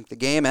I think the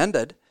game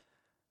ended.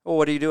 Well,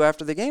 what do you do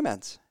after the game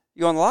ends?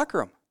 You go in the locker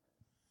room.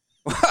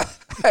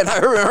 And I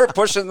remember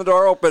pushing the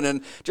door open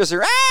and just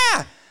hear,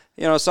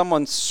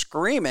 someone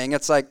screaming.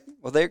 It's like,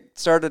 well, they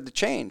started to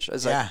change. I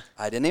was like,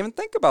 I didn't even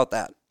think about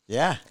that.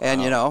 Yeah.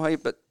 And,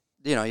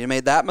 you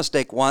made that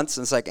mistake once,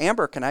 and it's like,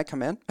 Amber, can I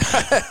come in?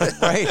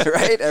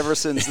 Right. Ever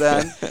since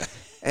then.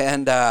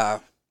 And,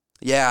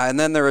 and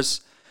then there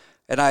was,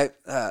 and I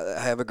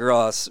have a girl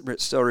I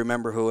still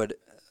remember who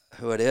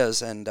who it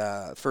is, and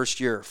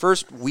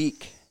first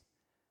week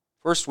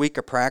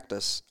of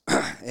practice,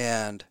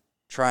 and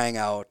trying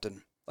out,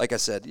 and like I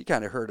said, you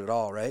kind of heard it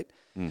all, right?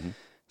 Mm-hmm.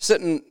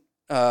 Sitting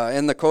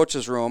in the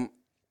coach's room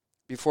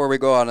before we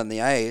go out on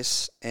the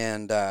ice,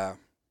 and I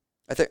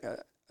think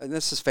and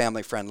this is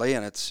family friendly,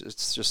 and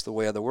it's just the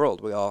way of the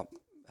world. We all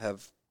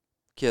have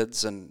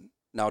kids and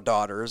now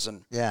daughters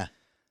and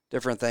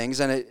different things,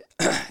 and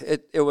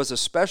it was a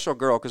special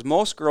girl, because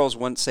most girls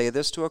wouldn't say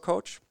this to a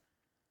coach.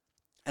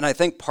 And I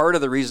think part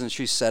of the reason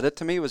she said it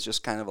to me was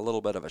just kind of a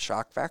little bit of a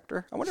shock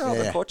factor. I wonder how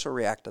the coach will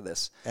react to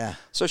this. Yeah.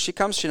 So she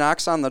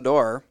knocks on the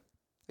door.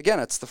 Again,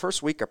 it's the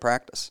first week of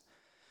practice.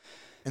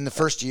 In the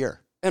first year?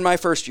 In my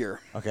first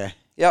year. Okay.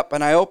 Yep,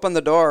 and I opened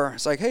the door.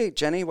 It's like, hey,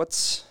 Jenny,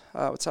 what's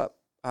up?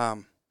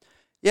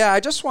 Yeah, I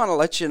just want to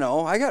let you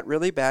know I got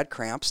really bad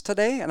cramps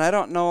today, and I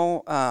don't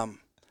know how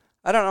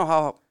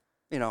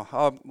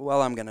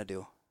well I'm gonna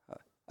do.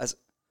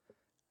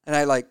 And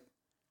I like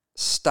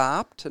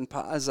stopped and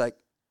I was like,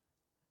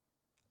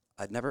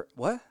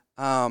 what?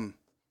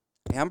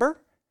 Amber?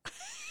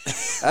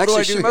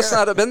 Actually, she must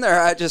not have been there.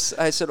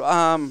 I said,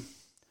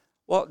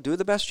 well, do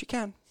the best you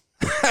can.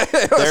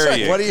 There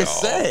you go. What do you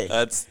say?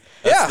 That's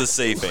the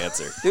safe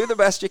answer. Do the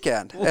best you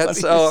can. What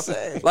do you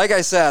say? Like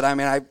I said, I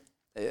mean,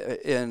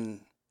 in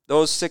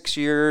those 6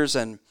 years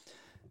and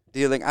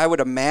dealing, I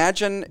would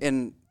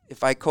imagine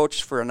if I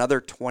coached for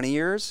another 20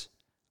 years,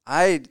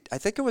 I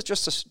think it was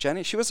just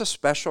Jenny. She was a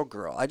special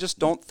girl. I just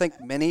don't think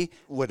many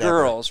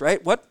girls,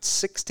 right? What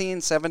 16,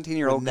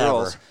 17-year-old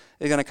girls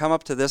are going to come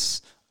up to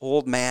this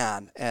old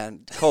man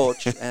and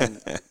coach?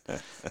 And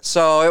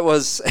so it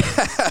was,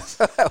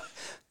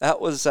 that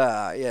was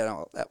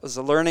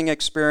a learning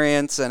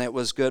experience, and it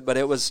was good. But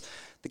it was,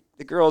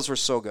 the girls were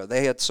so good.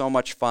 They had so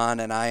much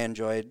fun, and I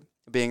enjoyed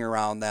being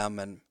around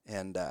them,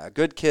 and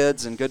good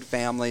kids and good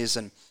families.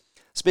 And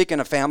speaking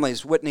of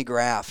families, Whitney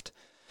Graft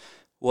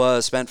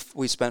we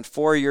spent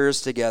 4 years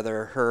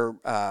together. Her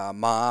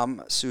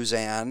mom,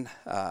 Suzanne,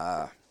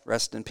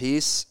 rest in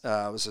peace,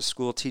 was a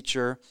school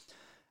teacher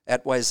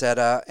at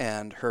Wayzata,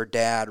 and her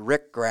dad,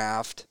 Rick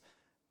Graft,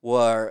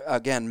 were,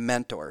 again,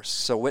 mentors.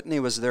 So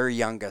Whitney was their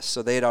youngest,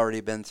 so they'd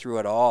already been through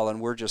it all,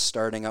 and we're just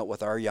starting out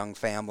with our young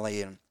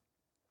family, and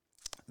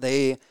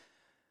they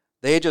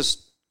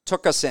just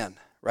took us in,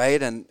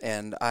 right?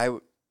 And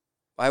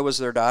I was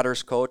their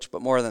daughter's coach,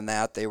 but more than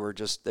that, they were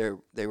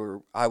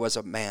I was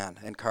a man,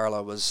 and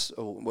Carla was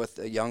with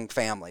a young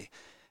family,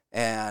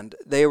 and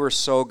they were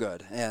so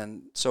good.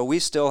 And so we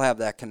still have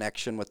that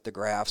connection with the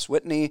Grafts.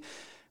 Whitney,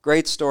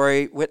 great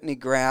story. Whitney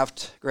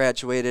Graft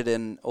graduated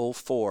in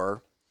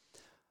 2004.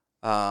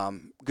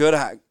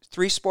 Good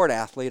 3-sport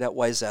athlete at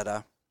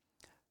Wayzata.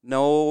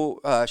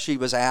 She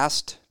was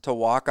asked to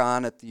walk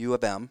on at the U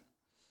of M.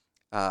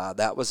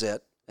 That was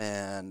it,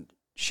 and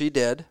she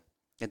did.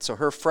 And so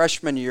her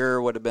freshman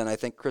year would have been, I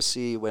think,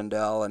 Chrissy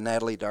Wendell and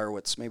Natalie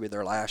Darwitz, maybe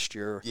their last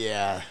year.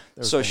 Yeah.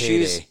 So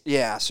she's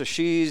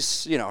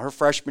her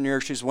freshman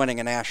year, she's winning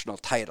a national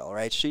title,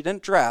 right? She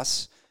didn't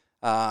dress.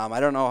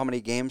 I don't know how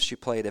many games she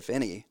played, if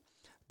any.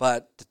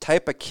 But the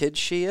type of kid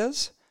she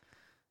is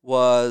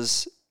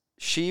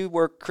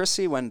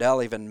Chrissy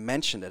Wendell even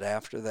mentioned it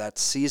after that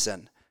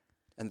season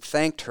and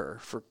thanked her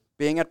for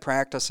being at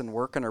practice and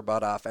working her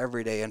butt off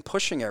every day and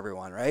pushing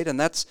everyone, right? And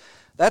that's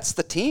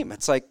the team.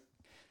 It's like,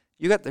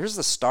 there's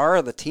the star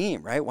of the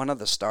team, right? One of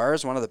the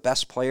stars, one of the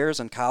best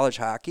players in college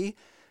hockey,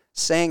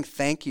 saying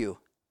thank you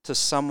to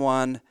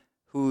someone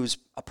who's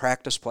a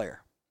practice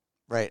player.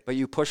 Right. But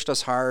you pushed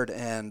us hard,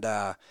 and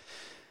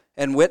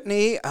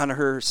Whitney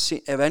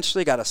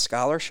eventually got a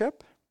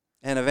scholarship,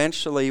 and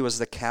eventually was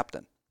the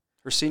captain.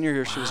 Her senior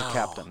year, she was a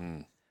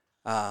captain.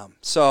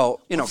 So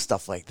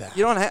stuff like that.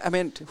 You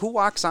don't who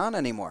walks on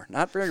anymore?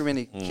 Not very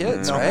many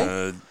kids,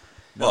 right?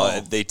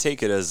 Well, they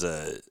take it as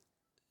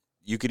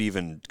you could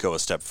even go a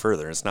step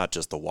further. It's not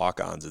just the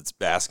walk-ons. It's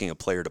asking a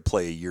player to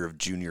play a year of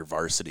junior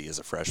varsity as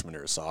a freshman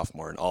or a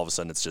sophomore, and all of a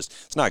sudden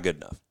it's not good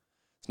enough.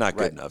 It's not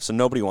good enough. So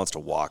nobody wants to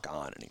walk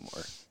on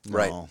anymore.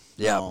 Right.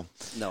 Yeah.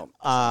 No.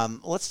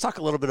 Let's talk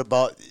a little bit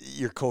about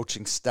your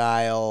coaching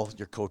style,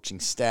 your coaching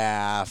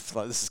staff.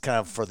 This is kind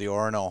of for the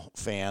Orono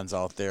fans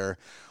out there.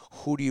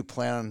 Who do you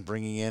plan on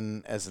bringing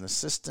in as an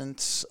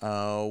assistant?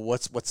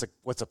 What's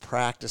a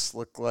practice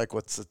look like?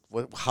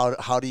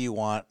 How do you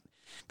want?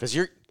 Because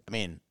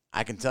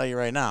I can tell you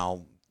right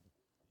now,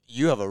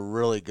 you have a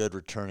really good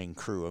returning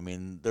crew. I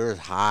mean, there's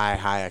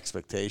high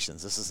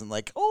expectations. This isn't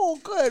like, oh,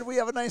 good, we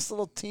have a nice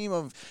little team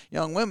of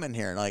young women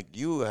here. Like,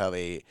 you have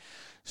a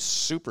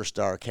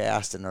superstar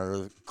cast and are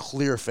a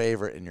clear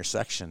favorite in your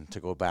section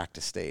to go back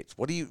to states.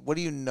 What do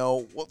you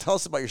know? Well, tell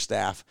us about your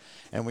staff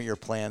and what your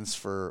plans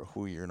for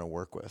who you're going to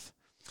work with.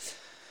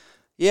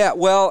 Yeah,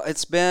 well,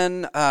 it's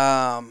been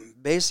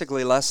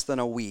basically less than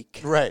a week.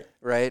 Right.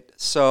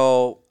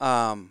 So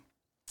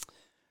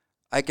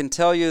I can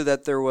tell you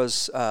that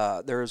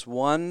there's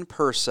one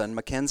person,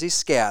 Mackenzie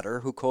Scatter,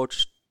 who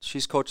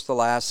she's coached the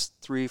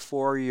last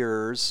 3-4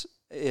 years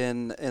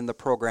in the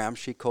program.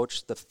 She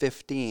coached the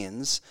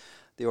 15s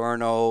the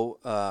Orono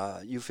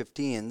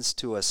U15s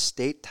to a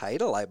state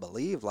title, I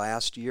believe,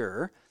 last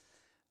year.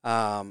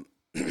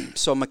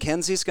 So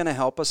Mackenzie's going to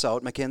help us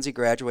out. Mackenzie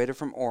graduated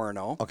from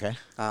Orono, Okay.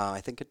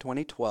 I think in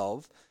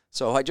 2012.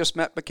 So I just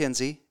met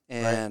Mackenzie,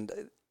 and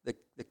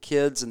the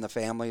kids and the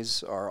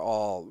families are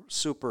all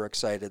super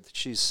excited that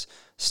she's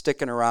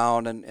sticking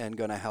around and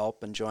going to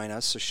help and join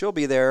us. So she'll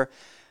be there.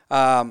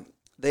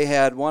 They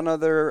had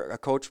a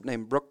coach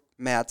named Brooke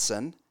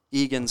Matson,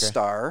 Egan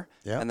star,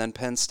 and then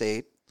Penn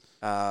State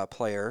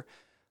player.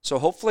 So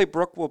hopefully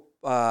Brooke will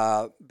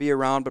be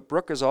around, but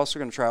Brooke is also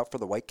going to try out for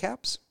the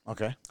Whitecaps.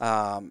 Okay.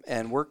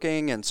 And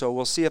working, and so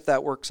we'll see if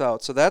that works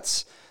out. So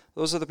those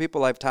are the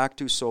people I've talked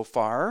to so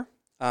far.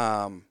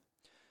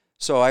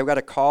 So I've got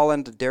to call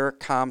into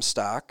Derek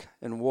Comstock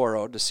in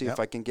Warroad to see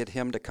if I can get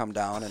him to come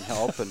down and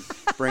help and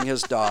bring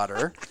his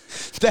daughter.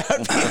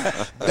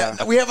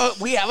 We have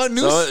a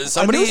news.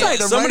 Somebody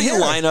right here.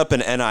 line up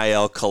an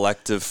NIL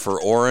collective for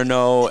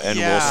Orono, and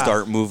we'll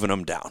start moving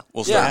them down.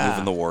 We'll start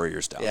moving the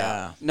Warriors down.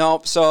 Yeah.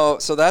 No, so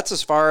that's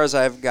as far as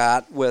I've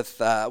got with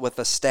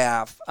the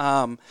staff.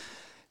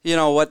 You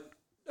know what?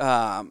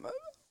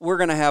 We're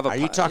gonna have a. Are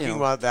you talking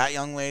about that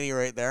young lady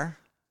right there?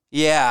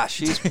 Yeah,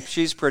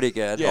 she's pretty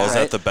good. Yeah. Oh, is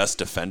that the best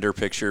defender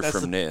picture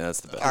from Nate? That's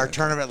the best. Our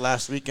tournament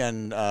last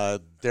weekend,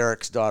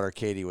 Derek's daughter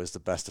Katie was the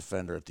best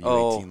defender at the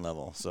U18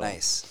 level. So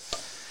nice.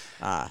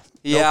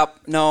 Nope.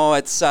 No,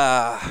 it's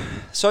so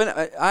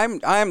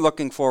I'm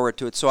looking forward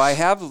to it. So I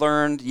have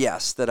learned,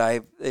 yes, that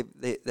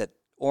that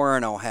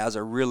Orono has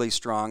a really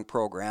strong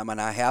program, and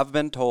I have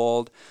been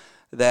told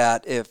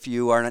that if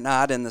you are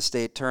not in the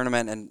state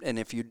tournament and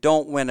if you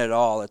don't win at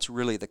all, it's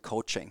really the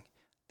coaching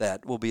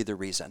that will be the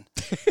reason.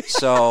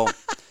 So,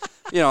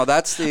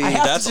 that's the. I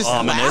have That's to just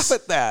ominous.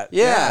 laugh at that.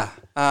 Yeah.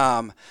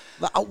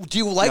 Do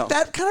you like No.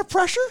 that kind of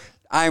pressure?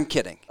 I'm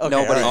kidding. Okay,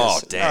 Nobody all right. Oh,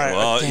 is. dang. All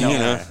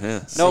right.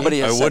 Well,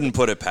 Nobody I has said- wouldn't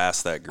put it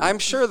past that group. I'm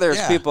sure there's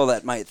Yeah. people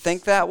that might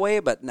think that way,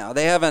 but no,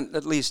 they haven't.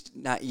 At least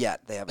not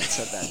yet. They haven't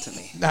said that to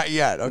me. Not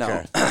yet. Okay.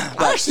 No.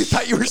 I actually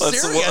thought you were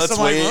serious. let's I'm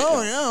like, wait.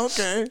 oh yeah,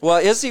 okay. Well,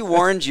 Izzy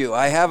warned you.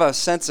 I have a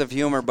sense of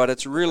humor, but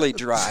it's really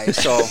dry.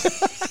 So,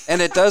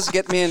 and it does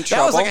get me in That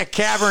trouble. was like a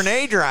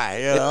Cabernet dry.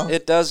 You know?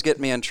 It does get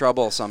me in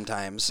trouble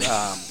sometimes.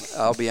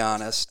 I'll be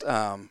honest.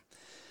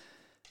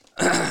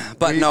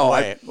 But no,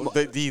 Wait,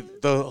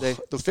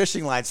 the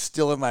fishing line's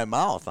still in my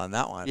mouth on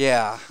that one.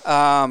 yeah.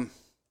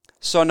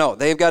 So no,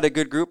 they've got a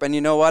good group, and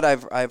you know what?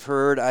 I've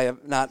heard. I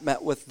have not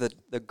met with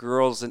the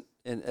girls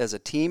as a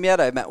team yet.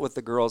 I've met with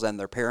the girls and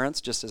their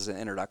parents just as an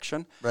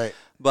introduction. Right.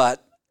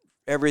 But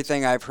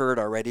everything I've heard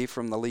already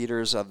from the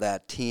leaders of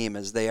that team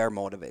is they are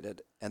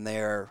motivated and they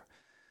are.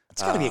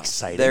 It's got to be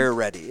exciting. They're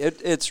ready.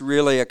 It's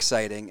really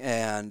exciting,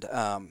 and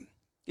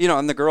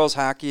and the girls'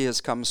 hockey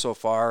has come so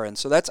far, and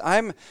so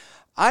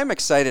I'm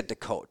excited to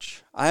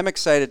coach. I'm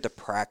excited to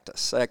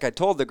practice. Like I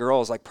told the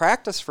girls, like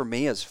practice for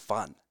me is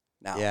fun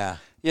now. Yeah.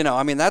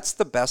 That's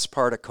the best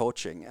part of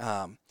coaching,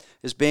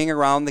 is being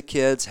around the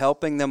kids,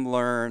 helping them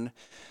learn,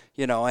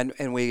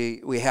 and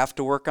we have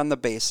to work on the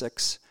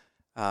basics.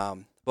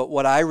 But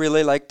what I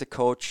really like to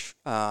coach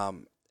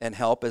and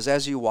help is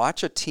as you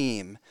watch a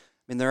team,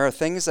 there are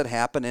things that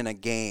happen in a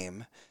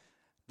game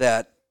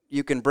that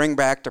you can bring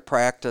back to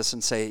practice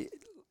and say,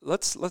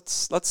 let's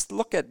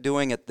look at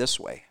doing it this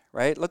way.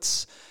 Right?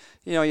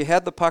 You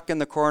had the puck in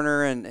the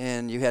corner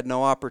and you had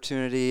no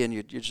opportunity and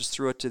you just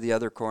threw it to the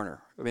other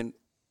corner.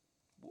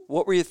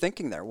 What were you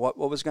thinking there? What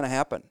was going to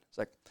happen? It's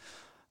like,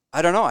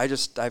 I don't know.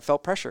 I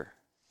felt pressure.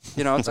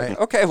 It's like,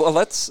 okay, well,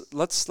 let's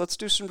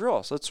do some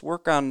drills. Let's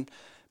work on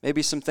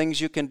maybe some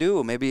things you can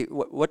do. Maybe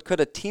what could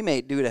a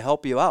teammate do to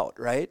help you out,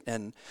 right?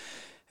 And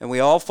we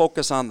all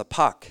focus on the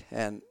puck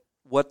and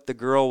what the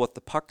girl with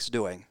the puck's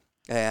doing.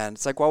 And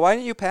it's like, well, why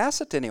didn't you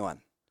pass it to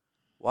anyone?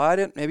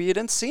 Maybe you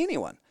didn't see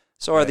anyone.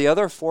 So are the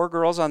other 4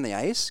 girls on the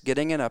ice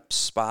getting in a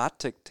spot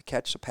to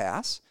catch a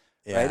pass,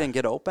 right, and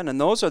get open?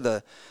 And those are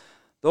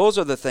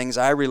the things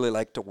I really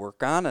like to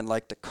work on and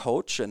like to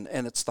coach. And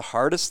it's the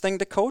hardest thing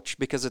to coach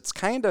because it's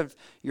kind of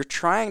you're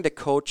trying to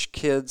coach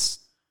kids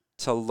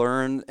to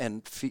learn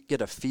and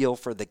get a feel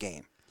for the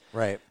game.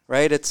 Right.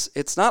 Right.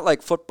 It's not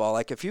like football.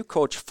 Like if you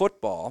coach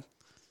football,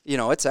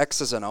 it's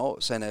X's and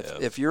O's. And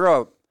if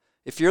you're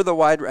the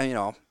wide,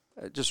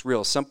 just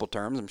real simple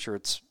terms, I'm sure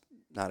it's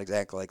not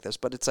exactly like this,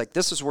 but it's like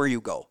this is where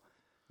you go,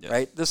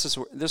 right? This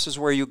is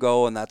where you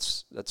go, and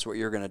that's what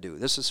you're going to do.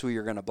 This is who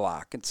you're going to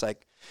block. It's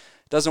like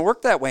it doesn't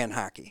work that way in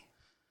hockey.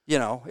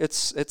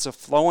 It's a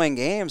flowing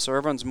game, so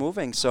everyone's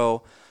moving.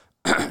 So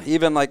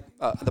even like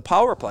the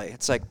power play,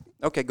 it's like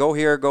okay, go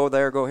here, go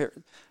there, go here.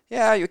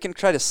 Yeah, you can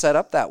try to set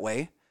up that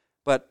way,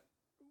 but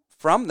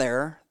from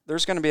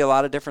there's going to be a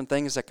lot of different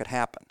things that could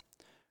happen,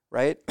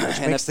 right? Which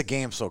makes the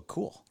game so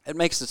cool. It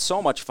makes it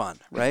so much fun,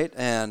 right?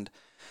 And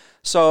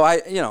so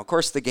of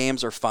course the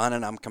games are fun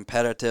and I'm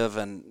competitive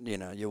and,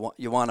 you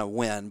want to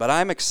win, but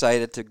I'm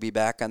excited to be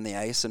back on the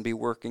ice and be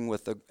working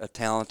with a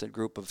talented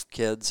group of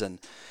kids and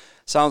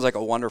sounds like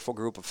a wonderful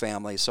group of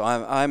families. So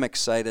I'm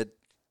excited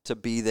to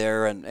be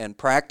there and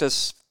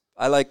practice.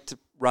 I like to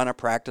run a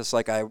practice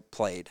like I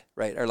played,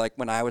 right? Or like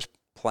when I was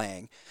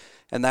playing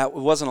and that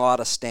wasn't a lot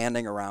of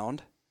standing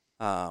around,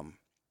 and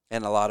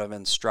a lot of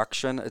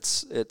instruction.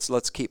 It's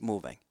let's keep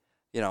moving,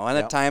 and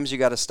at times you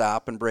got to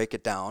stop and break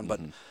it down. But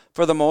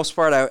for the most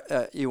part,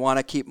 you want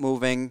to keep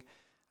moving.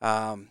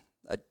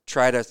 I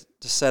try to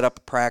set up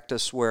a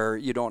practice where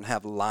you don't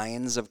have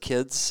lines of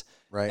kids,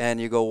 right, and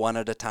you go one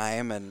at a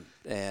time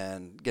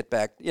and get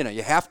back.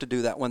 You have to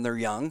do that when they're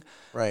young,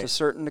 right, to a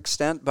certain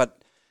extent.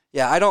 But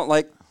yeah, I don't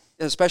like,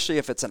 especially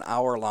if it's an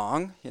hour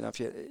long. If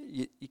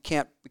you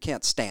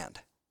can't stand.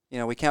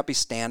 We can't be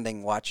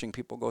standing watching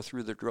people go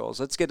through the drills.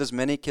 Let's get as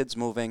many kids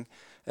moving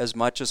as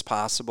much as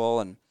possible,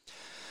 and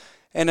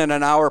in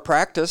an hour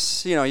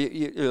practice,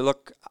 you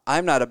look.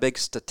 I'm not a big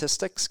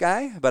statistics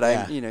guy,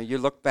 but you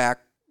look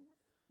back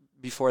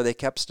before they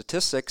kept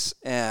statistics,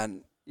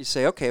 and you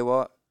say, okay,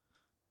 well,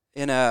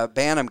 in a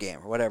Bantam game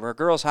or whatever, a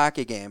girls'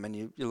 hockey game, and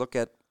you look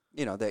at,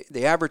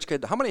 the average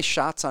kid, how many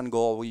shots on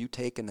goal will you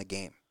take in the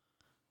game?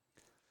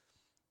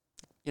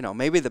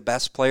 Maybe the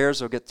best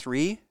players will get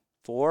 3,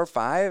 4,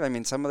 5. I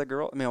mean, some of the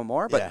girls,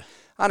 more, but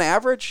on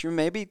average, you're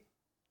maybe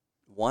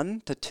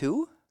 1 to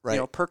 2,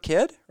 right, per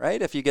kid,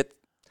 right? If you get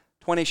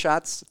 20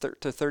 shots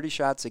to 30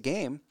 shots a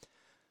game.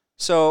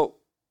 So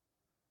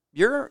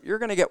you're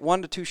going to get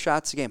 1 to 2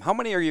 shots a game. How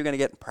many are you going to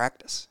get in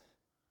practice?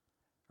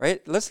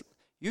 Right?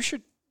 You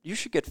should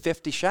get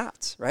 50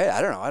 shots, right?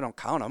 I don't know. I don't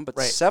count them, but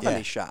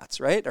 70 shots,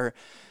 right?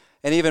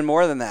 And even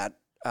more than that,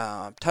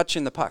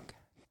 touching the puck.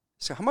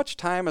 So how much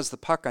time is the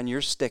puck on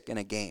your stick in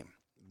a game?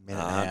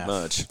 Not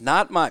much.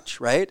 Not much,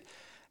 right?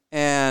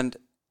 And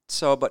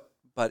so, but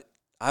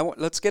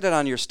let's get it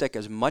on your stick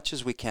as much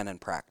as we can in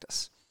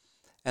practice.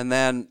 And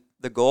then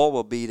the goal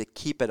will be to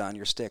keep it on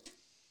your stick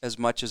as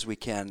much as we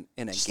can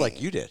in a just game.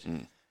 like you did.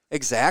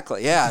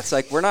 Exactly. Yeah. It's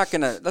like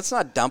let's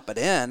not dump it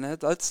in.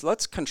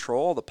 Let's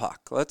control the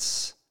puck.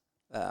 Let's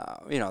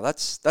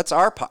that's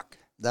our puck.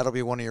 That'll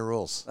be one of your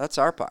rules. That's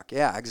our puck.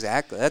 Yeah,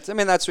 exactly.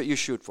 That's what you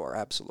shoot for.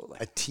 Absolutely.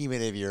 A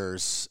teammate of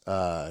yours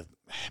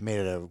made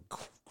it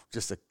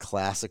just a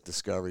classic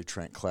discovery,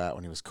 Trent Klatt,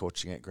 when he was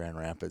coaching at Grand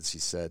Rapids. He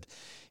said,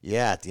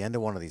 at the end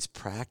of one of these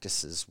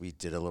practices, we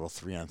did a little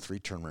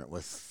 3-on-3 tournament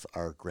with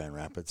our Grand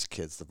Rapids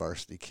kids, the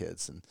varsity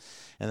kids. And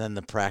then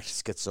the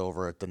practice gets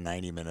over at the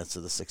 90 minutes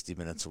or the 60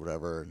 minutes or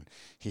whatever. And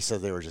he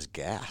said they were just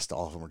gassed.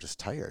 All of them were just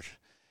tired.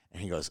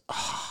 And he goes,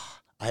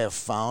 I have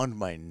found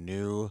my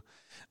new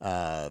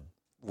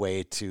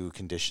way to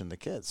condition the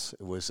kids.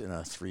 It was in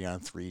a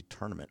 3-on-3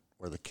 tournament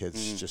where the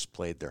kids just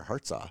played their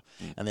hearts off.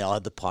 And they all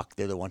had the puck.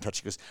 They're the one touch.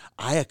 He goes,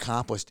 I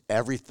accomplished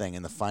everything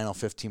in the final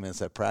 15 minutes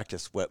of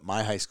practice what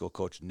my high school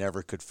coach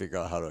never could figure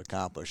out how to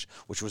accomplish,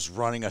 which was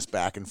running us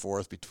back and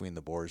forth between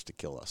the boards to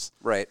kill us.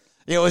 Right.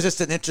 It was just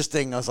an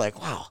interesting, I was like,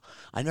 wow,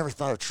 I never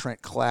thought of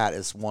Trent Klatt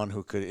as one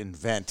who could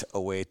invent a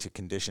way to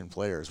condition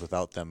players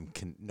without them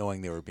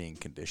knowing they were being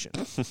conditioned.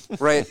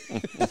 Right.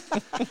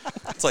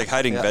 It's like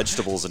hiding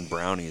vegetables in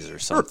brownies or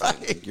something.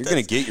 Right. You're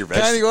going to get your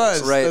Kind vegetables.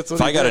 of was. Right. That's what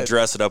If I he got to did.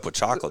 dress it up with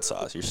chocolate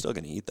sauce, you're still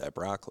going to eat that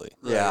broccoli.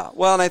 Yeah.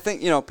 Well, and I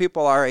think,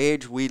 people our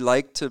age, we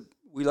like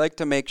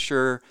to make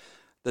sure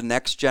the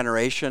next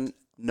generation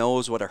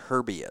knows what a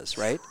Herbie is,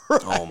 right?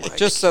 Oh my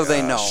Just so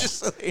they know. Just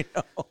so they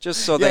know.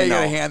 Just so Yeah, they you know.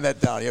 got to hand that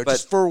down. But,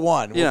 Just for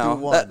one. We'll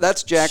do one.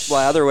 That's Jack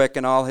Blatherwick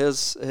and all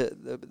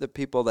the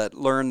people that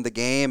learned the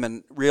game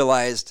and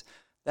realized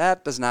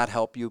that does not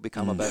help you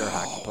become a better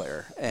hockey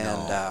player.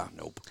 And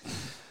Nope.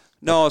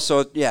 no,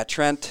 so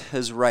Trent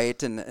is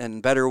right,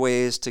 and better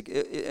ways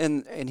to,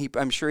 and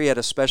I'm sure he had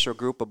a special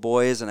group of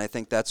boys, and I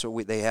think that's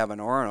what they have in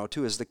Orono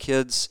too. Is the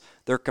kids,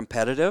 they're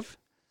competitive,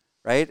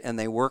 right, and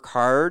they work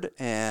hard,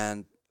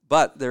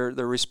 but they're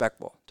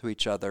respectful to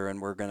each other,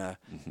 and we're gonna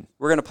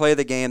play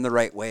the game the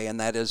right way, and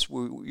that is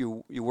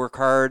you work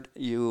hard,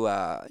 you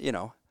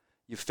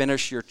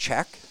finish your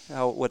check.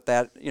 What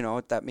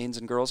that means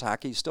in girls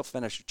hockey, you still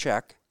finish your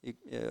check.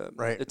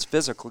 Right. It's a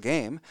physical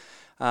game,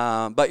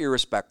 but you're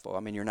respectful.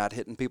 I mean, you're not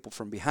hitting people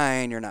from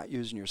behind. You're not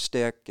using your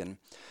stick, and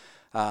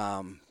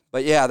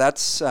but yeah,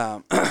 that's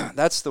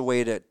that's the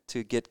way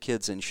to get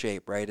kids in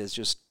shape, right? Is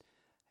just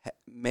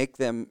make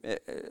them.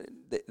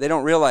 They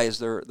don't realize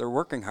they're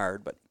working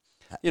hard, but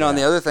and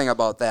the other thing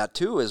about that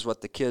too is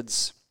what the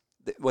kids.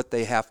 What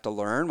they have to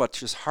learn,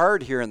 which is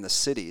hard here in the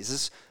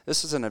cities.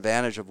 This is an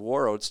advantage of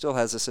Warroad. It still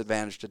has this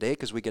advantage today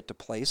because we get to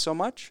play so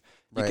much.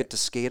 You get to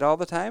skate all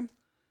the time.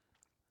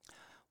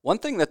 One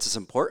thing that's is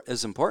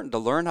important to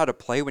learn how to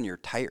play when you're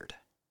tired.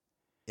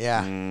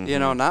 Yeah.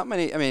 Not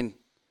many. I mean,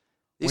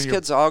 these When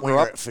kids all when grow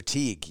you're up at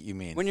fatigue, you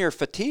mean? when you're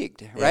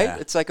fatigued, right? Yeah.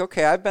 It's like,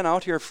 okay, I've been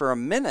out here for a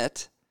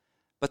minute,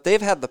 but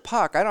they've had the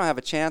puck. I don't have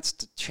a chance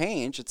to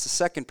change. It's the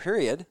second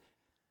period,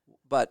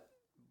 but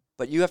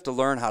you have to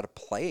learn how to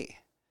play.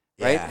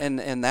 Right, Yeah.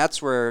 and that's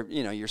where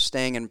you're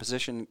staying in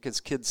position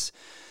because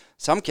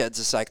some kids,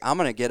 it's like I'm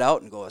gonna get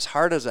out and go as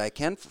hard as I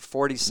can for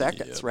 40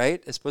 seconds,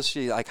 right?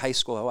 Especially like high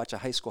school. I watch a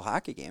high school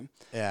hockey game.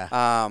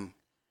 Yeah.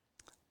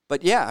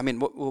 But yeah, I mean,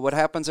 what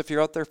happens if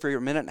you're out there for a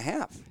minute and a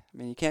half? I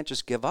mean, you can't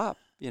just give up,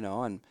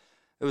 And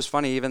it was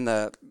funny, even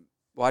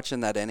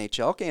watching that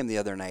NHL game the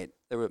other night.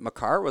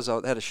 McCarr was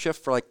out, had a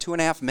shift for like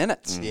 2.5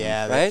 minutes.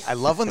 Yeah, right. I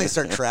love when they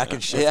start tracking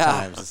shift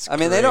times. It's I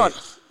mean, they great.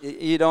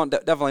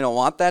 definitely don't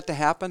want that to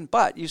happen,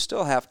 but you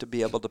still have to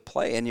be able to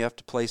play, and you have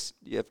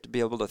to be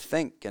able to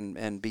think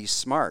and be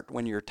smart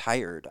when you're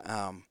tired.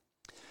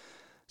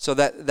 So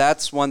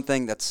that's one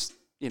thing that's,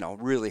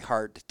 really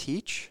hard to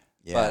teach.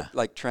 Yeah. But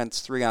like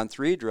Trent's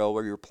 3-on-3 drill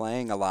where you're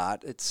playing a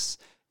lot, it's,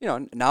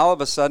 now all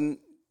of a sudden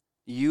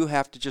you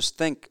have to just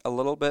think a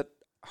little bit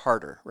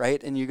harder,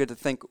 right? And you get to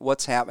think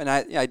what's happening.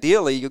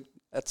 Ideally,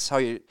 that's how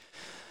you,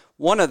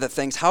 one of the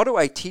things, how do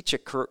I teach a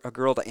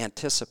girl to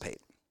anticipate?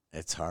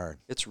 It's hard.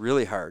 It's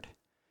really hard.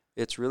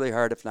 It's really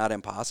hard, if not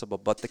impossible.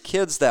 But the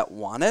kids that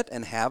want it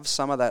and have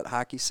some of that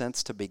hockey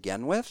sense to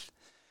begin with,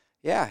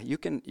 yeah, you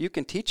can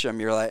teach them.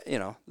 You're like,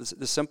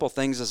 the simple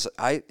things is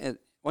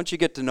once you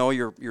get to know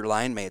your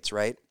line mates,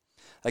 right?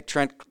 Like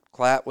Trent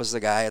Klatt was the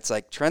guy. It's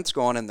like Trent's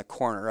going in the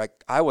corner.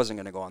 Like I wasn't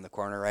going to go in the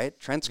corner, right?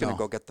 Trent's going to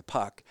go get the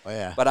puck. Oh,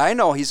 yeah. But I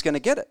know he's going to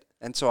get it,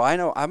 and so I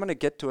know I'm going to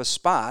get to a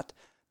spot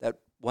that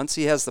once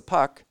he has the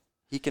puck,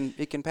 he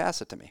can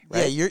pass it to me.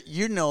 Right? Yeah,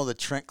 you know that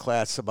Trent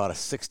Klatt's about a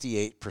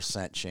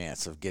 68%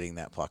 chance of getting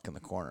that puck in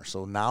the corner.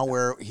 So now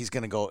where he's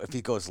going to go, if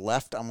he goes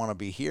left, I want to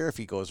be here. If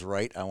he goes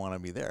right, I want to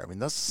be there. I mean,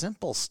 that's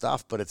simple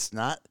stuff, but it's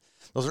not.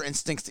 Those are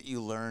instincts that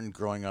you learn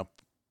growing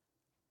up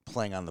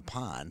playing on the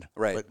pond,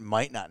 right? But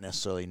might not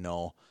necessarily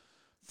know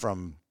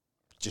from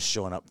just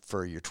showing up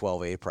for your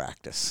 12A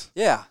practice.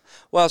 Yeah,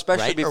 well,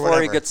 especially right?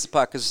 before he gets the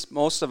puck, because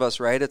most of us,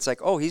 right? It's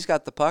like, oh, he's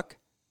got the puck.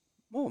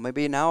 Oh,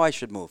 maybe now I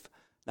should move.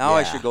 Now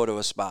I should go to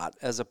a spot,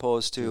 as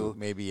opposed to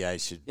maybe I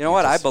should. You know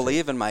what? I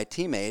believe in my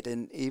teammate,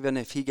 and even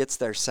if he gets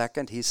there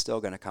second, he's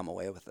still going to come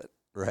away with it.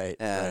 Right.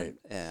 And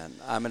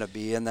I'm going to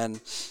be, and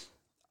then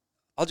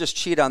I'll just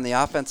cheat on the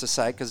offensive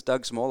side because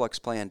Doug Smolek's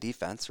playing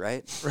defense,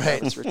 right? Right.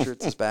 Travis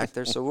Richards is back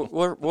there, so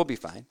we'll be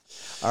fine.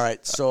 All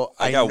right. So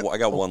I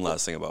got one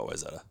last thing about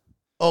Wayzata.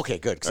 Okay,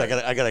 good. Because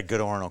I got a good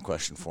Orono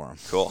question for him.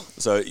 Cool.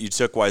 So you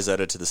took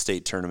Wayzata to the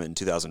state tournament in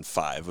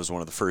 2005. It was one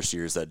of the first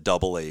years that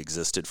AA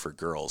existed for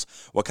girls.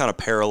 What kind of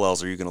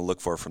parallels are you going to look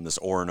for from this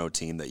Orono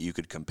team that you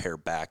could compare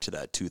back to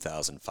that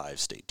 2005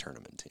 state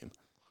tournament team?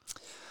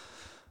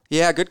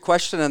 Yeah, good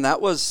question. And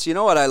that was,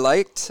 what I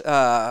liked?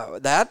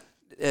 That,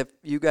 if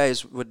you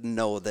guys would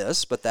know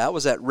this, but that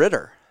was at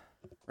Ritter,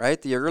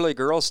 right? The early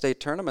girls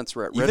state tournaments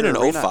were at Ritter. Even in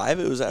Arena. 05,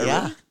 it was at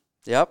Ritter?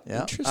 Yep.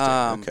 Interesting.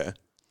 Okay.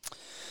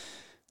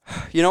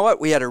 You know what?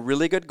 We had a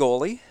really good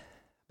goalie.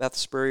 Beth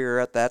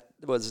Spurrier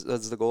was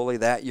the goalie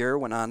that year,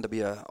 went on to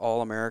be an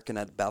All-American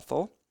at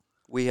Bethel.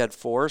 We had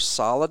 4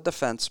 solid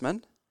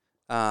defensemen.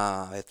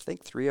 I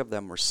think 3 of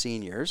them were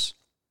seniors.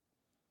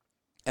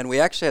 And we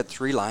actually had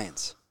 3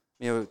 lines.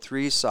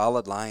 3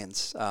 solid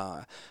lines.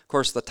 Of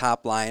course, the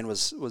top line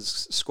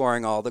was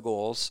scoring all the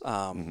goals.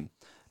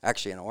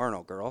 Actually, an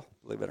Orono girl,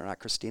 believe it or not,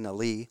 Christina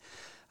Lee.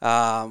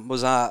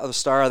 Was the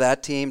star of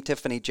that team.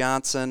 Tiffany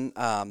Johnson.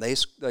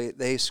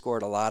 They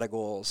scored a lot of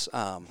goals.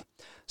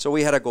 So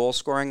we had a goal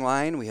scoring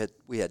line.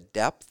 We had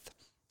depth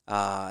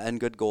and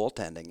good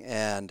goaltending.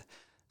 And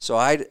so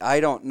I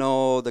don't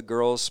know the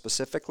girls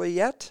specifically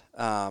yet.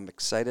 I'm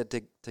excited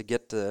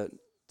to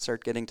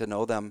start getting to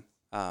know them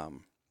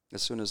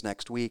as soon as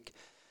next week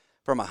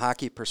from a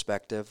hockey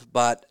perspective.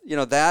 But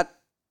that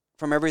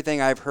from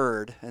everything I've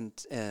heard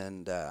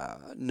and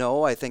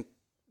know, I think.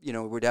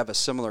 We'd have a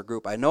similar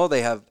group. I know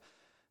they have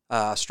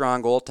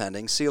strong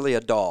goaltending. Celia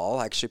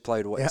Dahl actually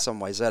played some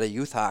Wayzata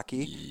youth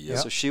hockey. Yep.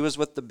 So she was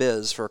with the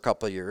Biz for a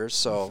couple of years.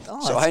 So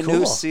I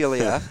knew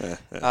Celia.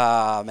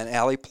 And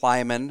Allie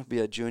Plyman would be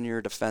a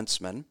junior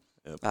defenseman.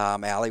 Yep.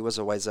 Allie was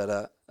a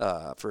Wayzata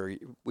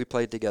we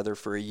played together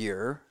for a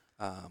year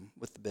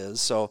with the Biz.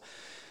 So,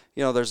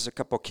 there's a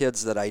couple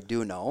kids that I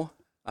do know.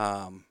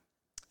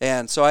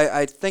 And so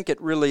I think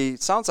it really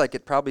sounds like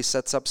it probably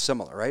sets up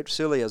similar, right?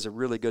 Celia is a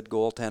really good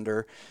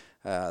goaltender.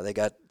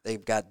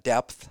 They've got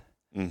depth,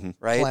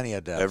 right? Plenty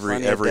of depth.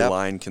 Every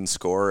line can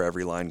score.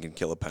 Every line can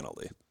kill a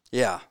penalty.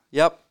 Yeah.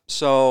 Yep.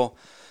 So,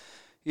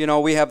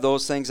 we have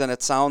those things, and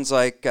it sounds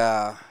like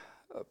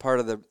part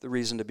of the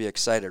reason to be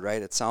excited,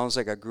 right? It sounds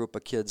like a group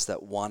of kids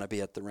that want to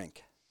be at the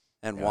rink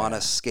and want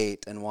to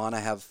skate and want to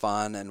have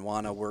fun and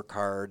want to work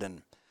hard,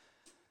 and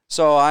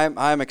so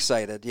I'm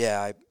excited.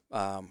 Yeah.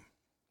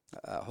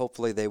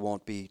 Hopefully they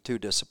won't be too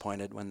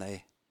disappointed when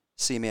they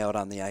see me out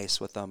on the ice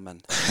with them.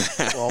 And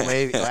well,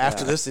 maybe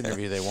after this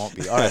interview they won't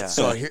be. All right,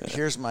 so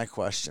here's my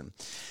question.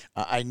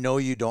 I know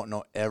you don't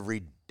know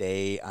every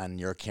day on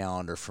your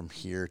calendar from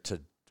here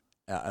to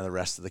the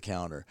rest of the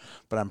calendar,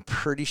 but I'm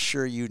pretty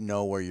sure you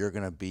know where you're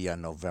going to be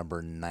on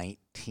November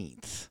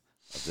 19th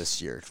of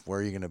this year.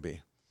 Where are you going to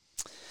be?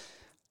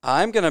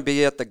 I'm going to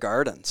be at the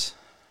Gardens,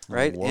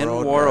 right? In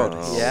Warroad.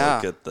 Oh, yeah.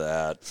 Look at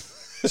that.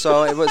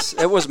 So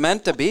it was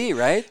meant to be,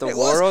 right? The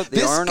Orono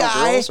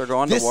girls are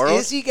going to Warroad.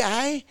 This Izzy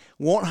guy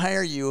won't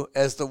hire you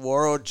as the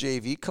Warroad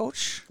JV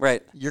coach.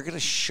 Right. You're going to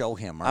show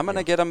him. I'm going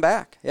to get him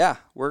back. Yeah,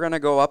 we're going to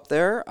go up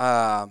there.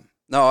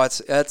 No,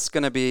 it's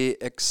going to be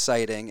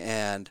exciting,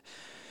 and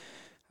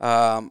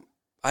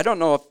I don't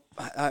know if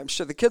I'm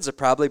sure the kids have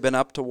probably been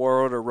up to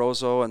Warroad or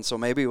Roseau, and so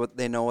maybe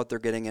they know what they're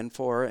getting in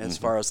for as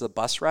far as the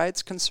bus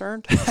ride's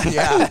concerned.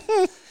 Yeah.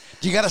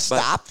 Do you got to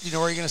stop? Do you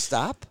know where you're going to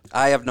stop?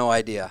 I have no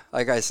idea.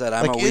 Like I said,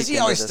 I'm a week Izzy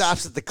into always this.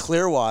 stops at the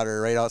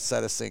Clearwater right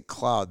outside of St.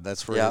 Cloud.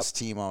 That's where his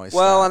team always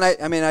Well, stops.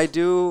 and I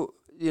do,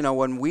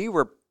 when we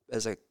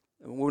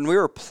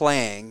were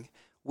playing,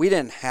 we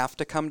didn't have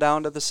to come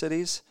down to the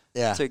cities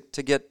to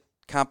get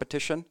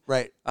competition.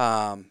 Right.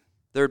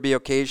 There'd be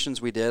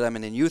occasions we did. I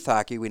mean, in youth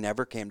hockey, we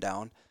never came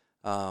down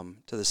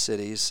to the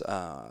cities.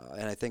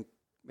 And I think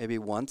maybe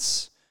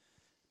once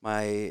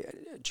my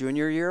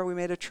junior year we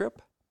made a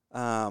trip.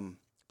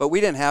 But we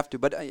didn't have to.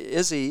 But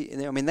Izzy,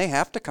 they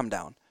have to come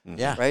down.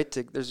 Yeah. Right?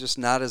 There's just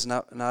not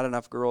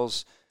enough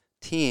girls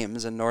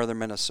teams in northern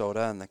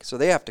Minnesota, and so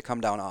they have to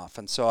come down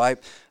often. So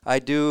I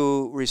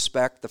do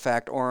respect the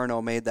fact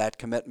Orono made that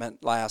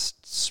commitment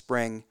last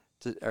spring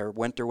or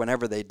winter,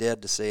 whenever they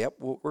did, to say, yep,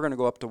 we're going to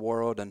go up to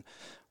Warroad, and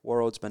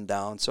Warroad's been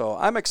down. So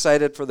I'm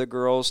excited for the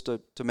girls to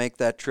make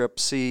that trip,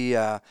 see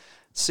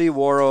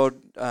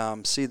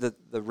Warroad, see the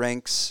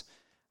rinks.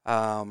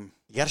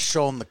 You got to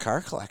show them the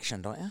car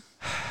collection, don't you?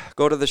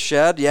 Go to the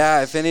shed.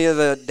 Yeah, if any of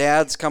the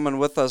dads coming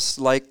with us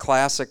like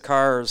classic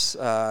cars,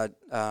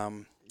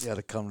 You got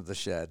to come to the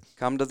shed.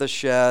 come to the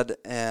shed,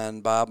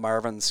 and Bob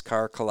Marvin's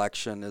car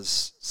collection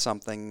is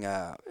something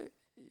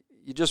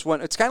you just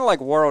went. It's kind of like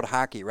Warroad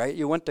hockey, right?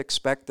 You wouldn't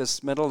expect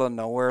this middle of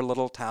nowhere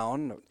little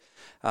town.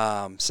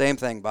 Same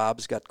thing.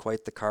 Bob's got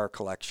quite the car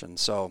collection.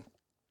 So,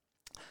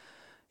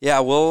 yeah,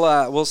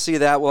 we'll see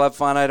that. We'll have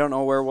fun. I don't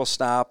know where we'll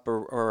stop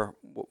or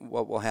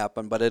what will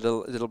happen, but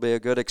it'll be a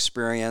good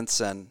experience,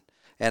 and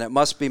it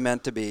must be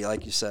meant to be,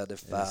 like you said.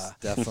 If It's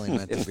definitely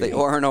meant to if be. the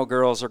Orono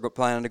girls are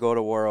planning to go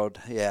to Warroad,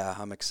 yeah,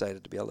 I'm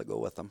excited to be able to go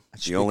with them.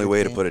 The only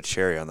way to put a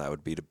cherry on that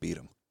would be to beat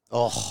them.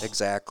 Oh,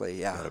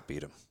 Exactly. Yeah. Got to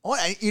beat them.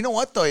 You know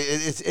what though?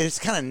 It's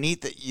kind of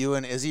neat that you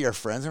and Izzy are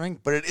friends and everything,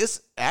 but it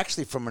is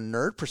actually from a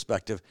nerd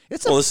perspective.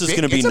 This is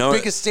going to be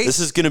This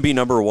is going to be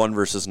number 1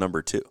 versus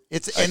number 2. I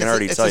can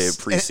already tell you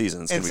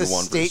preseason it's going to be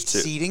 1 versus 2. It's a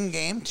state seeding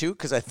game too,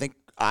 because I think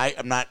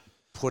I'm not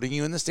putting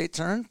you in the state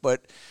tournament,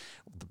 but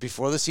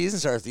before the season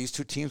starts, these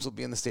two teams will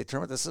be in the state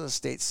tournament. This is a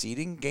state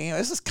seeding game.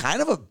 This is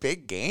kind of a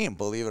big game,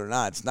 believe it or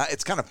not. It's not.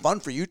 It's kind of fun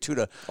for you two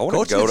to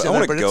coach each other, I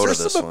want to but go there's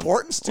to this some one.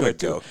 importance to it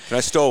too. Can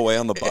I stow away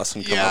on the bus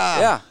and come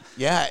up?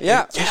 Yeah.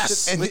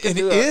 Yes. And We it could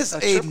do is a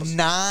a triple.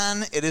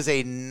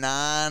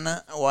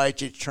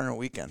 non-YHA tournament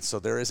weekend, so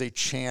there is a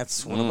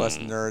chance one of us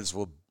nerds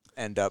will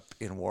end up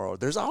in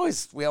Warroad.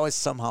 We always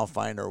somehow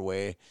find our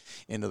way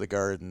into the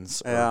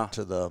gardens or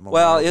to the Memorial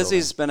Well, Building.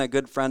 Izzy's been a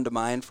good friend of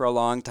mine for a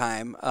long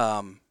time.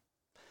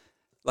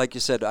 Like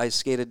you said, I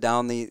skated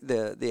down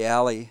the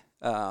alley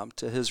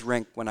to his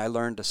rink when I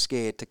learned to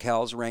skate, to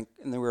Cal's rink,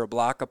 and they were a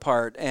block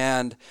apart.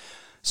 And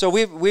so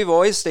we've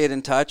always stayed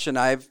in touch, and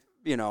I've,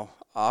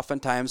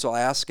 oftentimes I'll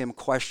ask him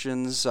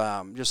questions,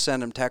 just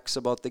send him texts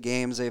about the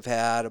games they've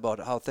had, about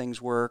how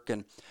things work.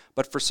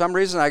 But for some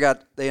reason,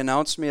 they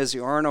announced me as the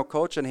Orono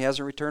coach, and he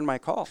hasn't returned my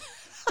call.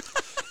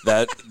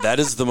 That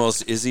is the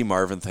most Izzy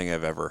Marvin thing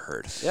I've ever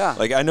heard. Yeah.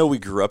 Like, I know we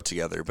grew up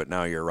together, but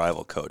now you're a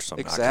rival coach, so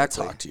I'm not going to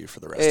talk to you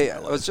for the rest of my I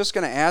life. was just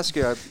going to ask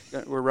you,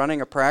 we're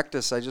running a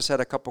practice. I just had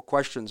a couple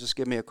questions. Just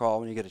give me a call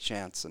when you get a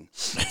chance. And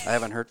I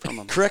haven't heard from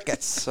him.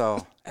 crickets.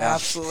 So,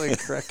 Absolutely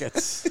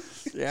crickets.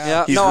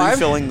 yeah. He's No,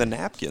 refilling the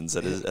napkins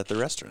at the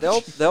restaurant.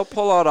 They'll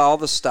pull out all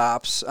the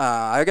stops.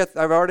 I've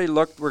already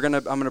looked. I'm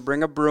gonna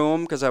bring a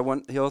broom because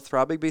he'll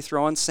probably be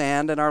throwing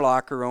sand in our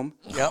locker room.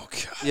 Yep.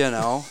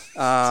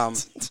 I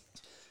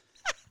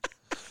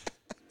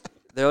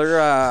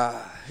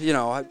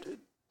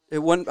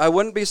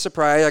wouldn't be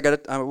surprised.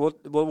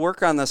 We'll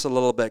work on this a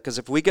little bit, because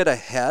if we get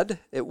ahead,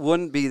 it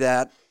wouldn't be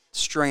that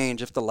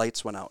strange if the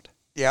lights went out.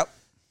 Yep.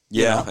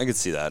 Yeah, I could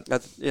see that.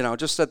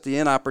 Just at the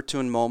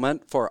inopportune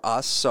moment for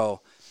us. So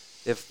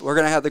if we're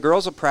going to have the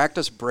girls will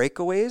practice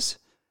breakaways,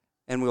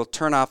 and we'll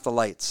turn off the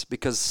lights,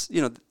 because,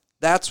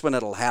 that's when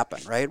it'll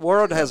happen, right?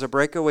 Warroad has a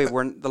breakaway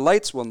where the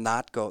lights will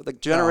not go. The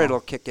generator will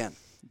kick in.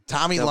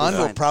 Tommy They'll be Lund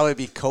will fine. probably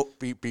be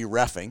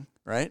reffing,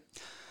 right?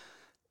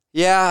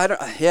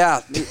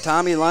 Yeah,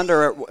 Tommy Lund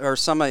or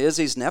some of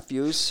Izzy's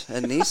nephews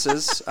and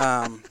nieces,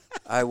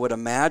 I would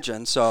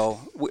imagine. So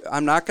we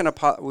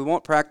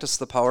won't practice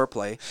the power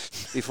play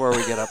before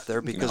we get up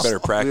there, because You better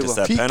practice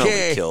that PK.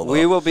 penalty kill, though.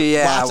 we will be.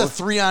 Yeah, Lots of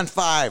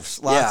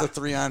 3-on-5s. Lots of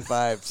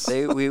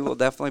 3-on-5s. we will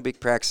definitely be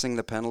practicing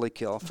the penalty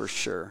kill for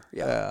sure.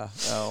 Yeah.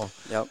 Oh.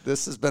 Yep.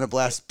 This has been a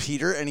blast.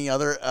 Peter, any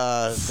other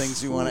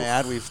things you want to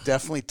add? We've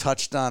definitely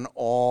touched on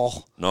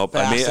all. Nope.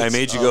 I facets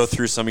made you go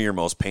through some of your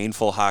most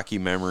painful hockey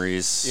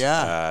memories.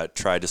 Yeah.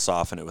 Tried to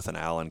soften it with an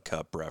Allen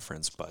Cup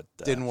reference, but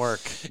Didn't work.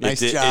 Nice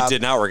job. It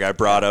did not work. I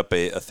brought up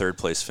a third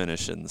place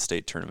finish in the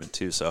state tournament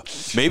too. So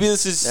maybe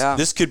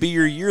this could be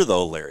your year,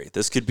 though, Larry.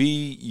 This could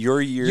be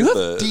your year. You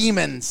have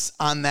demons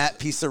on that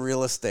piece of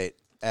real estate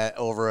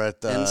over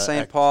at In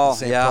St. Paul.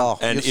 St. Yeah. Paul.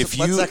 And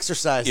let's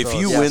exercise if those.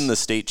 you Yes. win the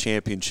state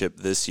championship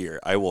this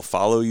year, I will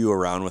follow you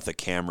around with a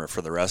camera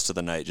for the rest of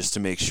the night, just to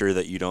make sure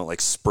that you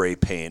don't spray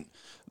paint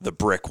the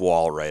brick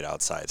wall right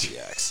outside the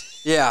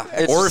X. Yeah.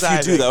 Or if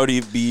you do, that would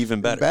be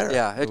even better.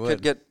 Yeah,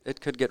 it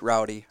could get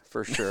rowdy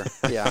for sure.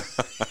 Yeah.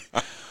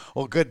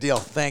 Well, good deal.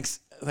 Thanks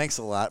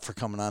a lot for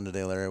coming on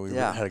today, Larry. We had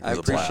a I good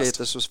appreciate blast.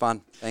 this was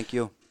fun. Thank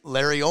you.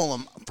 Larry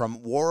Olam from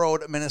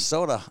Warroad,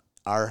 Minnesota,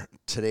 our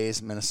today's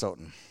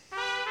Minnesotan.